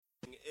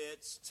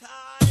It's time.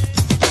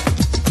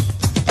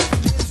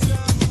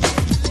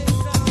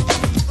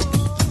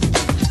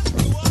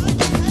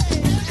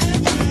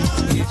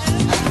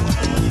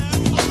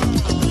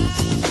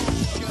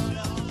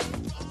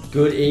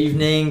 Good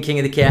evening, King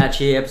of the Couch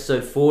here,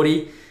 episode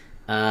 40.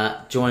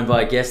 Joined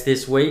by a guest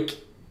this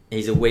week.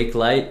 He's a week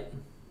late,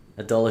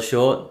 $1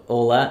 short,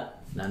 all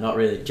that. No, not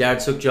really. Jared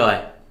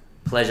Sukjai,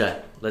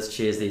 pleasure. Let's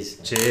cheers these.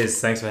 Cheers,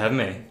 thanks for having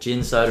me.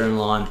 Gin, soda and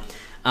lime.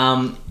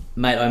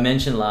 Mate, I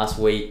mentioned last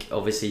week,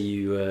 obviously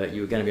you were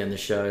going to be on the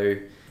show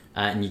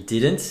and you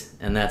didn't.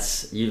 And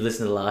that's, you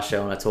listened to the last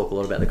show and I talk a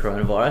lot about the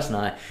coronavirus, and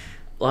I'd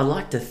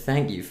like to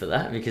thank you for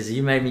that, because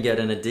you made me go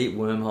down a deep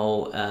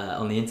wormhole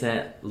on the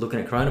internet looking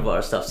at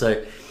coronavirus stuff.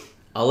 So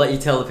I'll let you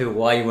tell the people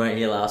why you weren't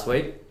here last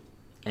week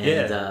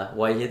and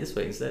why you're here this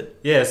week instead.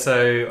 Yeah,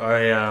 so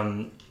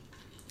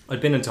I'd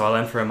been in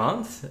Thailand for a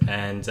month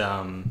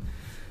and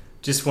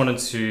just wanted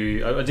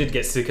to... I did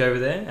get sick over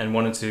there and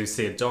wanted to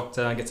see a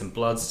doctor, get some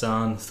bloods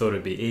done, thought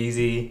it'd be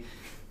easy.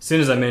 As soon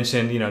as I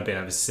mentioned, I'd been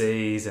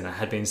overseas and I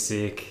had been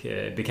sick,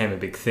 it became a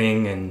big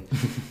thing, and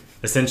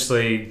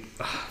essentially...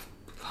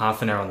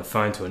 half an hour on the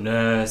phone to a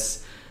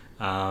nurse,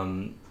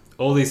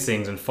 all these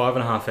things, and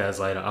 5.5 hours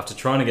later, after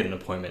trying to get an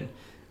appointment,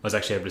 I was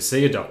actually able to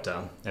see a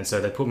doctor, and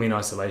so they put me in an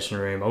isolation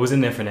room. I was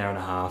in there for an hour and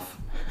a half.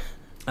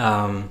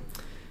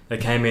 They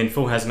came in,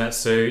 full hazmat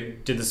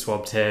suit, did the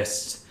swab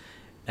test,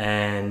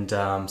 and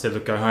said,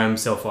 look, go home,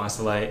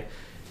 self-isolate.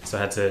 So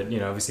I had to,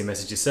 obviously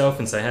message yourself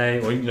and say, hey,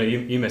 well,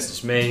 you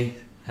messaged me,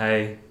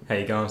 hey, how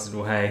you going? I said,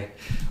 well, hey,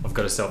 I've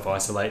got to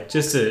self-isolate,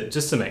 just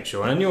to make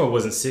sure. And I knew I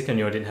wasn't sick, I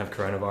knew I didn't have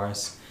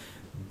coronavirus,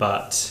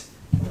 but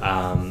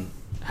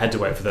had to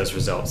wait for those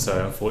results.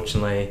 So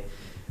unfortunately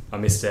I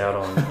missed out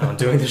on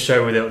doing the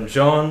show with Elton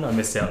John. I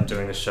missed out on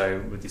doing the show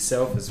with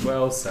yourself as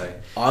well. So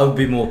I would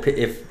be more,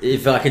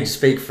 if I could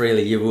speak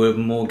freely, you were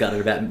more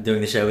gutted about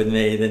doing the show with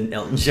me than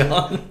Elton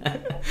John.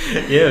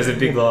 Yeah, it was a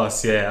big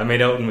loss. Yeah, I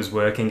mean, Elton was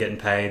working, getting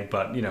paid,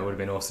 but it would have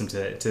been awesome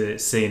to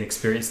see and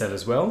experience that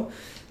as well.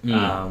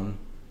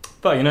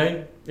 But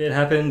it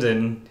happened,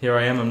 and here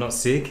I am. I'm not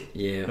sick.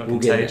 Yeah, not we'll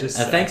contagious.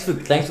 Get thanks for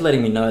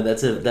letting me know.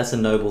 That's a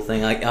noble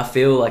thing. I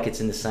feel like it's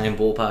in the same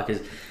ballpark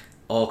as,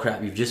 oh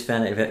crap, you've just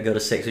found out you've got a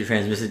sexually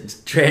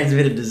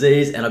transmitted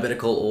disease, and I better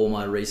call all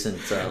my recent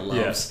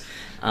loves.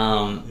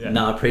 No,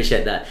 I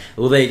appreciate that.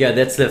 Well, there you go.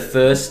 That's the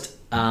first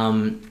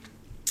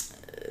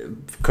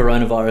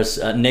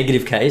coronavirus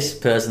negative case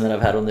person that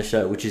I've had on the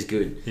show, which is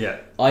good. Yeah.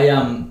 I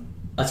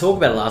talked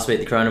about it last week.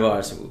 The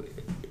coronavirus,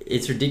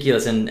 it's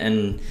ridiculous,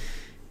 and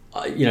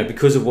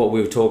because of what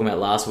we were talking about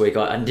last week,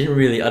 I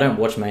don't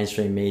watch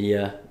mainstream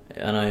media,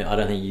 and I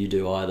don't think you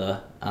do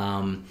either.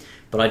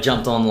 But I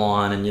jumped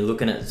online, and you're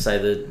looking at, say,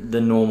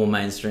 the normal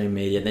mainstream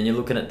media, then you're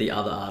looking at the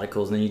other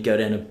articles, and then you go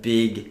down a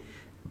big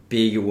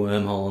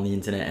wormhole on the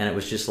internet, and it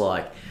was just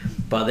like,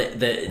 by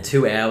the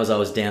 2 hours I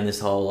was down this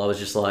hole, I was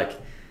just like,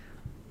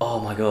 oh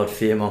my god,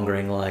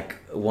 fear-mongering, like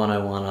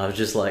 101. I was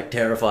just like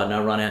terrified, and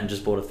I run out and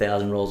just bought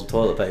 1,000 rolls of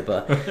toilet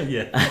paper.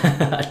 Yeah.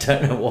 I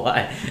don't know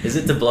why. Is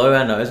it to blow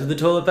our nose with the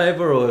toilet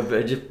paper, or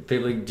are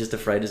people just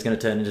afraid it's going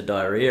to turn into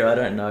diarrhea? I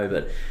don't know,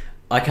 but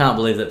I can't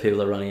believe that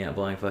people are running out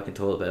buying fucking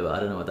toilet paper. I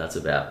don't know what that's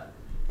about.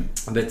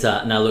 But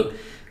no, look,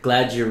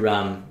 glad you're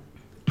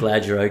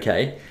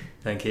okay.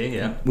 Thank you.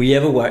 Yeah. Were you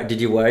ever worried?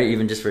 Did you worry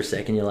even just for a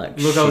second? You're like,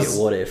 look, shit, I was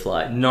what if,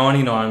 like,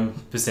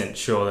 99%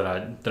 sure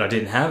that I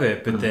didn't have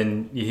it, but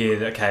then you hear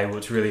that, okay, well,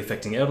 it's really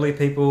affecting elderly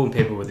people and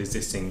people with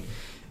existing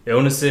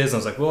illnesses. And I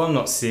was like, well, I'm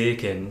not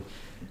sick. And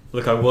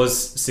look, I was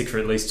sick for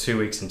at least 2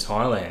 weeks in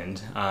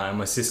Thailand. And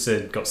my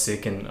sister got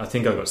sick, and I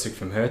think I got sick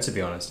from her, to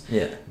be honest.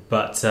 Yeah.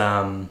 But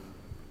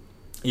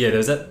there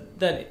was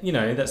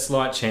that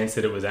slight chance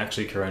that it was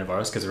actually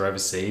coronavirus because we're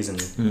overseas, and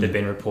there'd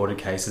been reported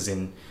cases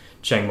in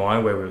Chiang Mai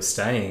where we were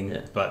staying.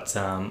 Yeah. But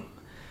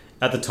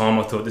at the time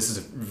I thought this is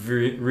a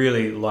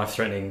really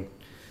life-threatening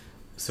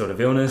sort of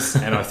illness,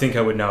 and I think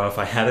I would know if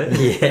I had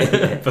it.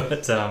 Yeah.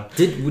 But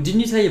didn't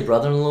you say your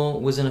brother-in-law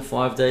was in a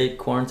 5-day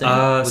quarantine?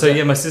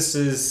 My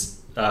sister's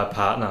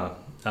partner,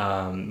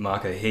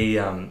 Marco, he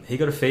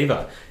got a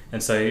fever,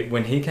 and so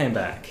when he came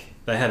back,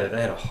 they had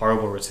a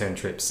horrible return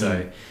trip.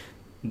 So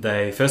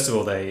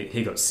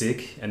he got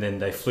sick, and then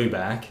they flew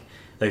back.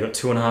 They got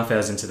 2.5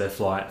 hours into their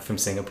flight from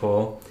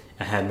Singapore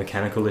and had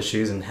mechanical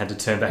issues and had to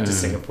turn back to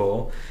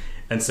Singapore.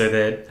 And so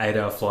their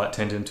 8-hour flight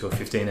turned into a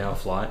 15-hour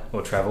flight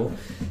or travel.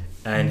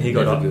 And he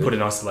got put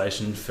in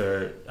isolation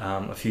for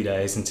a few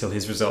days until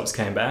his results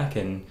came back,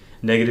 and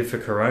negative for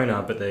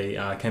corona, but they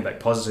came back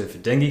positive for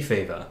dengue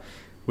fever,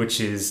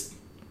 which is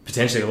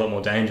potentially a lot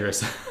more dangerous,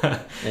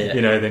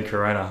 than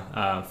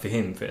corona for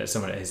him, for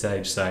someone at his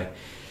age. So,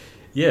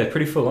 yeah,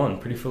 pretty full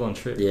on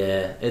trip.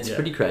 Yeah, it's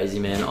pretty crazy,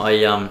 man.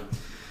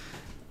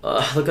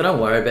 Look, I don't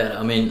worry about it.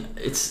 I mean,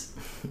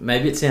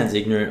 maybe it sounds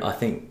ignorant. I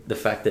think the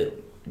fact that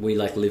we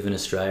live in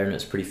Australia and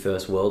it's pretty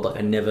first world,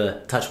 I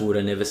never, touch wood,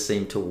 I never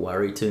seem to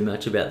worry too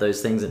much about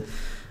those things. And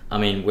I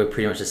mean, we're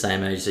pretty much the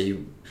same age, so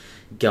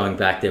going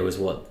back, there was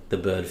the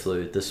bird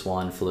flu, the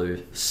swine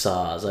flu,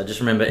 SARS. I just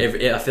remember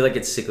I feel like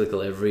it's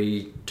cyclical.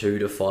 Every 2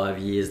 to 5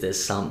 years,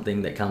 there's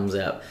something that comes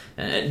out,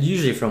 and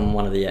usually from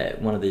one of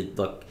the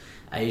like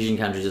Asian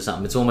countries or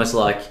something. It's almost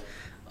like,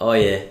 oh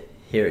yeah,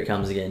 here it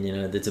comes again. You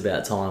know, it's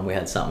about time we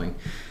had something.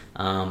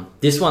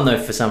 This one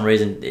though, for some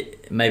reason,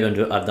 maybe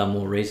I've done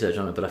more research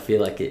on it, but I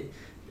feel like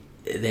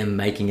they're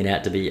making it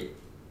out to be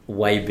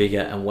way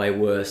bigger and way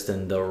worse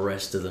than the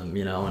rest of them.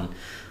 You know, and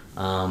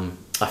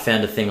I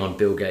found a thing on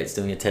Bill Gates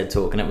doing a TED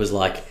talk, and it was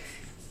like,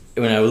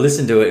 when I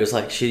listened to it, it was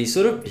like, shit, he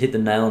sort of hit the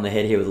nail on the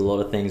head here with a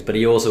lot of things, but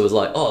he also was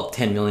like,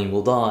 10 million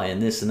will die,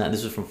 and this and that.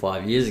 This was from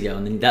 5 years ago,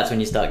 and then that's when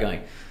you start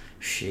going,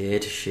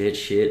 shit,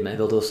 maybe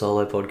I'll do a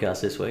solo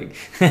podcast this week.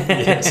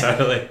 Yeah,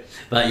 totally.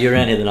 But you're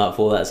around here the night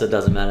before that, so it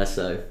doesn't matter.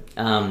 So,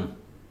 no,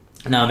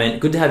 man,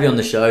 good to have you on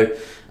the show.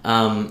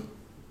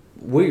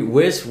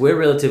 We're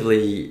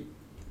relatively...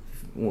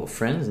 new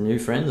friends?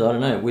 I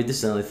don't know. This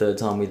is the only third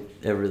time we've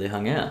ever really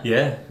hung out.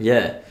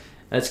 Yeah.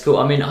 That's cool.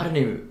 I mean, how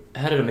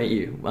did I meet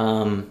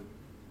you?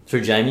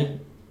 Through Jamie,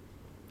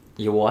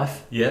 your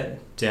wife? Yeah,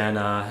 down,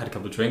 had a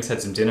couple of drinks,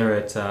 had some dinner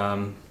at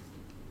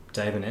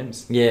Dave and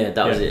M's. Yeah,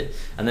 that was it.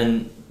 And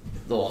then,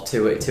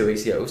 2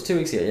 weeks ago. It was 2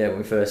 weeks ago, yeah, when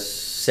we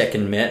first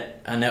second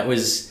met. And that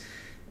was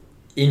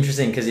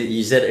interesting because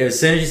you said, as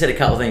soon as you said a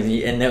couple of things,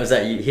 and that was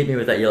that, you hit me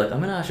with that, you're like, I'm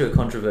going to ask you a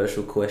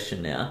controversial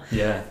question now.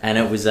 Yeah. And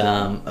it was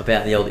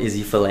about the old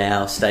Izzy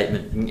Folau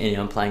statement, you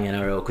know, I'm playing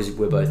NRL because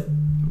we're both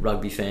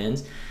rugby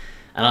fans.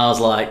 And I was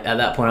like, at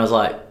that point, I was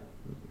like,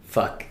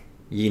 fuck,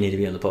 you need to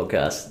be on the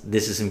podcast.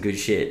 This is some good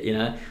shit, you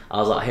know? I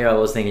was like, here I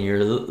was thinking you're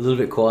a little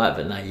bit quiet,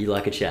 but no, you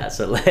like a chat,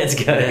 so let's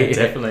go. Yeah,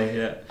 definitely,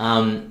 yeah.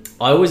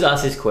 I always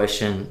ask this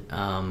question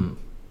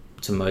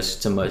to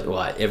most,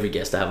 well, every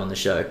guest I have on the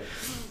show.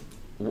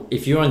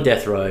 If you're on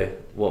death row,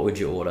 what would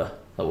you order?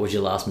 What would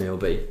your last meal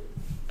be?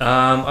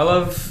 I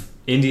love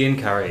Indian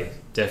curry,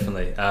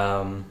 definitely.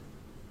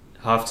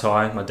 Half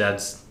Thai. My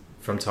dad's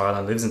from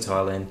Thailand, lives in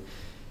Thailand,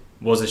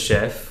 was a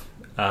chef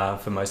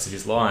for most of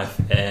his life,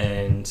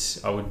 and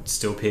I would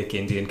still pick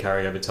Indian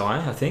curry over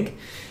Thai, I think,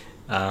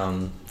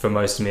 for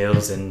most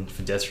meals. And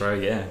for death row,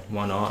 yeah,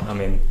 why not? I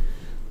mean,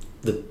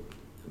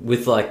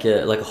 with like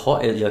a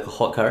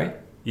hot curry.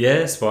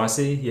 Yeah,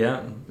 spicy,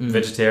 yeah.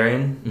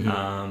 Vegetarian.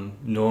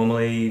 Mm-hmm.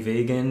 Normally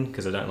vegan,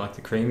 because I don't like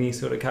the creamy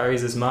sort of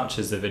curries as much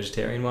as the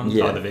vegetarian ones.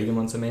 Yeah. Oh, the vegan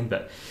ones, I mean.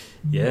 But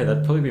yeah,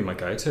 that'd probably be my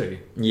go-to.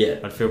 Yeah.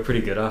 I'd feel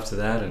pretty good after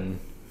that, and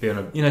be on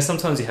a... You know,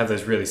 sometimes you have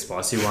those really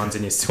spicy ones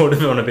and you're sort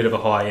of on a bit of a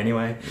high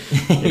anyway.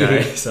 You know,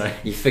 Yeah. so...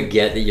 You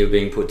forget that you're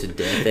being put to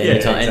death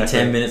anytime. exactly. And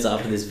 10 minutes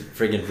after this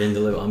friggin'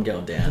 Vindaloo, I'm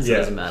going down, so it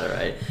doesn't matter,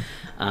 right?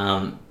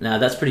 No,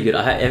 that's pretty good.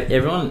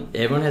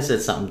 Everyone has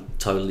said something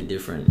totally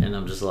different, and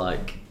I'm just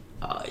like...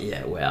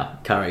 yeah, wow,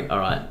 curry. All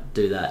right,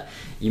 do that.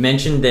 You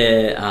mentioned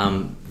their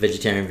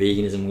vegetarian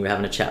veganism. We were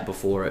having a chat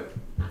before it.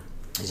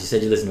 As you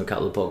said, you listened to a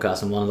couple of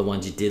podcasts, and one of the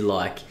ones you did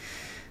like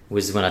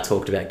was when I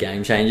talked about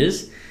Game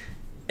Changers.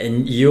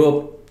 And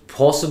you're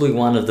possibly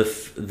one of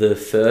the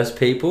first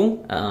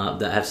people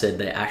that have said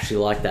they actually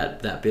like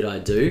that bit I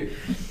do.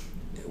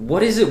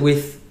 What is it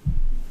with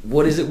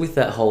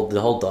the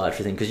whole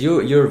dietary thing? Because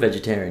you're a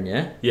vegetarian,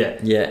 yeah? Yeah.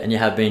 Yeah, and you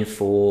have been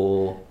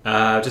for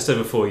just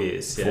over 4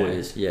 years. 4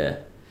 years, yeah.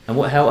 And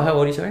how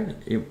old are you, sorry?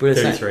 You're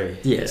 33.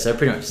 Yeah, so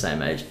pretty much the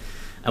same age.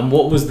 And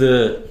what was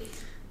there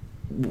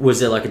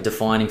like a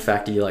defining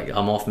factor? You're like,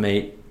 I'm off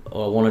meat,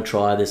 or I want to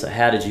try this.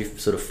 How did you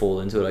sort of fall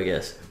into it, I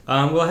guess?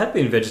 Well, I had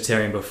been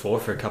vegetarian before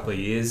for a couple of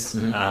years.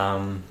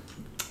 Mm-hmm.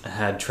 I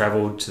had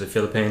travelled to the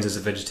Philippines as a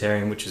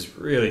vegetarian, which is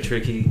really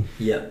tricky.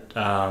 Yep.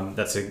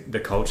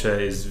 The culture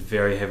is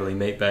very heavily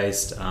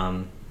meat-based,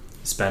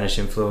 Spanish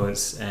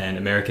influence and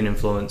American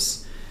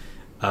influence.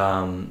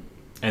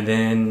 And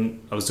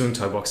then I was doing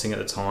Thai boxing at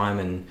the time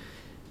and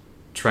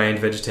trained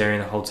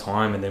vegetarian the whole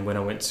time. And then when I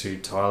went to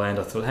Thailand,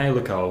 I thought, hey,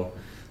 look, I'll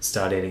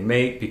start eating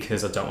meat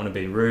because I don't want to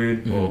be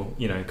rude or,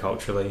 you know,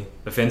 culturally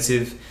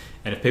offensive.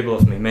 And if people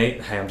offer me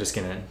meat, hey, I'm just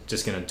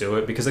gonna do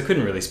it, because I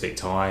couldn't really speak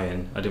Thai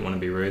and I didn't want to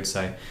be rude.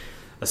 So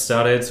I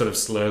started sort of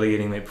slowly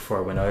eating meat before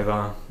I went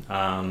over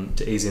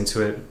to ease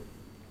into it.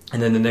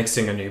 And then the next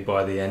thing I knew,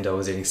 by the end, I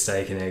was eating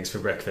steak and eggs for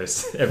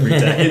breakfast every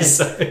day.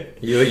 So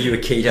you were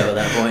keto at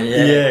that point,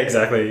 yeah. Yeah,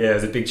 exactly. Yeah, it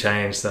was a big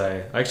change.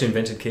 So I actually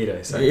invented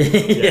keto. So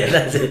yeah,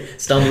 that's it.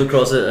 Stumbled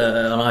across an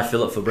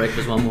iFillet for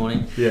breakfast one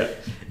morning. Yeah.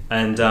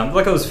 And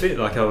like I was fit,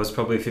 like I was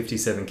probably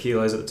 57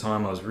 kilos at the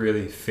time. I was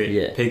really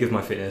fit, peak of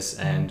my fitness,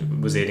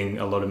 and was eating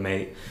a lot of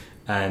meat.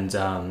 And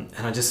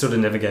I just sort of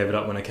never gave it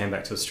up when I came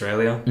back to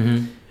Australia.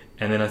 Mm-hmm.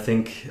 And then I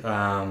think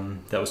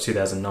that was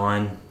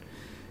 2009.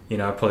 You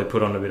know, I probably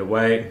put on a bit of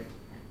weight.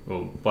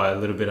 Well, by a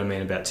little bit, I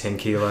mean about 10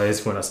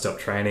 kilos when I stopped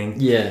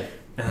training. Yeah.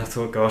 And I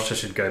thought, gosh, I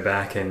should go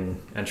back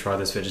and try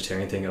this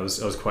vegetarian thing. I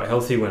was quite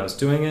healthy when I was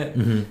doing it.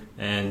 Mm-hmm.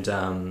 And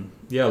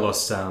I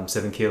lost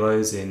 7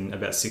 kilos in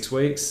about 6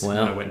 weeks. Wow. When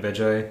I went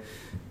veggie.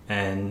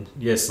 And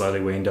slowly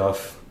weaned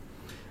off.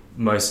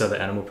 most other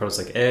animal products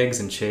like eggs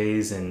and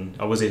cheese, and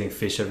I was eating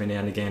fish every now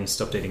and again.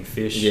 Stopped eating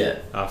fish Yeah.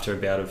 after a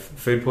bout of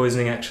food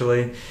poisoning,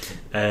 actually.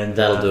 And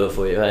That'll do it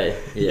for you, hey?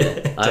 Yeah.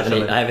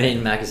 Definitely. I haven't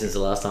eaten Macca since the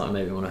last time. It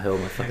made me want to hurl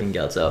my fucking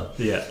guts up.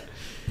 Yeah.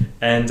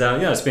 And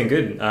yeah, it's been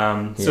good.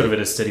 Sort of at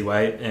a steady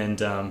weight, and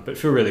but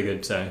feel really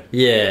good. So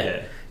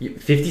Yeah.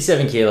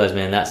 57 kilos,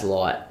 man, that's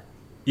light.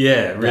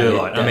 yeah, really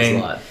light. I That's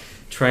mean, light.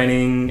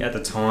 training at the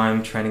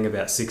time, training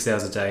about 6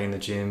 hours a day in the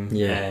gym,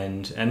 Yeah.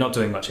 and not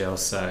doing much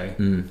else. So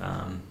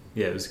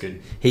yeah, it was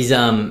good. He's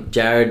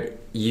Jared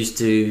used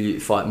to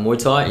fight Muay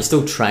Thai. You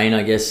still train,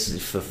 I guess,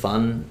 for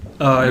fun.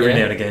 Oh, every Yeah.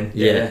 now and again.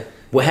 Yeah. Yeah.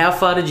 Well, how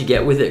far did you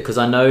get with it? Because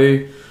I know,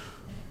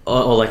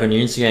 or like on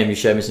your Instagram, you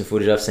showed me some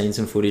footage. I've seen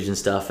some footage and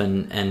stuff,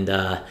 and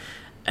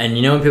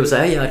you know when people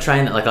say, "Oh yeah, I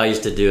train," like I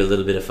used to do a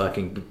little bit of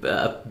fucking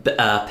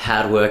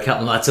pad work a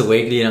couple nights a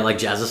week, you know, like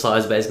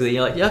jazzercise basically.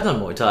 You're like, "Yeah, I've done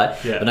Muay Thai,"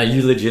 Yeah. but no,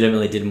 you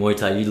legitimately did Muay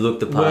Thai. You looked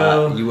the part.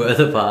 Well, you were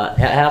the part.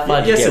 How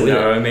far did you Yes get and with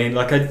no. it? I mean,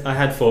 like I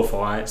had 4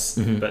 fights,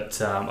 Mhm.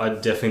 but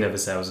I'd definitely never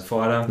say I was a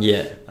fighter.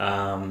 Yeah,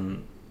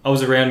 I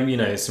was around, you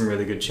know, some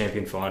really good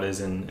champion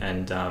fighters and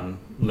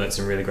learnt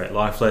some really great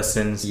life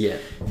lessons. yeah,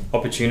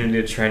 Opportunity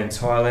to train in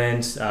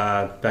Thailand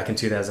back in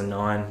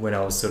 2009 when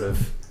I was sort of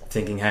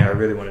thinking, hey, I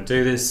really want to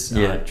do this.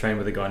 Yeah. I trained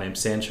with a guy named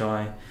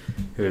Sanchai,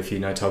 who, if you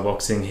know Thai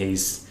boxing,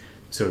 he's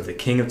sort of the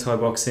king of Thai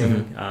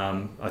boxing.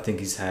 I think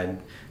he's had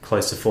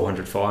close to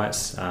 400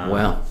 fights.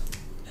 wow,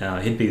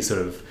 He'd be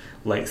sort of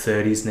late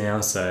 30s now,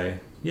 so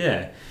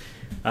yeah.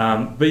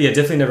 But yeah,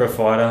 definitely never a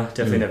fighter,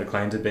 definitely never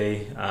claimed to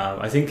be.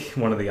 I think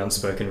one of the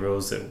unspoken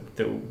rules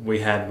that we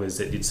had was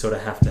that you'd sort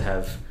of have to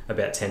have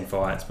about 10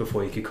 fights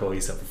before you could call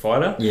yourself a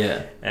fighter.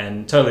 yeah,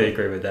 And totally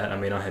agree with that. I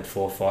mean, I had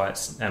 4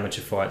 fights,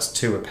 amateur fights,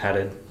 2 were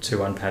padded,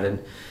 2 unpadded.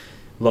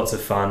 Lots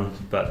of fun,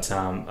 but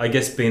I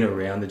guess being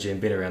around the gym,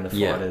 being around the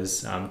Yeah.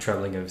 fighters,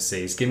 traveling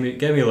overseas, gave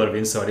me a lot of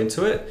insight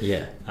into it.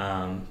 yeah,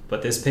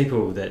 But there's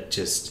people that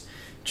just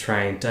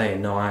train day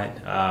and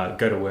night,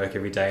 go to work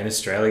every day in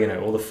Australia. You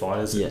know, all the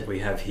fighters Yeah. that we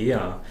have here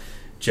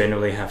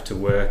generally have to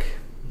work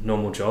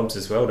normal jobs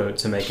as well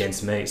to make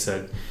ends meet.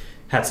 So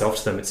hats off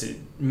to them. It's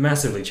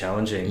massively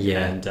challenging.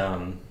 Yeah.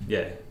 And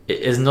yeah.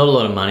 There's not a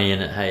lot of money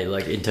in it, hey,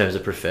 like in terms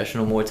of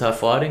professional Muay Thai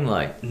fighting,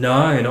 like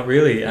No, not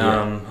really.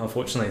 Yeah.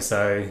 Unfortunately,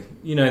 so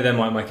you know they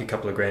might make a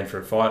couple of grand for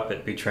a fight,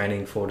 but be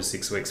training 4 to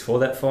 6 weeks for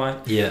that fight.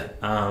 yeah,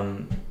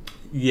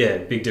 Yeah,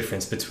 big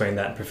difference between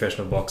that and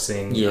professional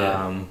boxing,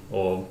 Yeah.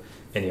 or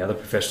any other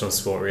professional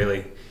sport,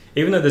 really.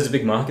 Even though there's a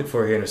big market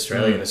for it here in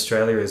Australia, and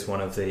Australia is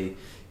one of the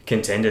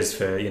contenders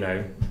for, you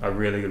know, a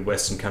really good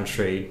Western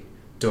country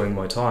doing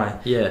Muay Thai.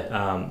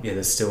 yeah. Yeah,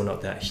 there's still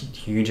not that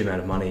huge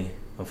amount of money,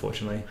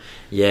 unfortunately.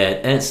 Yeah,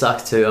 and it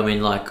sucks too. I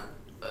mean, like,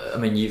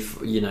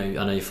 you know,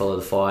 I know you follow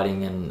the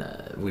fighting, and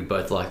we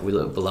both we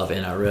love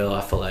NRL.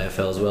 I follow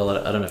AFL as well.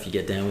 I don't know if you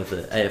get down with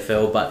the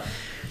AFL, but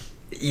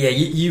yeah,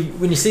 you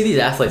when you see these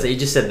athletes that you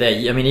just said there,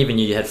 I mean, even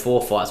you had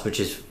 4 fights, which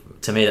is,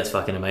 to me, that's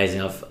fucking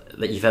amazing.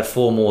 That you've had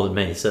 4 more than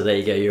me, so there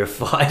you go. You're a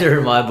fighter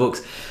in my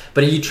books.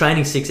 But are you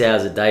training 6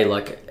 hours a day?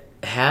 Like,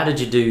 how did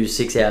you do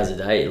 6 hours a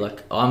day?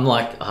 Like, I'm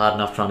like hard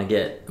enough trying to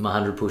get my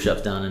 100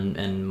 push-ups done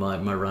and my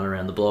run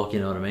around the block, you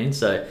know what I mean?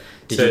 So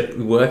did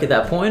you work at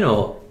that point,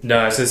 or?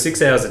 No, so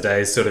 6 hours a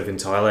day is sort of in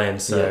Thailand.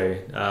 So,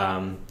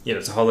 you know,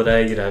 it's a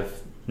holiday. You'd have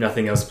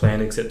nothing else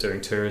planned except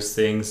doing tourist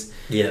things.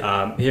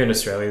 Yeah. Here in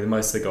Australia,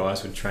 most of the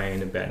guys would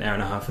train about an hour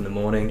and a half in the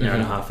morning, hour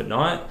and a half at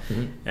night,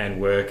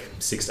 and work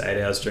 6 to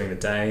 8 hours during the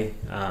day.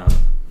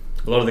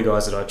 A lot of the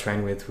guys that I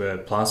trained with were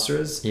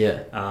plasterers,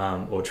 Yeah.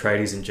 or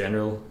tradies in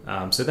general.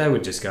 So they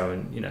would just go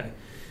and, you know,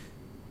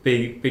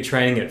 be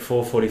training at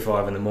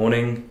 4:45 in the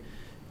morning,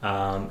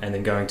 and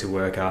then going to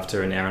work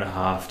after an hour and a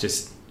half.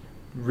 Just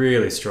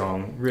really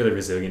strong, really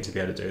resilient to be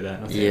able to do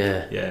that. I think.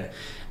 Yeah. Yeah.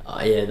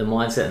 Yeah, the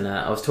mindset in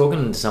that. I was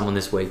talking to someone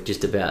this week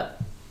just about,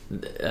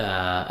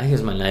 I think it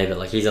was my neighbour,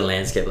 like he's a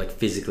landscape, like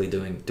physically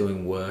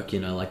doing work, you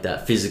know, like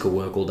that physical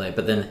work all day,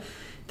 but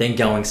then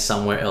going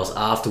somewhere else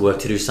after work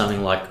to do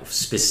something like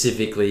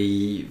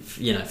specifically,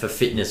 you know, for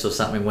fitness or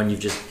something, when you've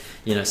just,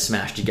 you know,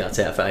 smashed your guts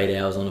out for 8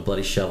 hours on a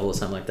bloody shovel or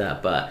something like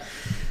that. But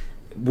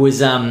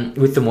was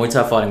with the Muay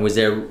Thai fighting, was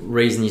there a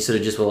reason you sort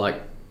of just were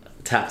like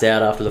tapped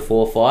out after the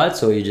 4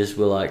 fights, or you just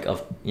were like,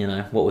 you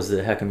know,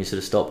 how come you sort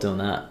of stopped doing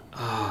that?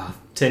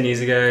 10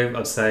 years ago,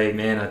 I'd say,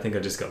 man, I think I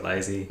just got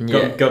lazy.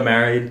 Yeah. Got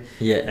married,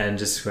 Yeah. and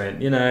just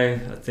went, you know,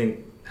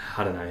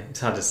 I don't know, it's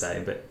hard to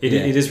say, but it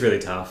Yeah. is really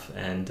tough,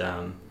 and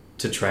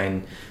to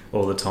train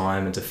all the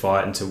time and to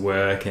fight and to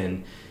work,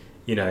 and,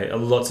 you know,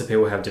 lots of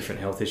people have different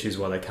health issues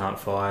while they can't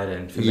fight,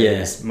 and for me,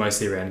 Yeah. it's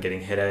mostly around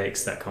getting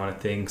headaches, that kind of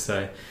thing.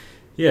 So,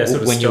 yeah,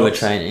 sort of When you were stopped.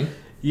 training?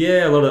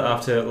 Yeah,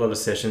 after a lot of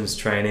sessions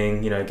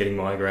training, you know, getting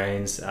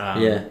migraines,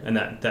 Yeah. and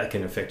that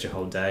can affect your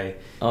whole day.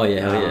 Oh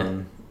yeah, hell yeah.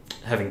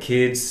 Having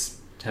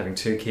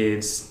 2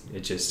 kids,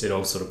 it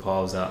all sort of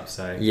piles up.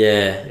 So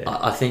Yeah, Yeah.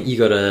 I think you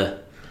gotta.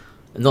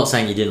 I'm not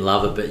saying you didn't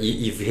love it, but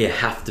you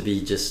have to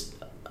be just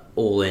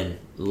all in,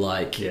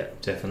 like yeah,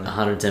 definitely.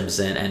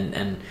 110%.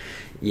 And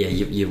yeah,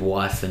 your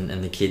wife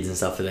and the kids and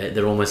stuff,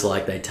 they're almost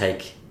like they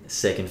take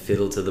second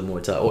fiddle to the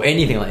Muay Thai or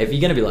anything like. If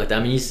you're going to be like that,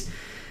 I mean,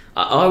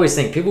 I always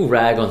think people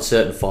rag on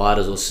certain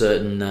fighters or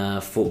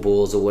certain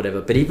footballers or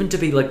whatever, but even to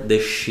be like the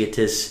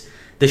shittest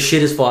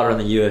fighter in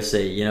the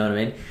UFC, you know what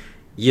I mean?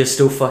 You're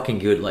still fucking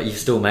good. Like, you've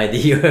still made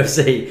the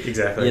UFC.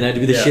 Exactly. You know, to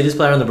be the shittest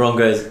player on the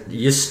Broncos,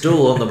 you're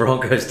still on the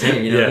Broncos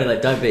team. You know what I mean?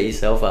 Like, don't beat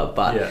yourself up.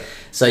 But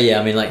so yeah,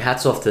 I mean, like,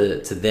 hats off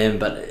to them.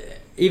 But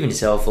even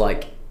yourself,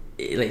 like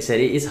I said,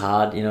 it is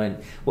hard. You know,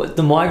 and what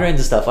the migraines and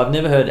stuff. I've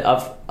never heard.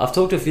 I've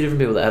talked to a few different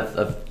people that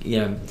have you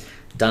know,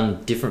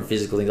 done different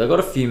physical things. I've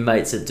got a few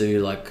mates that do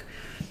like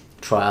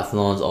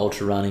triathlons,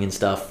 ultra running and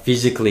stuff.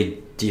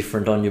 Physically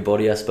different on your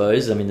body, I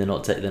suppose. I mean, they're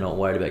not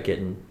worried about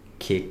getting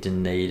kicked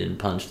and kneed and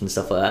punched and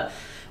stuff like that.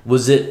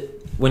 Was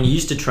it when you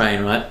used to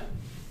train, right?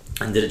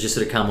 And did it just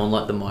sort of come on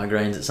like the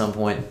migraines at some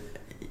point?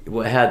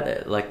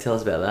 How, like, tell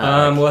us about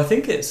that. Well, I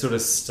think it sort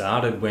of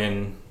started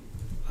when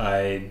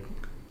I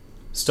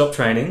stopped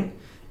training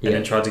and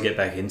then tried to get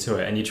back into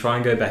it. And you try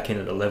and go back in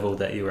at the level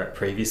that you were at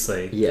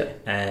previously. Yeah.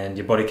 And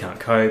your body can't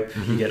cope.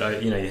 Mm-hmm. You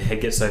get, your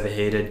head gets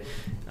overheated.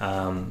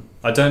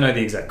 I don't know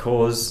the exact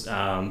cause,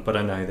 but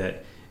I know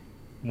that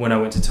when I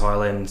went to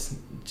Thailand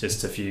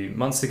just a few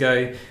months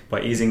ago, by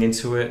easing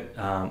into it,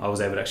 I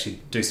was able to actually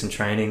do some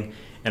training,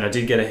 and I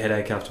did get a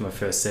headache after my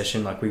first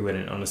session. Like, we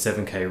went on a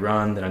 7k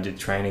run, then I did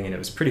training, and it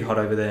was pretty hot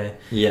over there.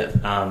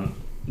 Yeah.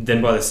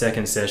 Then by the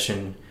second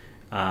session,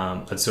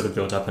 I'd sort of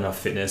built up enough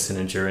fitness and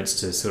endurance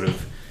to sort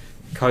of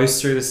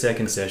coast through the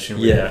second session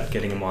without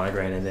getting a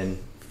migraine, and then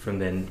from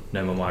then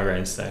no more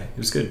migraines. So it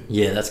was good.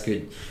 Yeah, that's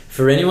good.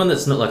 For anyone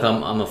that's not like,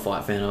 I'm a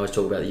fight fan, I always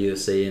talk about the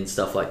UFC and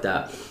stuff like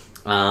that.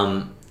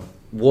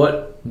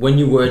 When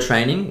you were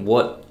training,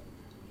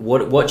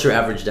 what's your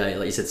average day?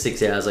 Like you said,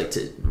 6 hours. Like,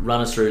 to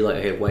run us through, like,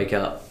 okay, wake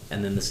up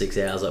and then the 6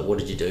 hours. Like, what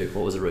did you do?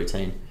 What was the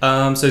routine?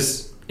 So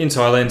in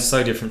Thailand,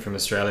 so different from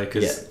Australia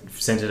because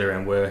centered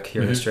around work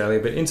here in Australia.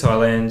 But in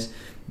Thailand,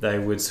 they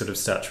would sort of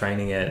start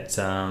training at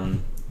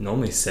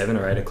normally 7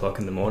 or 8 o'clock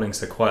in the morning,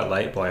 so quite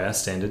late by our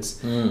standards,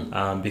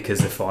 because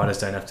the fighters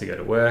don't have to go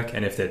to work,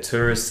 and if they're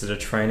tourists that are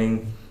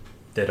training,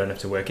 they don't have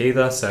to work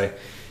either. So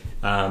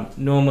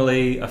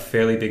normally a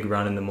fairly big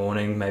run in the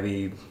morning,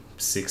 maybe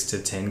 6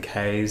 to 10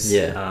 Ks.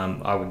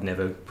 I would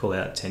never pull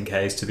out 10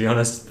 Ks, to be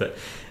honest, but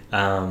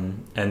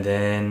and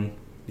then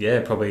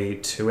probably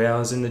 2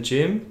 hours in the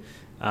gym.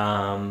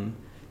 In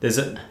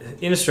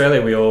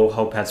Australia we all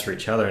hold pads for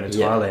each other, and in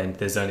Thailand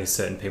there's only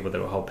certain people that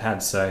will hold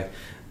pads, so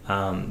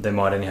they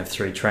might only have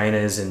 3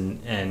 trainers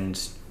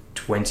and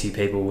 20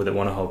 people that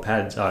want to hold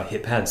pads,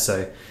 hit pads,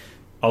 so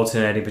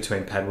alternating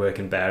between pad work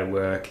and bad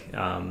work,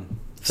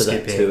 for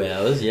skipping. that 2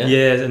 hours,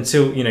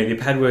 until your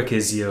pad work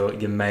is your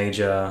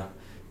major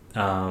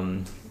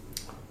cardio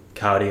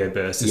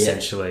burst,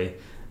 essentially.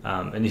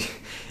 And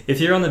if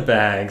you're on the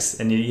bags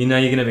and you know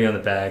you're going to be on the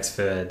bags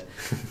for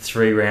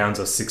 3 rounds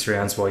or 6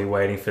 rounds while you're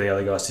waiting for the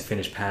other guys to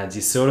finish pads,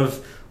 you're sort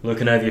of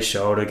looking over your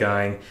shoulder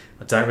going,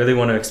 I don't really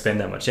want to expend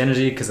that much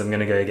energy because I'm going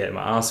to go get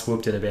my ass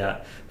whooped in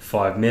about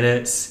 5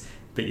 minutes,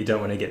 but you don't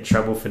want to get in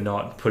trouble for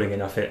not putting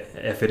enough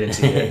effort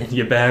into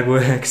your bag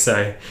work.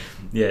 So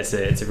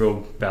it's a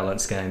real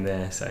balance game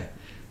there. So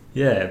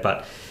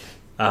but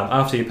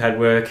after your pad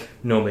work,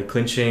 normally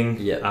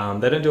clinching. They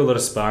don't do a lot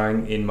of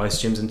sparring in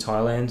most gyms in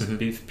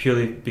Thailand,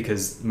 purely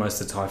because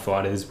most of the Thai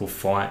fighters will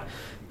fight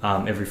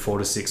every 4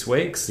 to 6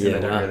 weeks, and they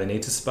don't really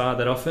need to spar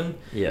that often.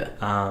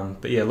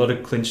 But a lot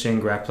of clinching,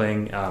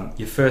 grappling.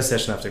 Your first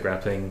session after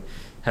grappling,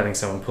 having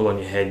someone pull on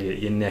your head,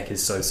 your neck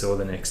is so sore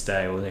the next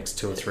day or the next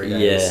 2 or 3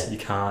 days. You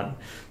can't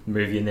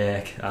move your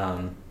neck.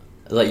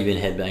 Like you've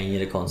been headbanging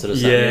at a concert or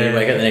something. You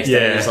wake up the next day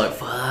and you're just like,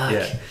 fuck.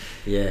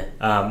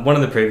 One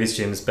of the previous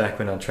gyms back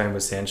when I trained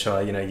with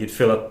Sanchai, you'd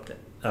fill up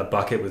a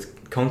bucket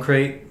with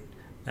concrete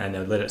and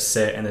they'd let it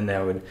set, and then they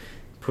would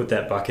put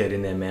that bucket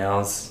in their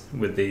mouths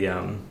with the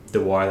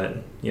wire that,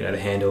 the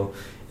handle,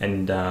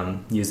 and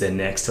use their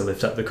necks to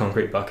lift up the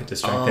concrete bucket to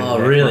strengthen the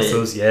neck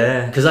muscles.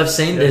 Because I've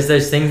seen there's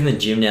those things in the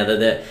gym now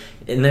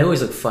and they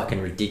always look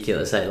fucking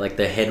ridiculous, like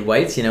the head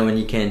weights, when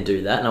you can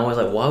do that, and I was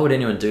like, why would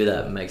anyone do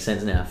that? It makes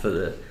sense now for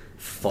the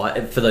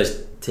fight, for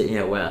those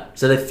wow.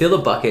 So they fill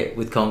a bucket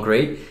with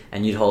concrete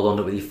and you'd hold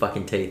onto it with your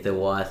fucking teeth, the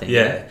wire thing.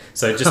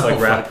 So just like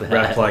wrap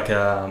like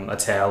a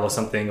towel or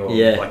something, or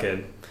like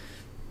a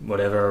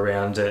whatever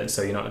around it,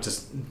 so you're not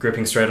just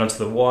gripping straight onto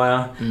the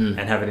wire, and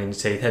have it in your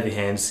teeth. Have your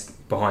hands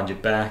behind your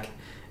back,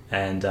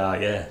 and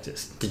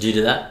just. Did you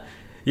do that?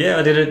 Yeah,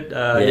 I did it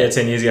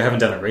 10 years ago. I haven't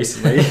done it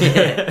recently.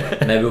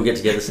 Maybe we'll get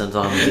together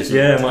sometime and do some,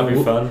 it might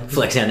be fun.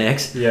 Flex our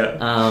necks.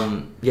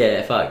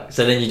 Fuck.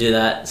 So then you do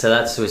that. So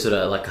we're sort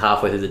of like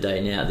halfway through the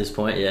day now at this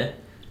point,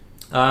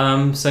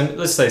 So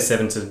let's say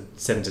 7 to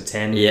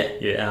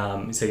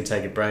 10. So you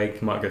take a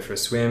break, might go for a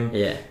swim,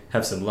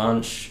 have some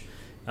lunch,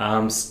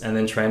 and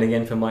then train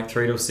again from like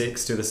 3 till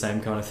 6, do the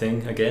same kind of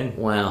thing again.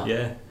 Wow.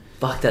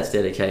 Fuck, that's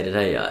dedicated,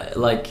 hey?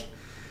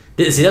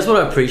 See, that's what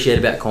I appreciate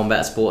about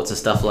combat sports and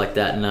stuff like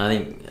that. And I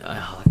think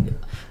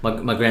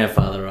my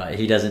grandfather, right?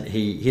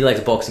 He likes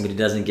boxing, but he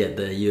doesn't get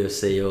the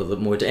UFC or the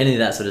Muay Thai, any of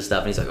that sort of stuff.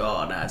 And he's like,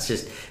 oh no,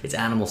 it's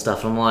animal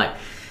stuff. And I'm like,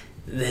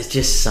 there's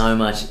just so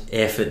much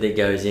effort that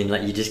goes in.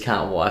 Like, you just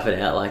can't wipe it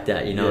out like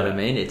that. You know what I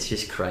mean? It's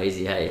just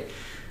crazy. Hey,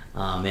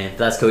 oh man,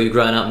 that's cool. You're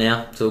grown up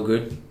now. It's all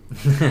good.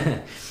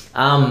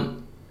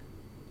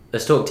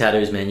 Let's talk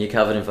tattoos, man. You're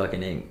covered in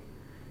fucking ink.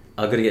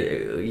 I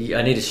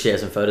need to share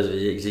some photos of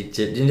you.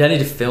 I need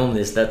to film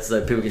this. That's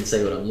so people can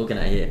see what I'm looking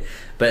at here.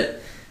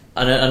 But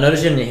I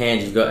noticed on your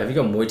hands, have you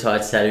got Muay Thai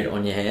tattooed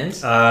on your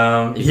hands?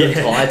 You've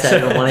got Thai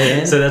tattooed on one of your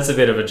hands? So that's a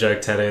bit of a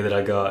joke tattoo that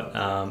I got.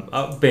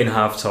 I've been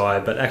half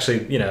Thai, but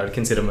actually, I'd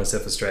consider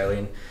myself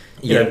Australian.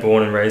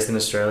 Born and raised in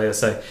Australia.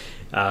 So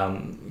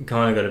kind of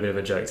got a bit of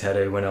a joke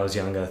tattoo when I was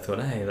younger. I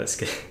thought, hey, let's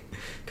get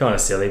kind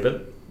of silly,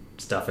 but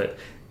stuff it.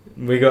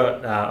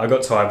 I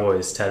got Thai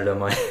boys tattooed on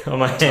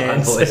my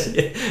hands,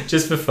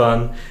 just for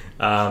fun.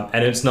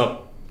 And it's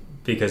not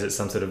because it's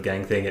some sort of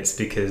gang thing. It's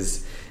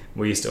because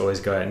we used to always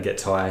go out and get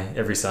Thai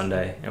every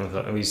Sunday, and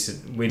we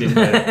just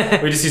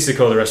used to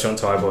call the restaurant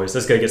Thai Boys.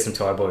 Let's go get some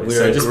Thai boys.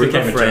 So it just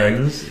became a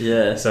friends.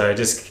 Yeah. So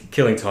just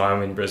killing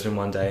time in Brisbane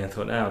one day, and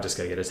thought, I'll just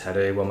go get a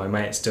tattoo while my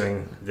mate's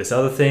doing this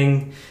other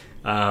thing.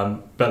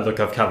 But look,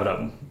 I've covered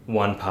up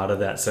one part of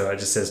that, so it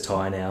just says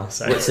Thai now.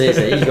 So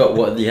you got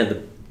what you had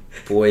the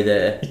boy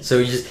there.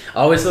 So I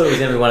always thought it was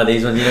gonna be one of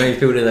these ones. If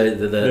people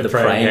do the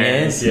praying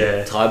hands.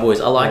 Yeah. Thai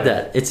boys. I like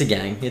that. It's a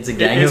gang. It's a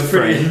gang of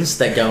friends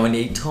that go and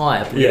eat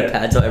Thai. We get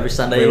pad Thai every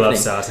Sunday evening. We love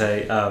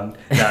satay.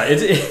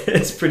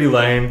 It's pretty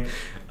lame.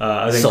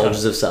 I think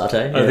soldiers of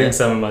satay. I think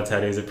some of my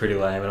tattoos are pretty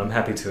lame, and I'm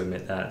happy to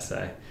admit that.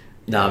 So.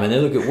 No, they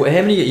look good.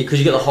 How many? Because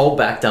you got the whole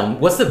back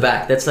done. What's the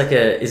back? That's like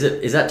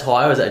is that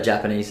Thai or is that a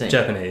Japanese thing?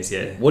 Japanese,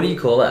 yeah. What do you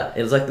call that?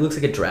 It looks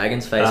like a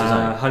dragon's face or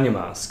something. Hanya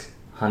mask.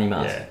 Honey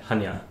mask. Yeah,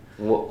 hanya.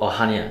 Or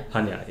hanya.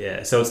 Hanya,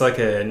 yeah. So it's like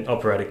an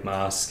operatic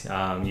mask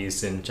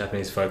used in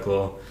Japanese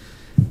folklore.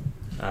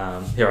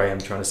 Here I am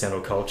trying to sound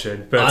all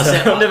cultured, but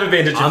I've never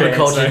been to Japan. I'm a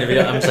cultured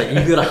individual. I'm just like,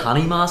 you got a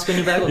honey mask on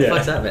your back? What the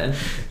fuck's that, man?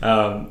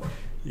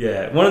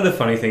 One of the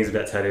funny things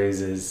about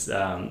tattoos is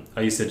I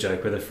used to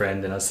joke with a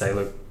friend and I'd say,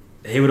 look,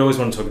 he would always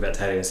want to talk about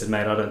tattoos. I said,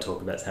 mate, I don't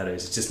talk about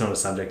tattoos. It's just not a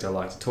subject I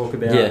like to talk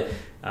about. Yeah.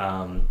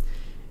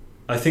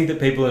 I think that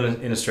people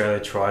in Australia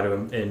try to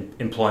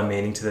imply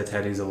meaning to their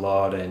tattoos a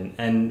lot,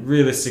 and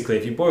realistically,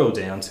 if you boil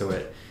down to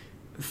it,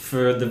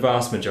 for the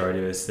vast majority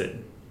of us that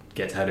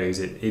get tattoos,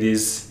 it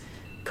is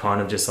kind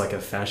of just like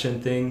a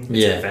fashion thing.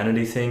 It's a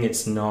vanity thing.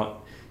 It's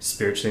not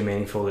spiritually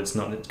meaningful. It's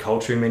not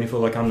culturally meaningful.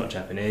 Like, I'm not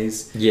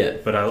Japanese,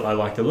 but I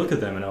like the look of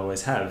them, and I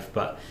always have.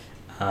 But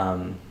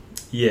so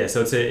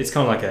it's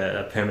kind of like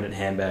a permanent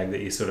handbag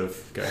that you sort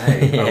of go,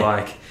 hey, I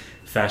like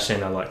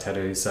fashion, I like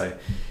tattoos. So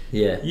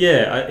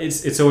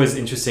it's always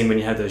interesting when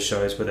you have those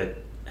shows where they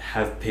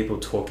have people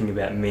talking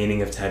about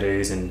meaning of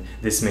tattoos and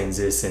this means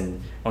this,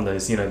 and on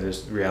those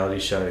those reality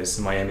shows,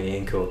 Miami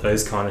Ink or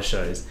those kind of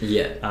shows.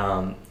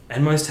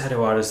 And most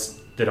tattoo artists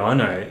that I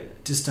know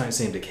just don't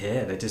seem to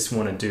care. They just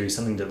want to do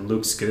something that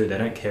looks good. They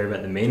don't care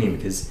about the meaning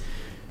because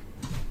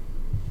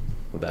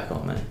we're back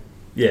on, man.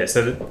 Most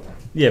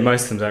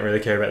of them don't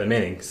really care about the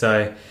meaning.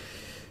 So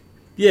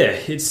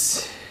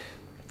it's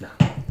no.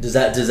 Does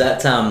that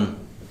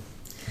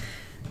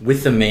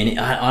with the meaning?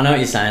 I know what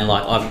you're saying.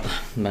 Like,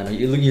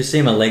 you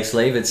see my leg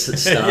sleeve.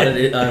 It's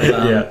started.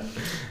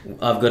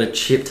 I've got a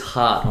chipped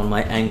heart on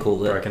my ankle.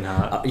 Broken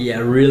heart.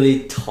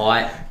 Really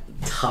tight,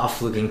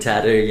 tough looking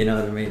tattoo. You know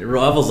what I mean? It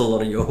rivals a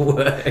lot of your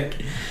work.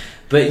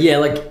 But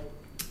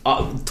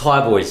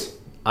Thai boys.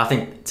 I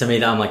think to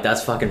me, I'm like,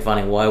 that's fucking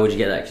funny. Why would you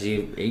get that? Because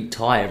you eat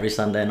Thai every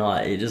Sunday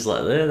night. You're just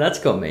like, that's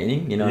got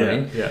meaning. You know what I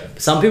mean? Yeah.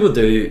 But some people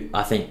do,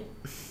 I think,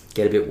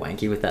 get a bit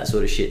wanky with that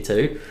sort of shit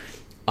too.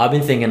 I've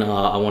been thinking,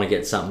 I want to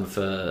get something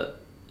for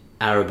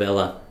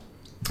Arabella,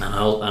 and I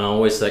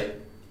always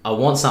I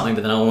want something,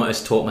 but then I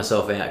almost talk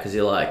myself out because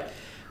you're like,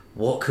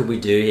 what could we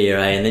do here,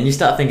 eh? And then you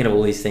start thinking of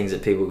all these things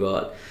that people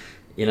got.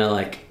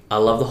 I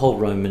love the whole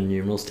Roman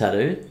numerals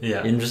tattoo. Yeah.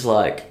 And I'm just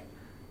like,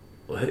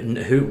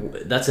 who?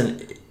 That's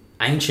an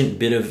ancient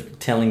bit of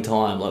telling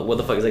time. Like, what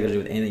the fuck is that going to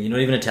do with anything? You're not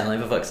even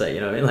Italian, for fuck's sake.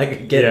 You know what I mean?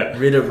 Like, get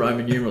rid of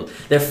Roman numerals.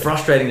 They're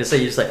frustrating to see.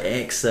 You're just like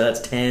X, so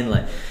that's 10.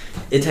 Like,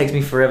 it takes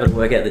me forever to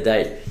work out the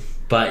date.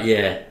 But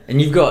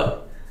and you've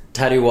got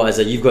tattoo wise,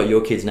 you've got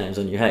your kids' names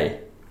on you.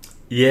 Hey.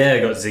 Yeah, I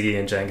got Ziggy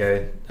and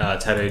Django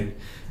tattooed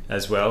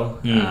as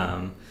well.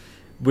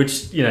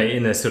 Which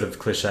in a sort of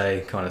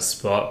cliche kind of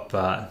spot,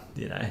 but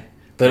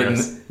But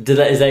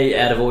is they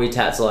out of all your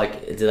tats,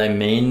 like, do they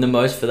mean the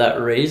most for that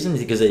reason?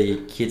 Because they're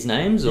your kids'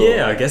 names? Or?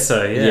 Yeah, I guess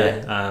so.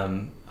 Yeah.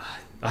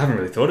 I haven't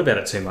really thought about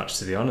it too much,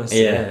 to be honest.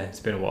 Yeah, it's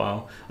been a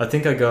while. I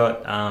think I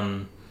got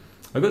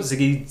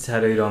Ziggy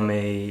tattooed on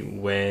me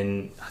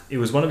when it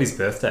was one of his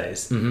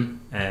birthdays, and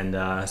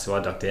so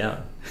I ducked out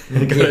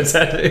and got a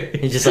tattoo.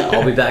 He's just like,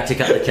 I'll be back to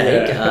cut the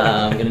cake.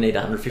 I'm gonna need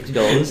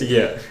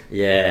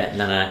 $150.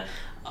 No.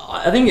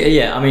 I think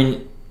I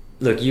mean,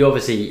 look, you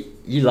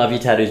love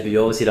your tattoos, but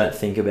you obviously don't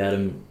think about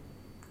them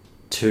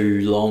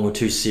too long or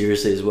too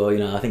seriously as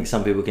well. I think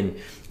some people can.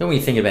 When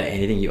you think about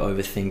anything, you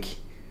overthink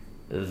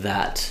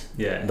that.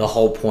 Yeah. The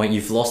whole point,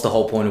 you've lost the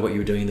whole point of what you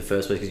were doing in the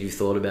first place because you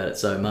thought about it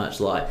so much.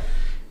 Like,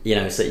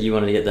 so you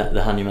wanted to get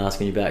the honey mask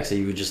on your back, so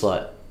you were just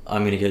like,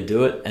 I'm going to go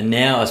do it. And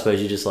now I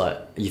suppose you just like,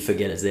 you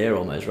forget it's there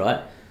almost,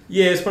 right?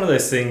 Yeah, it's one of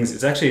those things.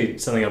 It's actually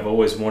something I've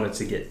always wanted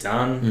to get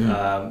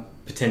done,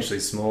 potentially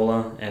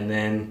smaller. And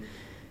then,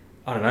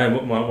 I don't know,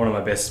 one of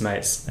my best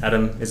mates,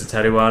 Adam, is a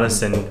tattoo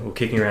artist, and we're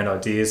kicking around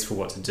ideas for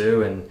what to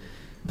do. And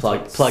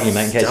Plug him,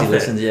 mate, in case he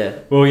listens, yeah.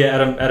 Well,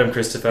 yeah, Adam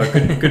Christopher,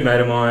 good mate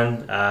of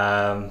mine.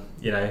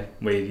 You know,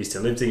 we used to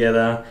live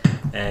together,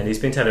 and he's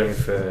been tattooing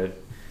for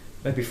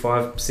maybe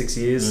 5-6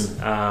 years.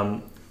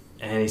 And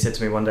he said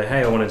to me one day,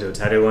 "Hey, I want to do a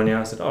tattoo on you."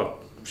 I said, "Oh,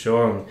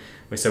 sure." And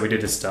we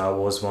did a Star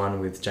Wars one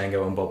with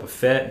Jango and Boba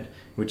Fett,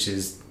 which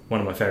is one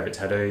of my favourite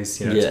tattoos.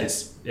 You know,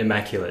 it's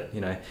immaculate.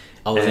 You know,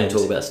 I was going to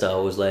talk about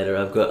Star Wars later.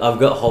 I've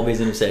got hobbies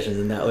and obsessions,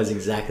 and that was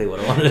exactly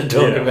what I wanted to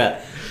talk about.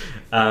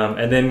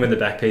 And then when the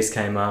back piece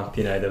came up,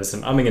 you know, there was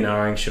some umming and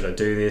ahhing. Should I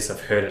do this?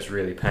 I've heard it's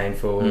really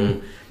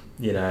painful.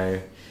 You know,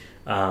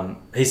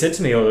 he said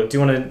to me, "Oh, do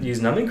you want to use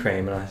numbing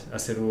cream?" And I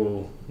said,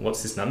 "Well,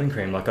 what's this numbing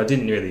cream?" Like, I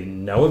didn't really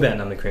know about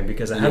numbing cream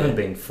because I haven't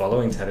been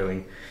following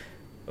tattooing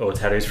or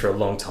tattoos for a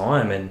long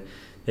time. And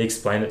he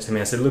explained it to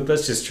me. I said, "Look,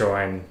 let's just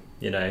try and,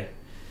 you know,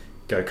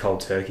 go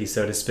cold turkey,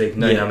 so to speak.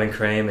 No numbing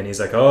cream." And he's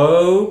like,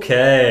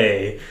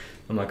 "Okay."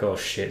 I'm like, "Oh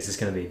shit, is this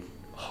going to be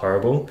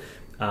horrible?"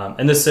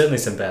 And there's certainly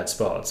some bad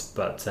spots,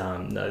 but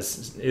no,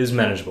 it was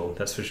manageable,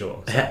 that's for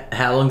sure. So.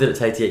 How long did it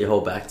take to get your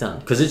whole back done?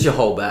 Because it's your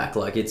whole back,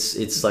 like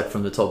it's like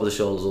from the top of the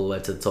shoulders all the way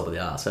to the top of the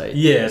arse, eh?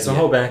 Yeah, it's a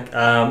whole back.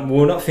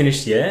 We're not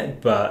finished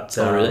yet, but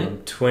really?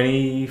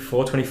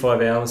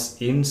 25 hours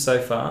in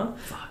so far.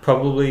 Fuck.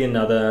 Probably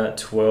another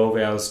 12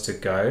 hours to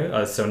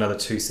go, so another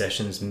 2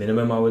 sessions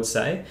minimum, I would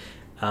say.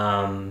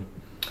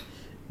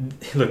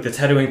 Look, the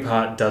tattooing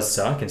part does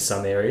suck in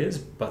some areas,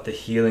 but the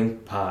healing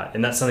part,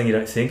 and that's something you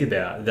don't think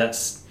about,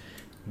 that's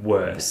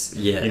worse.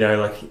 Yeah. You know,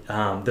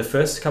 like the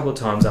first couple of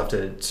times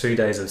after 2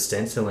 days of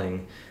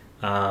stenciling,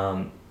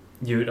 I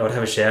would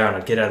have a shower and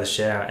I'd get out of the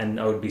shower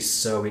and I would be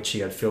so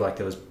itchy. I'd feel like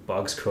there was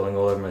bugs crawling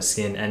all over my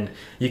skin, and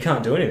you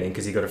can't do anything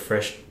because you've got a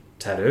fresh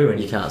tattoo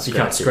and you can't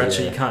scratch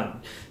it. You can't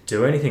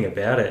do anything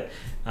about it.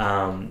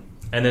 And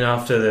then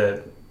after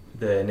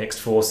the next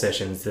 4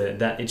 sessions,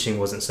 that itching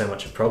wasn't so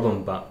much a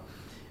problem, but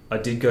I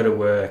did go to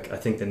work, I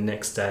think the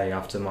next day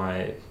after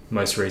my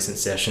most recent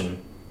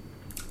session,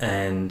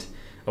 and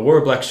I wore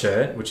a black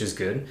shirt, which is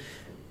good,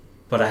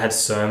 but I had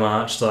so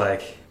much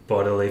like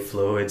bodily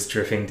fluids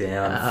dripping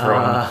down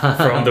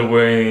from the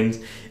wound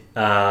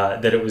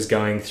that it was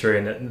going through,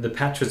 and the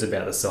patch was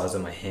about the size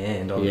of my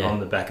hand on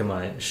the back of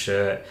my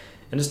shirt,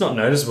 and it's not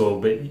noticeable,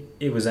 but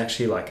it was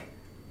actually like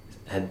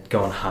had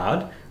gone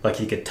hard, like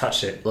you could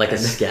touch it, like a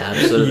scab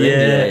sort of thing.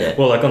 Yeah.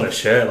 Well, like on the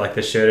shirt, like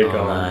the shirt had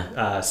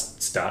gone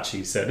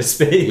starchy, so to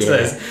speak. So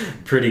it's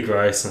pretty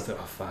gross. And I thought,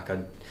 oh fuck,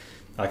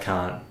 I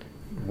can't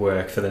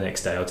work for the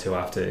next day or two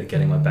after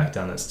getting my back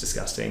done. That's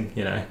disgusting,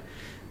 you know.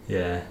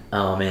 Yeah.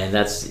 Oh man,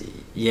 that's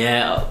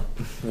well,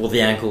 the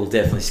ankle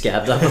definitely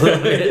scabbed up a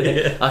little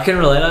bit. I can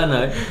relate. I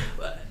know.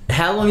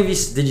 How long you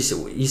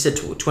said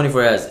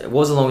 24 hours? What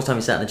was the longest time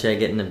you sat in the chair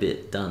getting a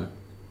bit done?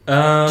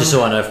 Just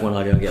so I know for when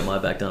I go and get my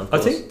back done. I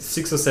think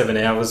 6 or 7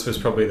 hours was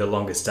probably the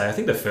longest day. I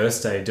think the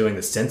first day doing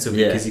the stencil,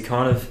 because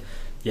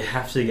you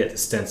have to get the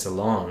stencil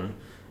on.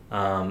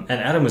 And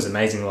Adam was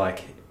amazing.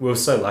 Like, we were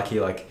so lucky.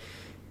 Like,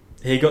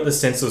 he got the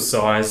stencil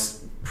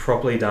size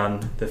properly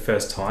done the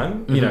first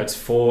time. You know, it's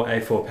 4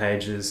 A4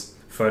 pages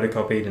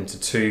photocopied into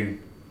 2,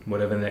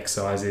 whatever the next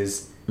size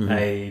is.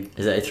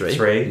 Is that A3?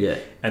 3. Yeah.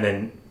 And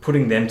then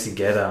putting them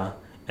together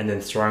and then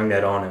throwing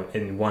that on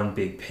in one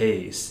big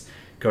piece.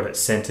 Got it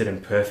centered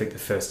and perfect the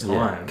first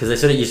time.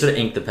 Because you sort of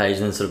ink the page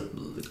and then sort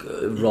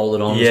of roll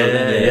it on.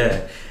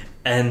 Yeah.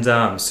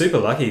 And super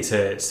lucky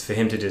for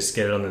him to just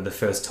get it on the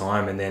first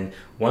time, and then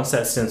once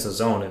that stencil's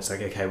on, it's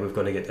like, okay, we've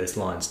got to get those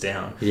lines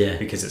down. Yeah.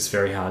 Because it's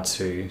very hard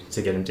to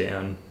get them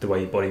down the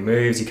way your body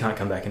moves. You can't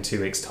come back in 2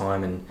 weeks'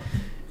 time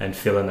and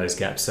fill in those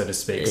gaps, so to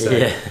speak.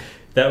 So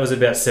that was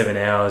about 7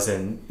 hours,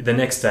 and the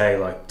next day,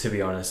 like, to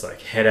be honest,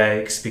 like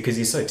headaches because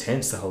you're so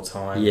tense the whole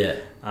time. Yeah.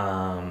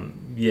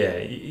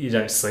 You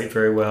don't sleep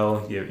very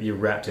well. You're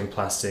wrapped in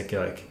plastic,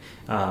 like,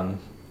 to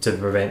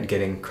prevent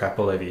getting crap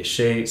all over your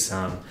sheets.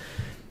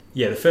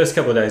 The first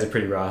couple of days are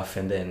pretty rough,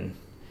 and then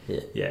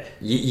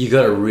you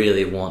gotta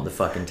really want the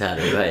fucking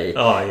tattoo, right?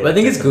 Oh yeah. But I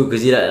think it's good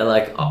because you don't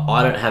like.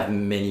 I don't have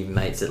many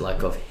mates that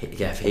like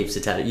have heaps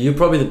of tattoos. You're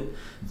probably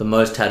the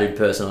most tattooed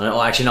person I know.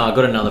 Oh, actually, no, I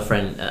got another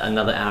friend,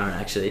 another Aaron.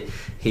 Actually,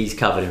 he's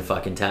covered in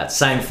fucking tats.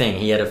 Same thing.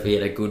 He had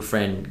a good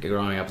friend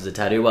growing up as a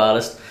tattoo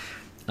artist.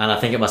 And I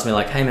think it must be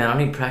like, hey man, I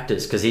need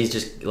practice, because he's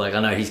just like,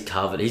 I know he's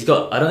covered. I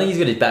don't think he's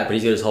got his back, but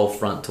he's got his whole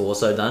front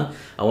torso done.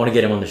 I want to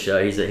get him on the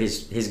show. He's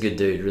a good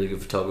dude, really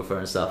good photographer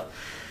and stuff.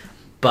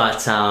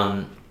 But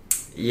I've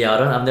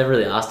never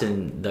really asked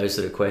him those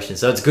sort of questions.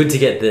 So it's good to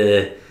get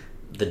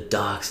the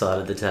dark side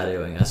of the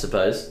tattooing, I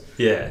suppose.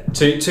 Yeah,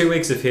 2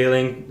 weeks of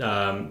healing,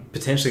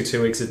 potentially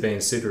 2 weeks of being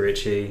super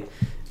itchy.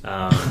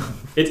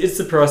 It's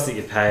the price that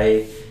you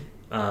pay.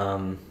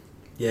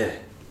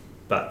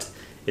 But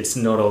it's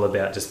not all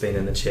about just being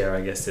in the chair.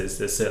 I guess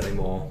there's certainly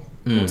more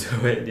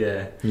to it.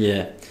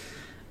 Yeah.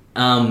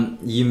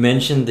 You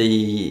mentioned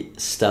the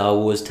Star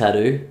Wars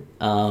tattoo.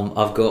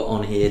 I've got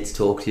on here to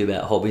talk to you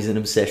about hobbies and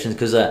obsessions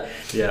because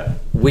Yeah.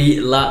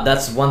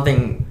 that's one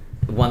thing.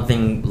 One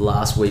thing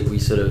last week we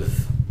sort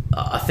of,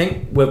 I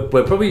think we're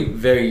probably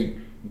very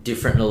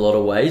different in a lot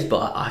of ways,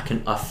 but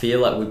I feel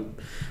like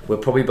we're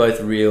probably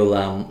both real.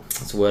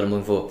 What's the word I'm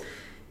looking for?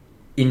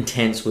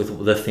 Intense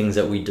with the things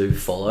that we do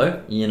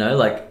follow. You know,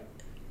 like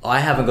I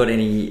haven't got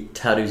any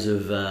tattoos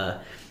of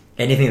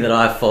anything that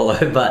I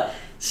follow, but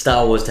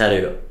Star Wars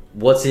tattoo.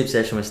 What's the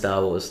obsession with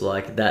Star Wars?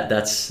 Like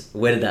that's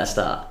where did that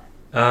start?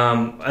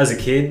 As a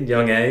kid,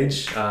 young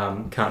age,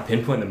 can't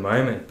pinpoint the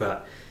moment,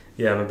 but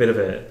yeah, I'm a bit of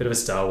a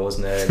Star Wars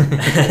nerd,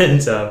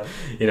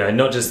 and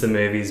not just the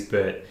movies,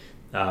 but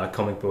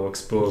comic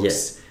books.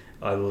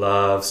 Yeah. I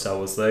love Star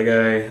Wars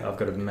Lego. I've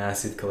got a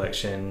massive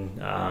collection.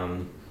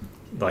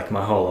 Like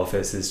my whole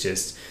office is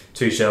just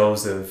 2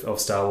 shelves of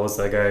Star Wars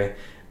Lego.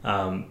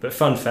 But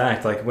fun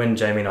fact, like when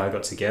Jamie and I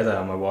got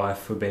together, my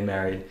wife, we've been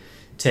married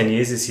 10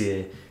 years this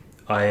year.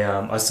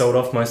 I sold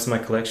off most of my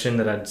collection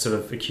that I'd sort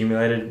of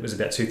accumulated. It was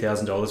about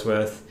 $2,000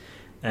 worth,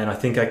 and I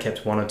think I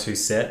kept 1 or 2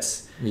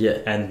 sets. Yeah.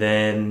 And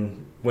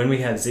then when we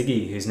had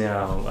Ziggy, who's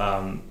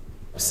now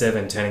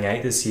 7, turning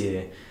 8 this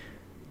year,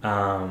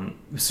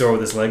 saw all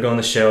this Lego on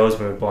the shelves.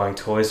 We were buying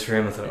toys for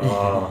him. I thought,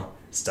 oh,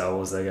 Star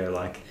Wars Lego,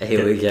 like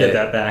Here we go. Get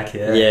that back,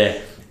 yeah. Yeah.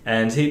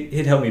 And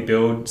he'd helped me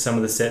build some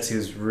of the sets. He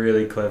was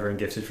really clever and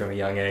gifted from a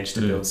young age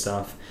to build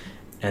stuff.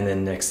 And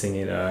then next thing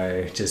you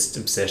know, just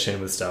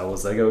obsession with Star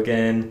Wars Lego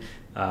again.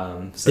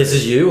 So this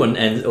is you and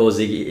or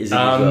Ziggy? Is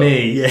Ziggy as well?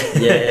 Me, yeah.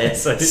 Yeah.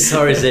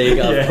 Sorry, Zig.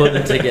 I've put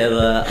them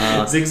together.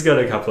 Zig's got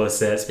a couple of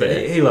sets, but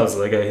he loves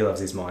Lego. He loves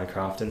his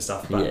Minecraft and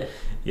stuff. But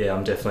yeah,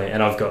 I'm definitely,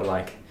 and I've got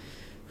like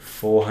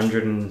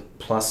 400 and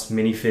plus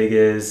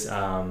minifigures,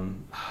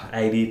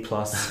 80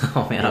 plus.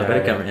 Oh man, I've got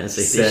to come around and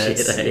see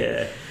sets, this shit.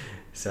 Yeah.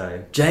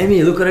 So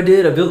Jamie, look what I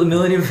did! I built the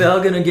Millennium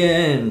Falcon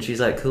again. She's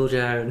like, "Cool,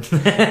 Jared."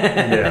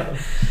 Yeah.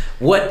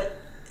 What?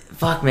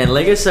 Fuck, man,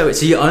 Lego. So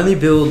you only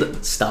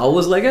build Star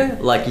Wars Lego?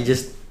 Like you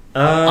just?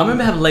 I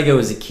remember having Lego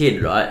as a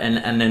kid, right?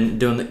 And then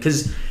doing that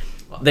because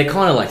they're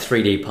kind of like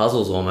 3D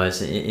puzzles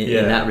almost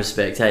in that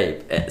respect.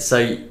 Hey,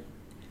 so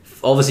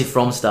obviously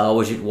from Star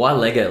Wars, why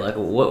Lego? Like,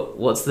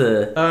 what's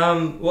the?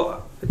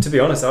 Well, to be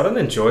honest, I don't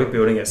enjoy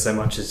building it so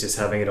much as just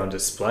having it on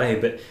display.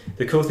 But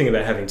the cool thing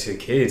about having 2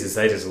 kids is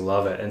they just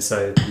love it. And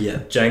so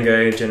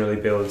Django generally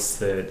builds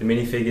the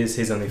minifigures.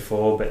 He's only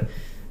 4, but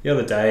the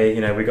other day,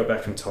 we got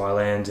back from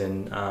Thailand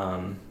and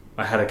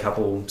I had a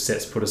couple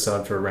sets put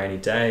aside for a rainy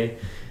day.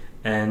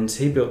 And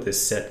he built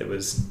this set that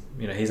was,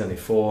 he's only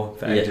 4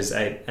 for ages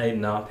 8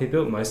 and up. He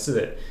built most of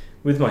it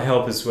with my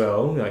help as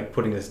well, like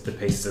putting the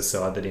pieces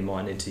aside that he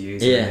might need to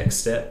use in the next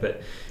step.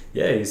 But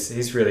yeah,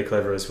 he's really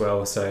clever as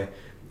well. So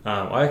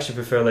I actually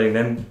prefer letting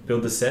them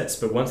build the sets,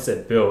 but once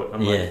they're built,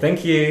 I'm like,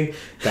 thank you.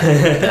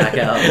 Back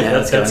out.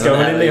 That's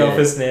going in the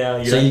office now.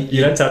 You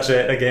don't touch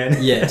it again.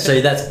 Yeah,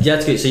 so that's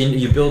good. So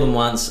you build them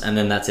once, and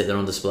then that's it. They're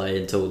on display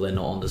until they're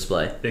not on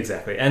display.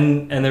 Exactly,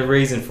 and the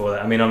reason for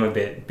that, I mean, I'm a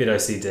bit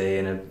OCD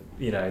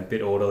and a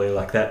bit orderly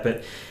like that,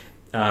 but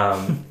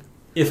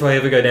if I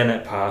ever go down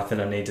that path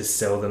and I need to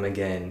sell them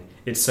again,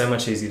 it's so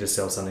much easier to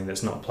sell something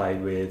that's not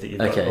played with, that you've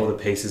got all the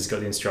pieces,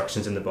 got the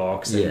instructions in the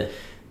box.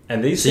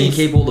 And these things,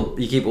 you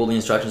keep all the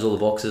instructions, all the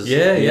boxes.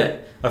 Yeah.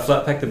 I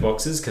flat pack the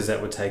boxes because that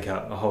would take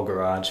up a whole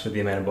garage with the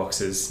amount of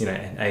boxes,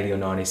 80 or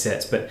 90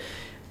 sets. But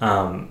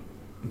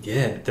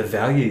the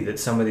value that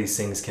some of these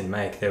things can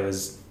make. There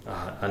was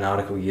an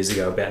article years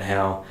ago about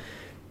how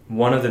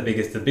one of the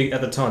biggest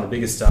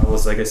Star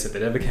Wars Lego set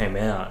that ever came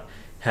out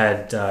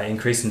had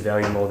increased in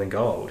value more than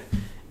gold.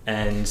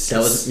 And I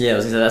was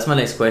gonna say, that's my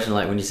next question.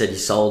 Like when you said you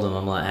sold them,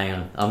 I'm like, hang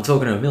on, I'm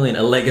talking to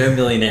a Lego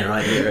millionaire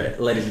right here,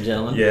 ladies and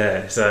gentlemen.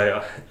 Yeah,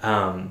 so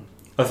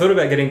I thought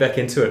about getting back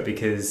into it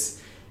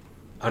because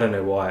I don't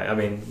know why. I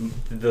mean,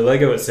 the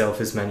Lego itself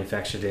is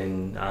manufactured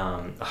in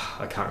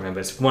I can't remember.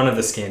 It's one of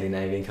the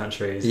Scandinavian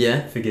countries.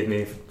 Yeah. Forgive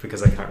me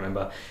because I can't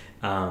remember.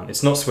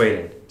 It's not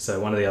Sweden, so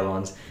one of the other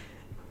ones.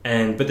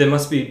 But there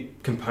must be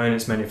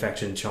components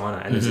manufactured in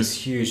China, and there's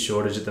this huge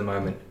shortage at the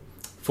moment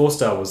for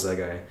Star Wars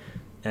Lego.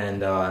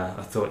 And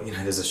I thought,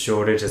 there's a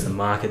shortage, there's a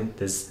market,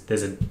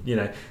 there's a,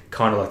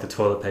 kind of like the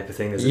toilet paper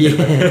thing.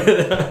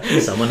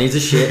 There's someone needs a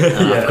shit,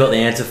 and I've got the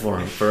answer for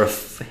him for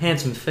a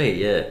handsome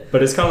fee,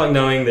 But it's kind of like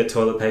knowing that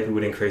toilet paper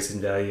would increase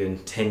in value in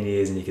 10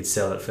 years and you could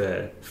sell it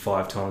for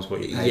 5 times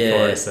what you paid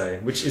for it, so,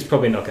 which is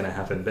probably not going to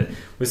happen. But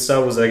with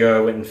Star Wars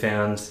Lego, I went and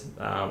found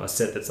a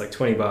set that's like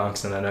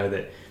 $20, and I know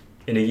that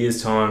in a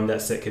year's time,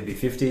 that set could be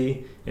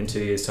 50. In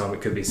 2 years' time,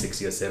 it could be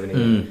 60 or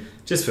 70.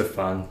 Just for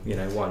fun,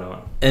 why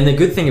not? And the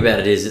good thing about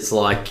it is, it's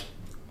like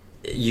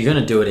you're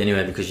going to do it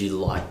anyway because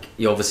you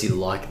obviously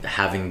like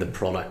having the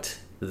product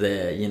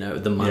there.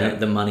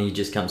 The money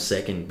just comes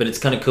second. But it's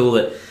kind of cool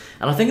that,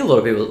 and I think a lot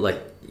of people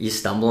you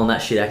stumble on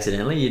that shit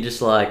accidentally. You're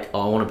just like,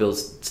 oh, I want to build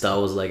Star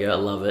Wars Lego. I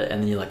love it,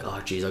 and then you're like,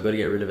 oh, geez, I got to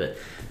get rid of it.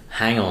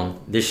 Hang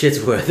on, this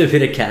shit's worth a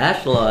bit of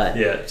cash.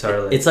 Yeah,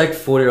 totally. It's like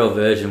 40-year-old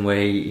version where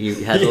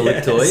he has all the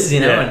toys,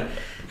 and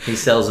he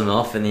sells them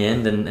off in the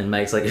end and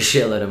makes like a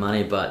shitload of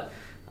money. But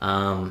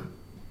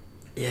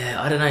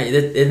Yeah, I don't know.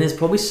 And there's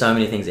probably so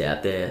many things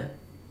out there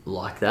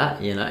like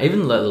that, you know.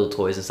 Even little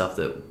toys and stuff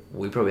that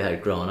we probably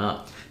had growing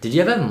up. Did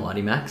you ever have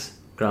Mighty Max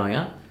growing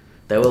up?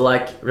 They were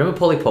like, remember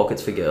Polly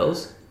Pockets for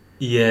girls?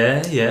 Yeah.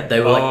 They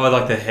were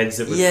like the heads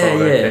that would Yeah,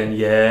 fold yeah. open.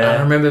 Yeah.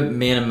 I remember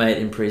me and a mate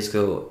in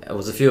preschool, it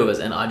was a few of us,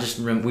 and I just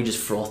remember we just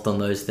frothed on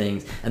those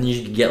things. And then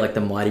you could get like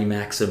the Mighty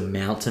Max sort of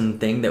mountain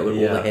thing that would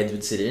all the heads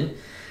would sit in.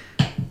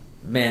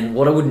 Man,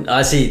 what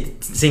I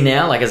see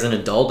now, like as an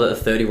adult, a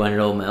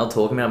 31-year-old male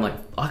talking about, I'm like,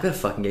 I gotta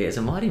fucking get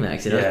some Mighty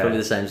Max. You know, it's probably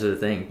the same sort of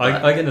thing.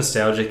 I get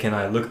nostalgic and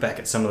I look back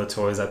at some of the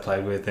toys I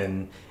played with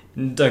and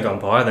don't go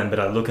and buy them, but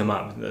I look them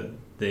up.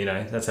 You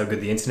know, that's how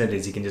good the internet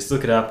is. You can just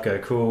look it up, go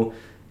cool,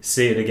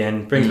 see it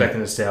again, brings back the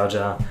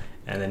nostalgia,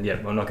 and then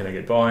I'm not going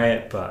to go buy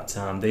it, but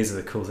these are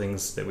the cool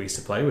things that we used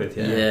to play with.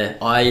 Yeah.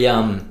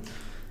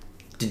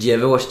 Did you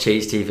ever watch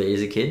Cheese TV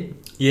as a kid?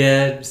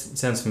 Yeah, it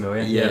sounds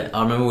familiar. Yeah,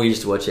 I remember we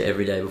used to watch it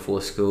every day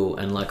before school,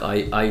 and like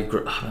I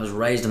was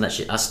raised on that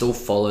shit. I still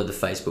follow the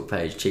Facebook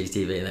page Cheese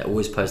TV, and they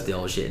always post the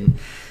old shit. And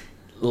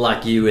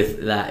like you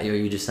with that, you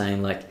were just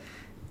saying like,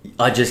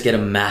 I just get a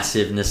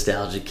massive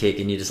nostalgia kick,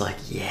 and you're just like,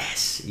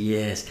 yes.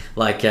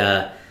 Like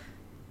Ninja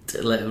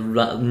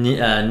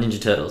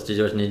Turtles. Did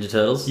you watch Ninja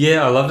Turtles?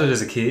 Yeah, I loved it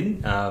as a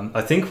kid.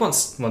 I think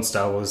once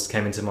Star Wars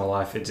came into my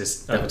life, it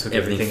just overtook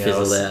everything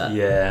else. Out.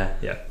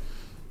 Yeah.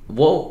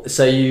 Well,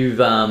 so are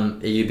you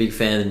a big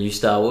fan of the new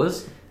Star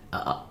Wars?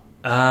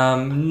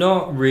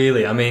 Not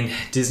really. I mean,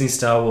 Disney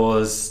Star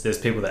Wars, there's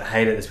people that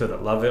hate it, there's people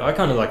that love it. I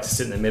kind of like to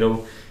sit in the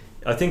middle.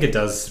 I think it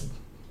does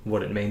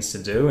what it means to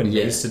do and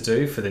needs to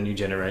do for the new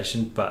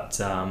generation,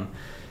 but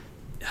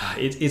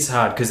it's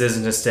hard because there's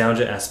a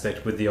nostalgia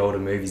aspect with the older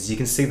movies. You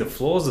can see the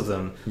flaws of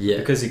them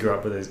because you grew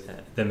up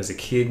with them as a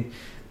kid.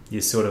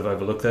 You sort of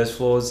overlook those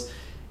flaws.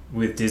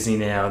 With Disney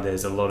now,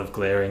 there's a lot of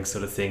glaring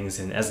sort of things,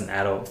 and as an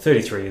adult,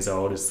 33 years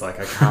old, it's like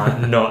I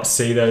can't not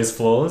see those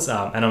flaws.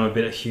 And I'm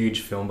a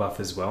huge film buff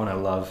as well, and I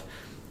love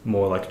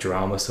more like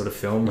drama sort of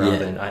film rather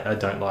than I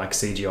don't like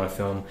CGI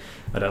film.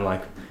 I don't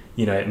like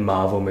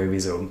Marvel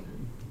movies or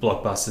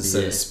blockbusters,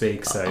 so to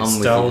speak. So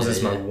Star Wars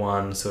is my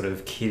one sort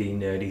of kiddie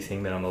nerdy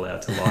thing that I'm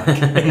allowed to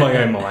like in my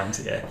own mind.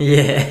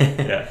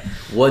 Yeah.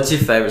 What's your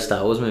favorite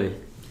Star Wars movie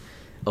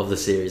of the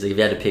series? Like if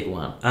you had to pick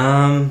one.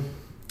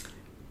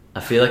 I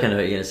feel like I know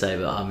what you're going to say,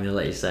 but I'm going to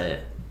let you say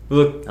it.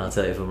 Look, I'll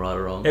tell you if I'm right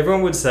or wrong.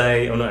 Everyone would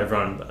say, or not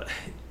everyone, but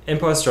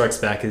Empire Strikes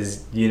Back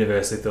is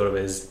universally thought of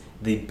as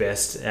the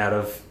best out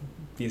of,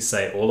 you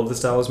say, all of the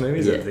Star Wars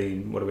movies. Of the,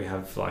 what do we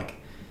have, like,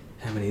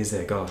 how many is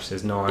there? Gosh,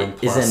 there's 9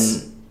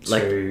 plus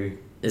 2.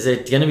 Is there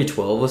going to be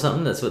 12 or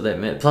something? That's what they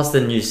meant. Plus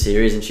the new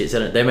series and shit.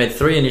 So they made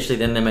 3 initially,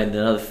 then they made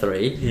another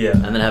 3. Yeah.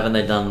 And then haven't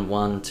they done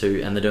 1,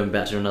 2, and they're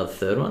about to do another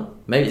third one?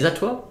 Maybe, is that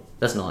 12?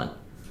 That's 9.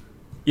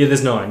 Yeah,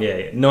 there's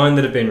 9, 9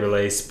 that have been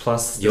released,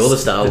 plus You're the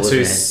Star Wars 2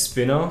 man.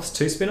 spin-offs,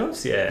 2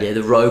 spin-offs, Yeah,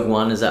 the Rogue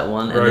One, is that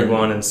one? Rogue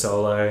One and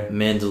Solo.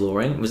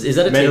 Mandalorian. Is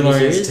that a Mandalorian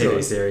TV is series? a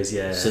TV series,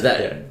 yeah. So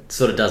that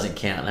sort of doesn't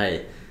count,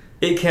 hey?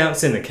 It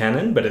counts in the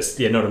canon, but it's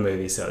not a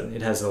movie, so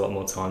it has a lot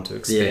more time to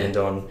expand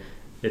on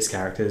its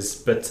characters.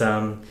 But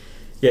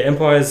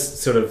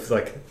Empire's sort of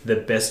like the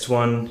best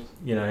one,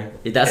 air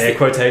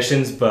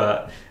quotations,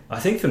 but I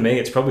think for me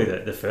it's probably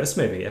the first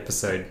movie,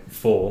 episode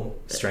 4,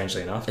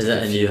 strangely enough. Is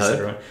that A New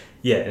Hope?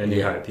 Yeah, A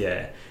New Hope,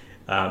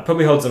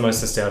 probably holds the most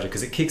nostalgia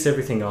because it kicks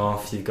everything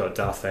off. You've got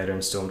Darth Vader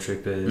and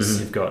Stormtroopers.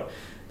 You've got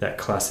that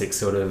classic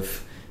sort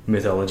of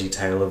mythology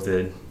tale of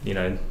the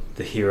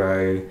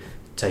hero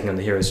taking on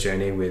the hero's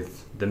journey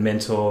with the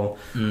mentor,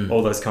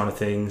 all those kind of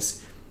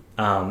things.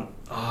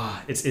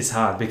 It's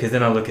hard because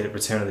then I look at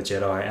Return of the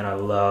Jedi and I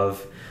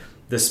love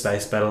the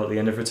space battle at the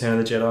end of Return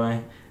of the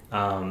Jedi.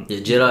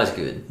 Jedi's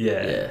good.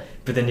 Yeah.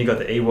 But then you got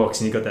the Ewoks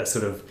and you got that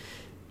sort of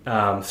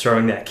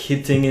throwing that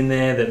kid thing in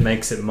there that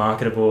makes it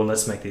marketable, and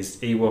let's make these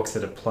Ewoks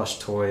that are plush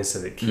toys so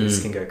that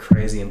kids can go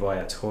crazy and buy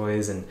our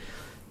toys, and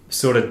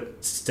sort of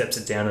steps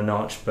it down a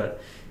notch. But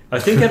I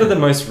think out of the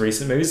most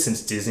recent movies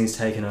since Disney's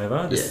taken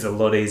over, this is a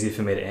lot easier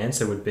for me to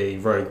answer, would be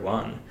Rogue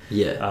One.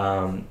 It's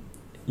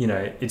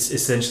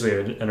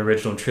essentially an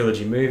original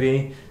trilogy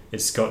movie.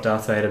 It's got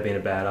Darth Vader being a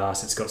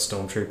badass, it's got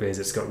stormtroopers,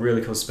 it's got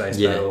really cool space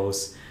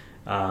battles.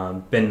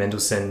 Ben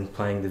Mendelsohn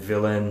playing the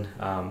villain.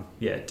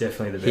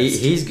 Definitely the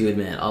best. He's good,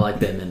 man. I like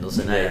Ben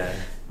Mendelsohn.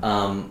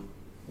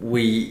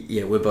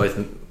 We're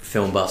both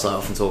film buffs. I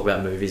often talk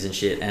about movies and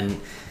shit, and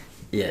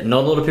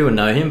not a lot of people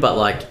know him, but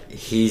like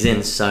he's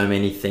in so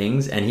many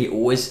things, and he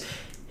always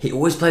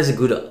plays a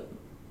good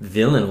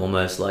villain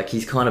almost. Like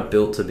he's kind of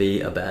built to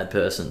be a bad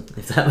person,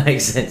 if that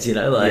makes sense.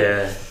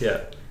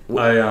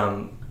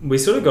 We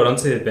sort of got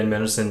onto Ben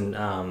Mendelsohn.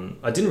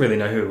 I didn't really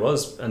know who he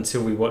was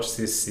until we watched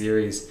this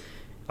series.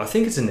 I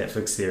think it's a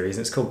Netflix series,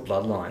 and it's called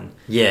Bloodline.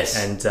 Yes.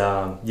 And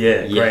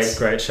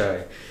great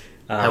show.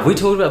 Have we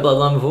talked about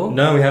Bloodline before?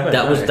 No, we haven't.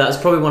 That's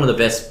probably one of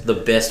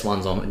the best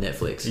ones on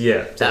Netflix.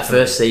 Yeah, that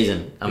first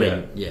season. I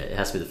mean, it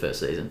has to be the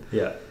first season.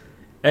 Yeah,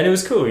 and it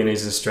was cool.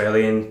 He's an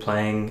Australian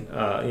playing,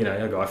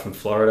 a guy from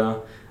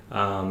Florida.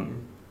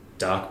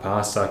 Dark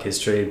past, dark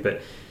history,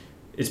 but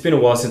it's been a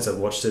while since I've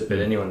watched it, but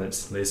anyone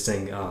that's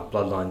listening,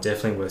 Bloodline,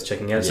 definitely worth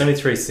checking out. It's only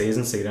 3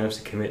 seasons, so you don't have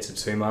to commit to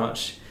too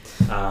much.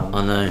 I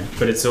know.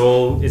 But it's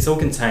all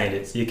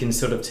contained. You can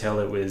sort of tell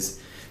it was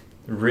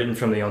written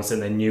from the onset.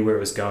 They knew where it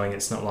was going.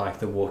 It's not like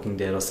The Walking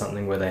Dead or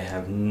something where they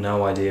have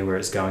no idea where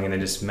it's going and they're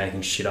just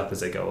making shit up as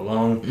they go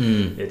along.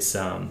 It's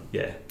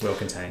well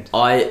contained.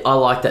 I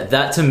like that.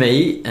 That to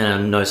me,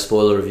 and no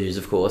spoiler reviews,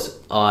 of course.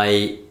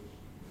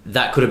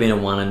 That could have been a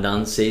one and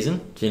done season.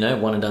 Do you know,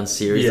 one and done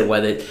series? Yeah, the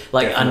way they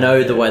definitely, I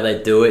know the way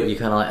they do it. You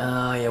kind of like,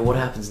 oh yeah, what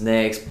happens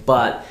next?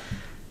 But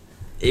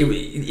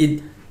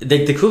the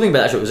cool thing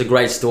about that show, it was a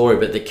great story,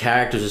 but the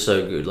characters are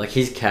so good. Like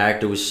his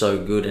character was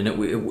so good, and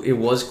it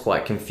was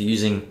quite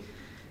confusing.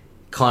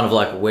 Kind of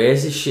like,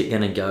 where's this shit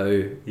gonna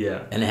go?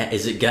 Yeah. And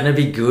is it gonna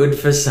be good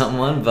for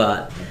someone?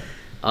 But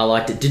I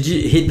liked it. Did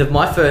you hit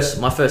my first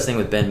thing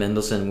with Ben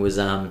Mendelsohn was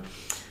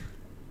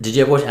did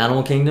you ever watch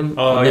Animal Kingdom?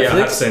 Oh on yeah,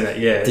 Netflix? I've seen that.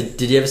 Yeah.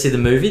 Did you ever see the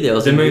movie? There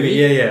was The a movie,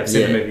 yeah, I've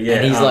seen the movie, yeah.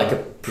 And he's like a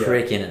Yeah.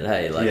 prick in it,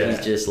 hey? Like Yeah.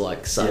 he's just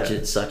like such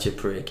a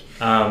prick.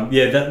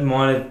 That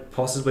might have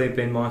possibly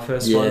been my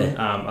first Yeah. one.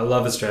 I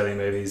love Australian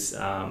movies,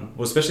 well,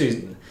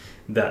 especially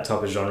that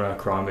type of genre,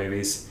 crime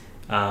movies.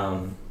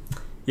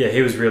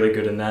 He was really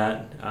good in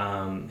that.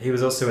 He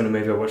was also in a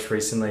movie I watched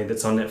recently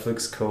that's on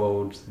Netflix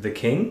called The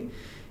King.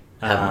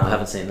 I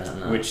haven't seen that,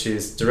 no. Which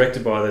is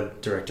directed by the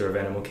director of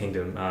Animal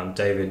Kingdom,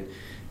 David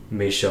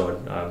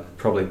Michaud.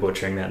 Probably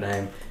butchering that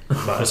name.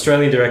 But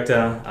Australian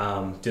director,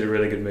 did a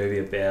really good movie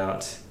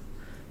about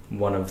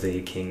one of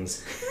the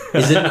kings.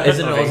 Is it an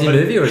Aussie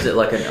movie or is it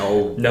like an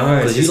old? No,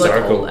 it's you like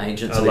historical. old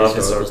ancient. I love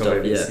historical stuff,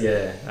 movies.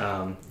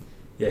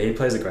 Yeah, he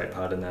plays a great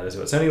part in that as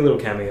well. It's only a little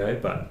cameo,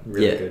 but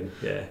really good.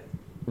 Yeah.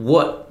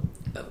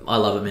 I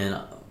love it, man.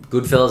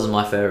 Goodfellas is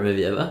my favorite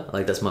movie ever.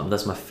 Like that's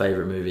my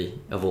favorite movie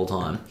of all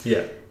time.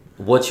 Yeah.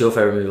 What's your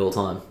favorite movie of all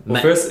time?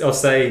 Well, first I'll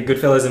say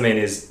Goodfellas,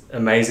 is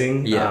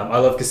amazing. Yeah. I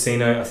love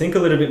Casino. I think a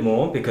little bit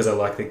more because I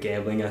like the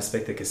gambling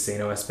aspect, the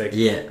casino aspect.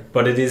 Yeah.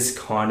 But it is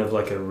kind of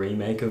like a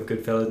remake of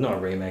Goodfellas. Not a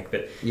remake,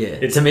 but... Yeah.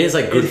 To me, it's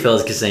like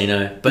Goodfellas,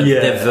 Casino, but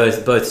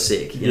they're both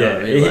sick. You know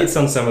what I mean? It hits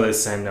on some of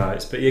those same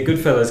notes. But yeah,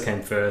 Goodfellas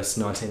came first,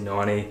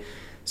 1990.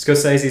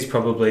 Scorsese's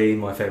probably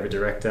my favourite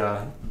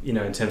director, in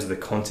terms of the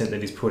content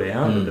that he's put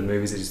out and the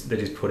movies that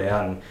he's put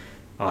out, and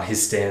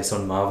his stance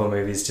on Marvel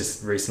movies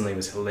just recently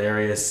was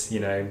hilarious. You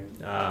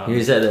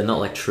said they're not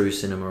like true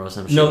cinema or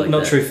some shit like that.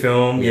 Not true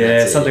film,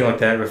 something it. like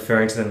that,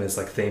 referring to them as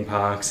like theme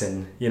parks.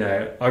 And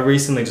I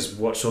recently just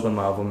watched all the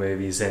Marvel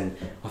movies, and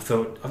I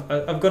thought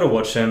I've got to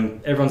watch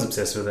them. Everyone's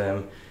obsessed with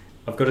them.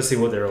 I've got to see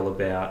what they're all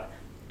about.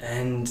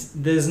 And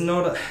there's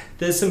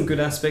some good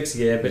aspects,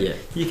 but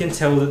you can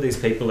tell that these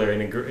people are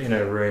in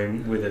a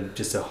room with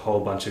just a whole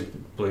bunch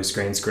of blue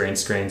screens, green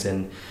screens,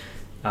 and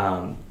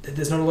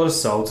there's not a lot of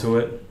soul to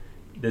it.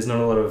 There's not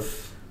a lot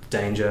of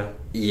danger.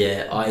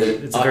 Yeah,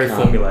 it's very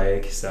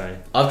formulaic. So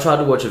I've tried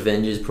to watch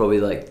Avengers probably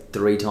like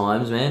 3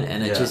 times, man,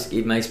 and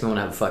it makes me want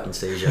to have a fucking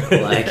seizure.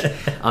 Like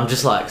I'm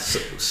just like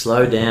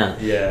slow down.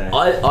 Yeah,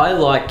 I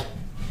like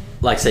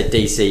say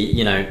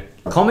DC.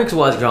 Comics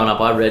wise, growing up,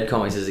 I read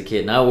comics as a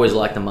kid, and I always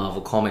liked the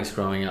Marvel comics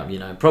growing up.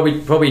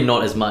 Probably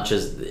not as much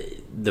as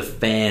the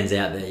fans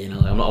out there.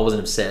 I wasn't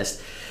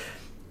obsessed.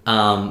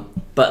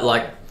 But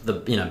like the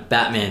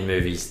Batman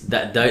movies,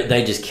 that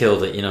they just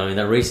killed it.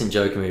 The recent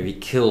Joker movie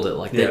killed it.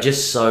 Like they're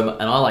just so,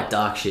 and I like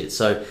dark shit,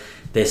 so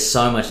they're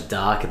so much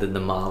darker than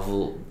the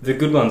Marvel. The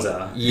good ones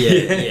are.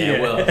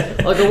 Yeah. Well,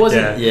 like I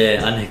wasn't.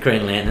 Yeah, I know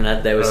Green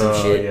Lantern. There was some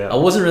shit. Yeah. I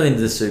wasn't really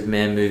into the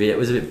Superman movie. It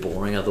was a bit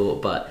boring, I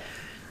thought,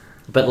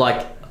 but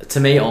like to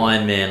me,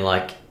 Iron Man,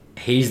 like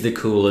he's the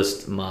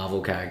coolest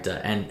Marvel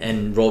character,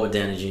 and Robert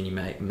Downey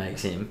Jr.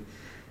 makes him.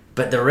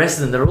 But the rest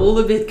of them, they're all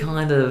a bit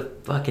kind of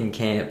fucking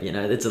camp,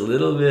 It's a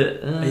little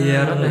bit...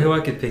 I don't know who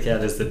I could pick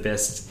out as the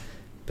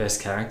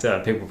best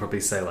character. People probably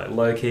say like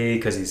Loki,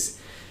 because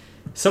he's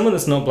someone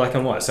that's not black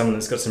and white, someone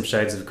that's got some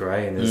shades of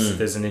grey, and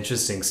there's an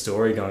interesting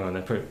story going on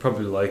there.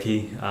 Probably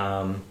Loki.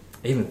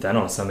 Even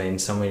Thanos,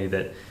 somebody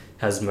that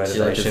has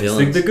motivations.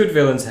 Like the good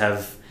villains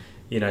have,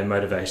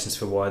 motivations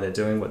for why they're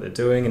doing what they're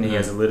doing, and he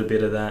has a little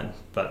bit of that.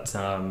 But...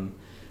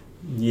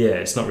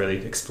 it's not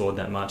really explored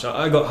that much.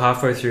 I got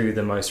halfway through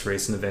the most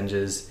recent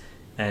Avengers,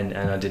 and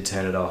I did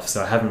turn it off.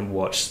 So I haven't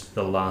watched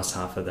the last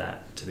half of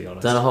that, to be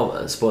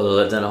honest. Spoiler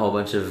alert, don't a whole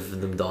bunch of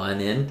them die in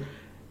the end?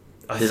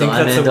 I think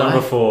that's the one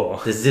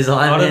before. Does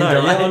Iron Man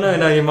die? Yeah,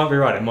 no, you might be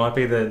right. It might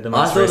be the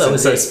most recent. That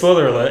was so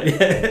spoiler alert.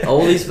 Yeah.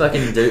 All these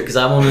fucking dudes, because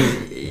I'm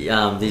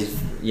on these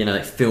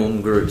like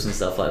film groups and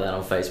stuff like that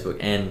on Facebook,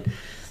 and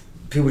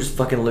people just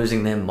fucking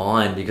losing their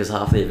mind because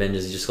half the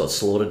Avengers just got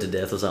slaughtered to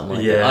death or something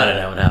like that. I don't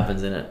know what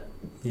happens in it.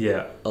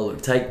 Yeah.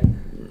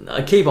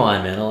 I keep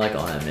Iron Man. I like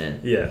Iron Man.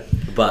 Yeah.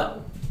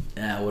 But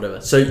whatever.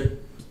 So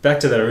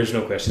back to that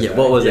original question. Yeah.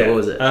 What was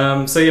it?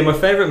 My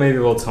favourite movie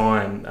of all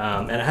time,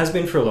 and it has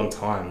been for a long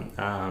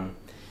time,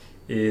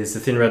 is The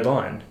Thin Red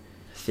Line.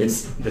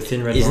 It's The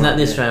Thin Red Line. Isn't that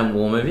the Australian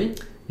war movie?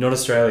 Not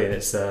Australian.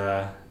 It's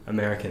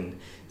American.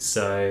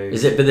 So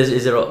is it? But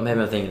is there? Maybe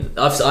I'm thinking.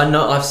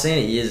 I've seen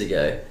it years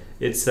ago.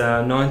 It's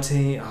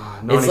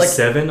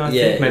 97, I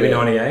think, maybe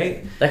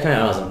 98. That came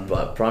out when I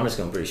was in primary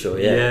school, I'm pretty sure,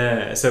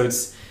 yeah. So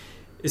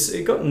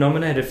it got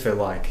nominated for,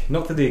 like,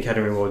 not that the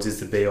Academy Awards is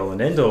the be all and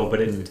end all,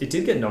 but it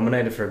did get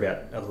nominated for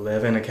about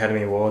 11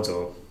 Academy Awards,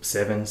 or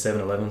 11,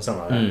 something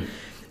like that.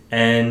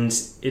 And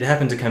it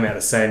happened to come out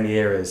the same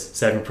year as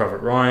Saving Private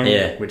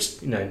Ryan, which,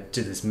 did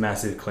this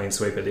massive clean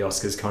sweep at the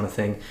Oscars kind of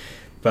thing.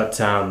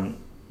 But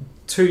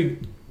two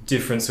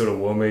different sort of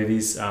war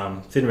movies.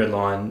 Thin Red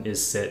Line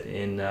is set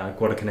in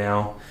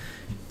Guadalcanal,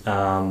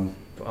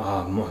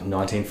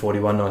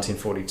 1941,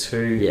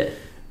 1942.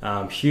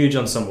 Yeah. Huge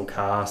ensemble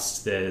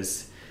cast.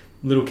 There's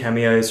little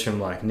cameos from,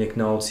 like, Nick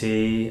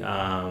Nolte.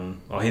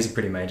 He's a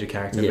pretty major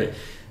character. Yeah. But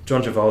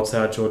John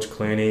Travolta, George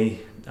Clooney,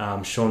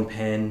 Sean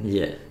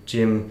Penn,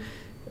 Jim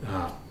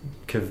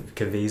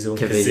Caviezel.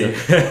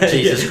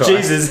 Jesus Christ.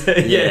 Jesus.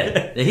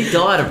 Yeah. He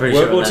died, I'm pretty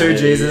sure. World War II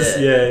Jesus.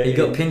 Yeah. He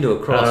got pinned to a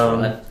cross,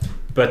 right?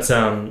 But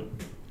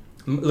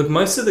look,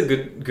 most of the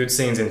good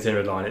scenes in Thin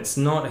Red Line, it's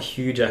not a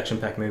huge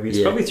action-packed movie.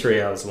 It's probably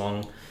 3 hours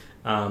long.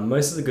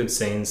 Most of the good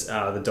scenes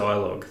are the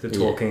dialogue, the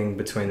talking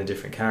between the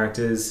different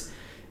characters.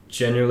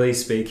 Generally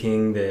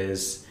speaking,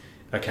 there's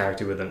a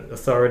character with an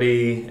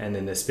authority, and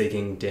then they're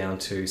speaking down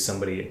to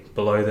somebody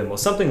below them or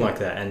something like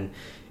that. And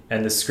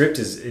the script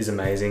is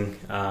amazing.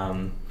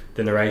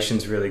 The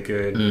narration's really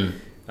good.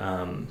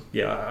 I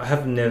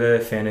have never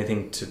found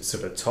anything to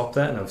sort of top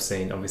that, and I've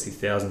seen obviously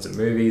thousands of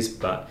movies,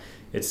 but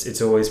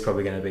it's always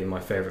probably going to be my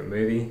favourite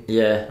movie.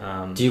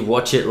 Yeah. Do you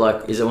watch it,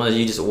 like, is it one of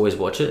you just always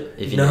watch it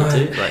if you need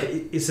to? Like,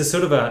 it's a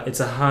sort of it's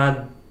a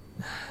hard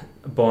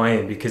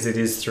buy-in because it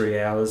is 3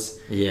 hours.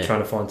 Yeah. Trying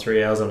to find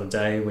 3 hours on a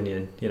day when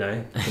you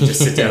can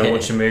just sit down and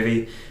watch a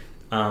movie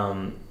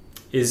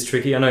is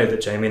tricky. I know that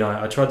Jamie and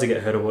I tried to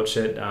get her to watch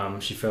it.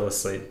 She fell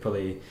asleep.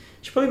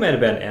 She probably made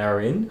about an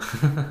hour in.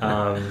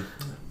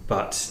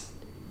 But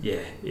yeah,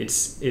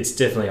 it's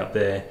definitely up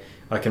there.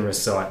 I can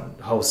recite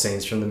whole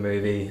scenes from the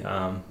movie.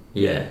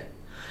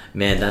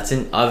 Man,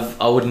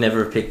 I would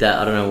never have picked that.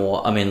 I don't know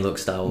what. I mean, look,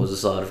 Star Wars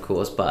aside, of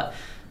course, but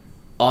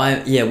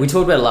we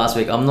talked about it last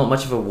week. I'm not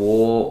much of a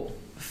war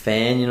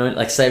fan,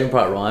 like Saving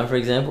Private Ryan, for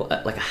example.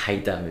 I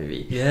hate that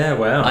movie. Yeah,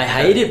 wow. I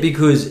hate it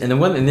because, and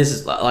this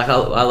is like I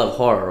love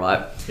horror,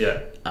 right?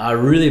 Yeah. I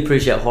really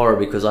appreciate horror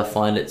because I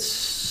find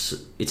it's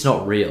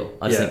not real.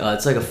 I just think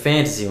it's like a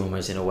fantasy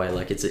almost in a way.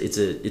 Like it's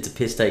a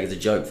piss take. It's a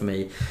joke for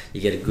me.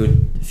 You get a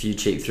good few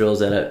cheap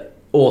thrills out of it.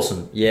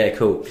 Awesome. Yeah,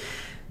 cool.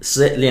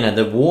 So,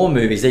 the war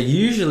movies, they're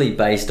usually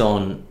based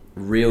on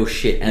real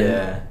shit.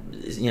 And,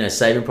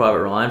 Saving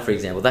Private Ryan, for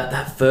example,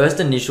 that first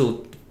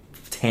initial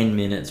 10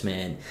 minutes,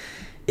 man,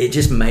 it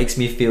just makes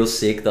me feel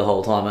sick the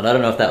whole time. And I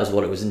don't know if that was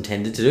what it was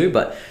intended to do,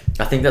 but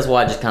I think that's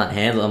why I just can't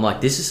handle it. I'm like,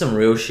 this is some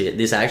real shit.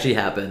 This actually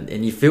happened.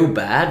 And you feel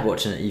bad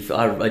watching it.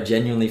 I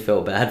genuinely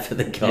felt bad for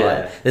the guy.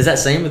 Yeah. There's that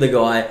scene with the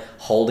guy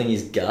holding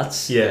his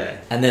guts. Yeah.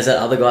 And there's that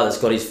other guy that's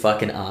got his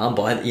fucking arm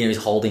he's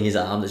holding his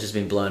arm that's just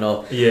been blown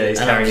off. Yeah, he's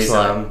carrying his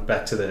arm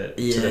back to the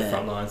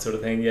front line sort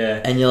of thing, yeah.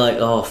 And you're like,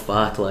 oh,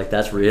 fuck, like,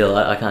 that's real.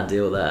 I can't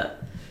deal with that.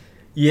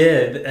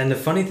 Yeah, and the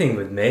funny thing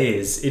with me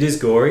is it is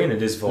gory and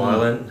it is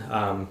violent.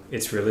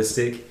 It's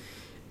realistic.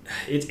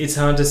 It's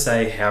hard to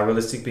say how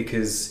realistic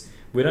because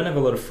we don't have a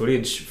lot of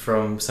footage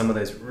from some of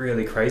those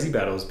really crazy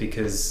battles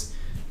because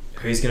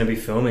who's going to be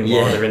filming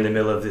while they're in the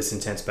middle of this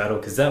intense battle?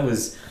 Because that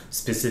was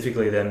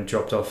specifically them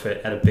dropped off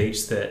at a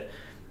beach that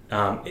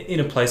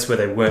in a place where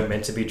they weren't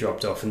meant to be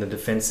dropped off, and the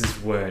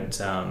defenses weren't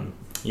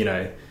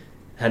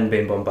hadn't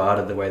been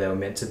bombarded the way they were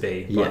meant to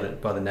be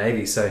by the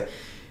Navy. So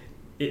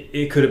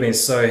it could have been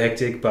so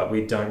hectic, but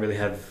we don't really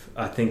have,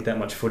 I think, that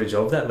much footage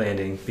of that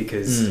landing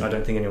because I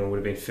don't think anyone would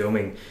have been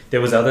filming.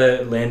 There was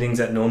other landings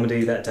at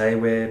Normandy that day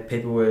where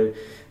people were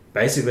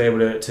basically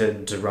able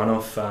to run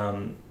off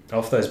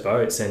those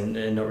boats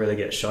and not really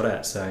get shot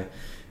at. So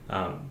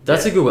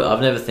that's a good one.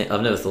 I've never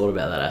thought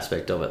about that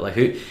aspect of it. Like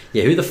who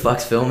the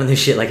fuck's filming this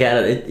shit? Like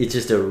it's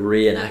just a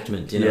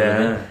reenactment. You know what I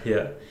mean?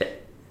 Yeah.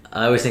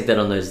 I always think that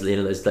on those,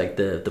 those like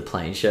the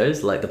plane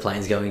shows, like the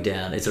plane's going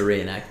down, it's a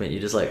reenactment. You're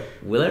just like,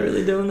 were they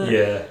really doing that?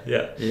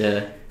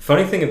 Yeah.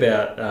 Funny thing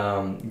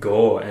about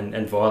gore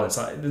and violence,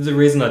 there's a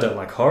reason I don't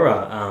like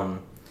horror.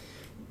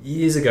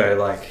 Years ago,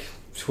 like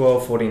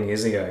 12, 14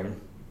 years ago,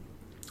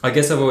 I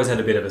guess I've always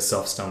had a bit of a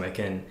soft stomach,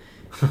 and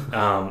we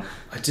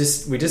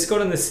just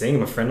got in this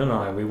thing, my friend and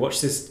I, we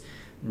watched this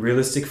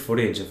realistic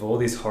footage of all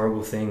these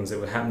horrible things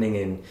that were happening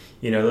in,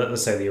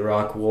 let's say the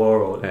Iraq War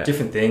or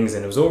different things,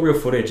 and it was all real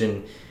footage,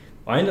 and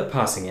I ended up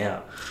passing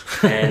out,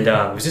 and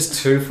it was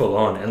just too full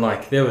on, and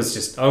like there was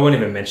just, I won't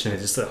even mention it,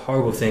 just the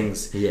horrible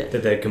things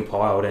that they'd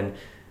compiled, and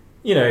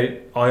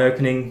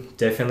eye-opening,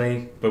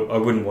 definitely, but I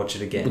wouldn't watch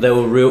it again. They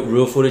were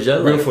real footage,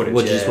 though? Real footage,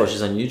 What, did you just watch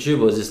this on YouTube,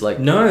 or was this like...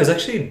 No, it was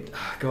actually, it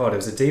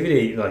was a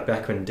DVD, like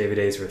back when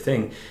DVDs were a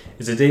thing. It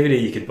was a DVD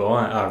you could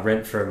buy,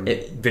 rent from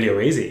Video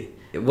Easy.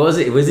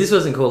 This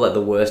wasn't called like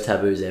the worst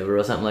taboos ever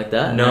or something like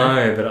that?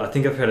 No, but I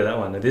think I've heard of that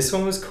one. This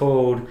one was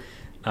called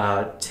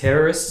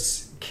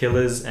Terrorists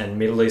Killers and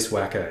Middle East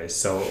Wackos.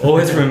 So I'll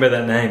always remember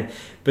that name.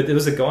 But there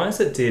was the guys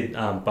that did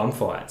bum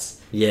fights.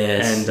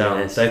 Yes.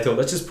 And they thought,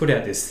 let's just put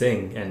out this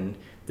thing. And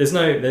there's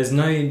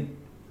no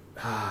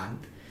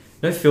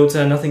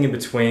filter, nothing in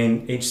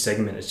between each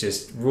segment. It's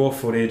just raw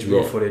footage.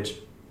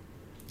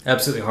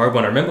 Absolutely horrible.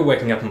 And I remember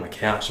waking up on my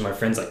couch and my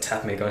friends like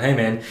tapped me going, hey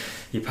man,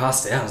 you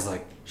passed out. I was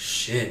like,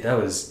 shit, that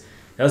was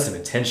some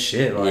intense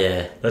shit.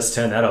 Like, let's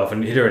turn that off.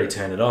 And he'd already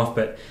turned it off.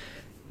 But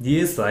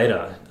years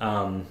later,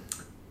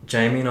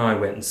 Jamie and I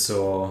went and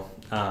saw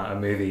a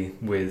movie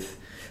with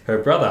her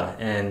brother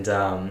and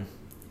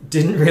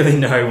didn't really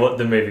know what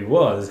the movie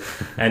was.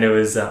 And it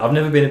was, I've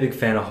never been a big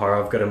fan of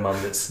horror. I've got a mum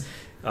that's,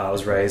 I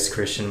was raised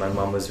Christian. My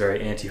mum was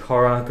very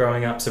anti-horror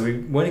growing up, so we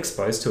weren't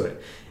exposed to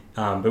it.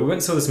 But we went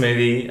and saw this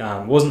movie.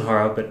 It wasn't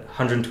horror, but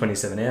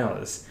 127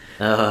 Hours.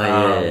 Oh,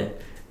 yeah.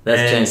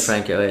 That's James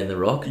Franco in The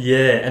Rock.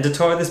 Yeah, and to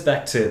tie this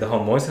back to the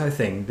whole Muay Thai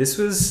thing, this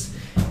was,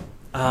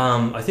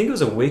 I think it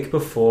was a week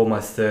before my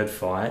third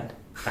fight.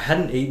 I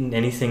hadn't eaten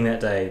anything that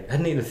day. I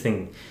hadn't eaten a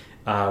thing.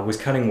 Was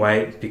cutting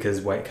weight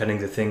because weight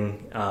cutting's a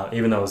thing.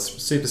 Even though I was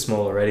super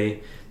small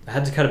already, I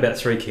had to cut about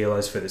 3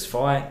 kilos for this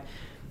fight.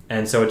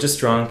 And so I just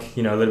drunk,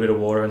 a little bit of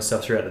water and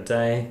stuff throughout the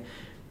day.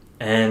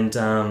 And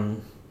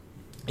went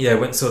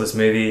and saw this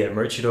movie at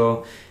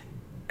Maroochydore.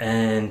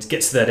 And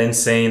gets to that end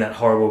scene, that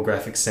horrible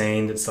graphic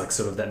scene. It's like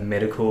sort of that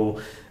medical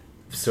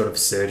sort of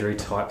surgery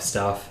type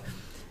stuff.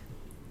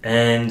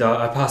 And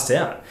I passed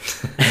out.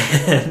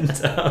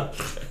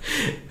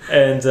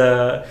 and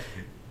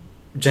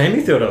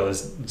Jamie thought I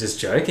was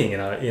just joking.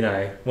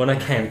 And when I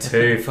came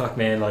to, fuck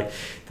man, like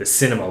the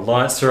cinema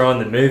lights were on,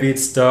 the movie had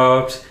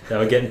stopped. They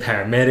were getting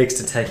paramedics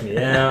to take me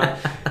out.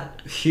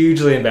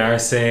 Hugely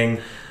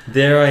embarrassing.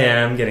 There I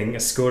am getting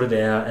escorted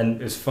out.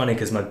 And it was funny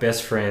because my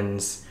best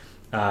friend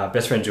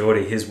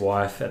Geordie, his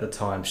wife at the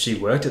time, she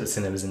worked at the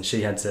cinemas and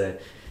she had to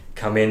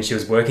come in. She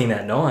was working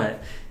that night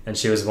and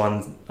she was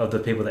one of the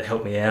people that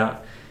helped me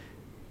out.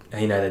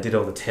 They did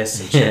all the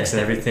tests and checks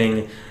and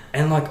everything.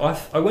 And like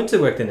I went to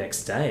work the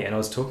next day and I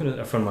was talking to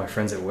one of my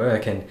friends at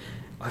work and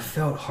I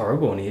felt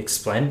horrible. And he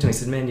explained it to me. He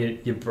said, man,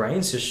 your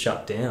brain's just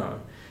shut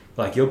down.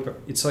 Like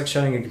it's like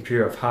shutting a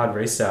computer off hard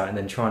restart and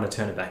then trying to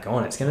turn it back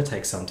on. It's going to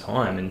take some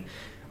time. And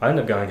I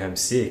ended up going home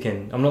sick.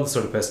 And I'm not the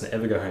sort of person to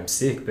ever go home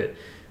sick, but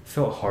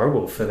felt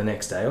horrible for the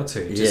next day or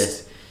two.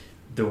 Just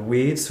the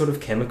weird sort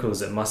of chemicals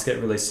that must get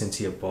released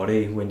into your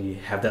body when you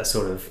have that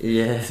sort of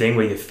thing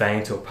where you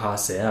faint or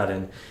pass out.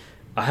 And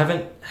I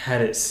haven't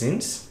had it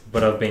since,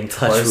 but I've been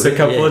close a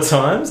couple of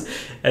times.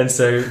 And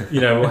so,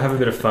 we'll have a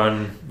bit of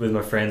fun with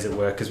my friends at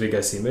work because we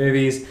go see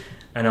movies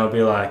and I'll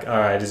be like, all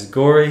right, is it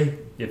gory?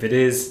 If it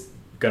is,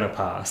 gonna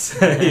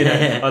pass.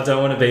 I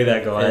don't want to be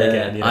that guy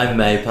again. I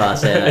may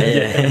pass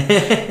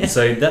out.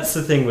 So that's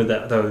the thing with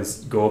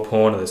those gore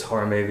porn or those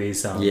horror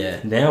movies.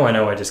 Now I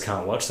know I just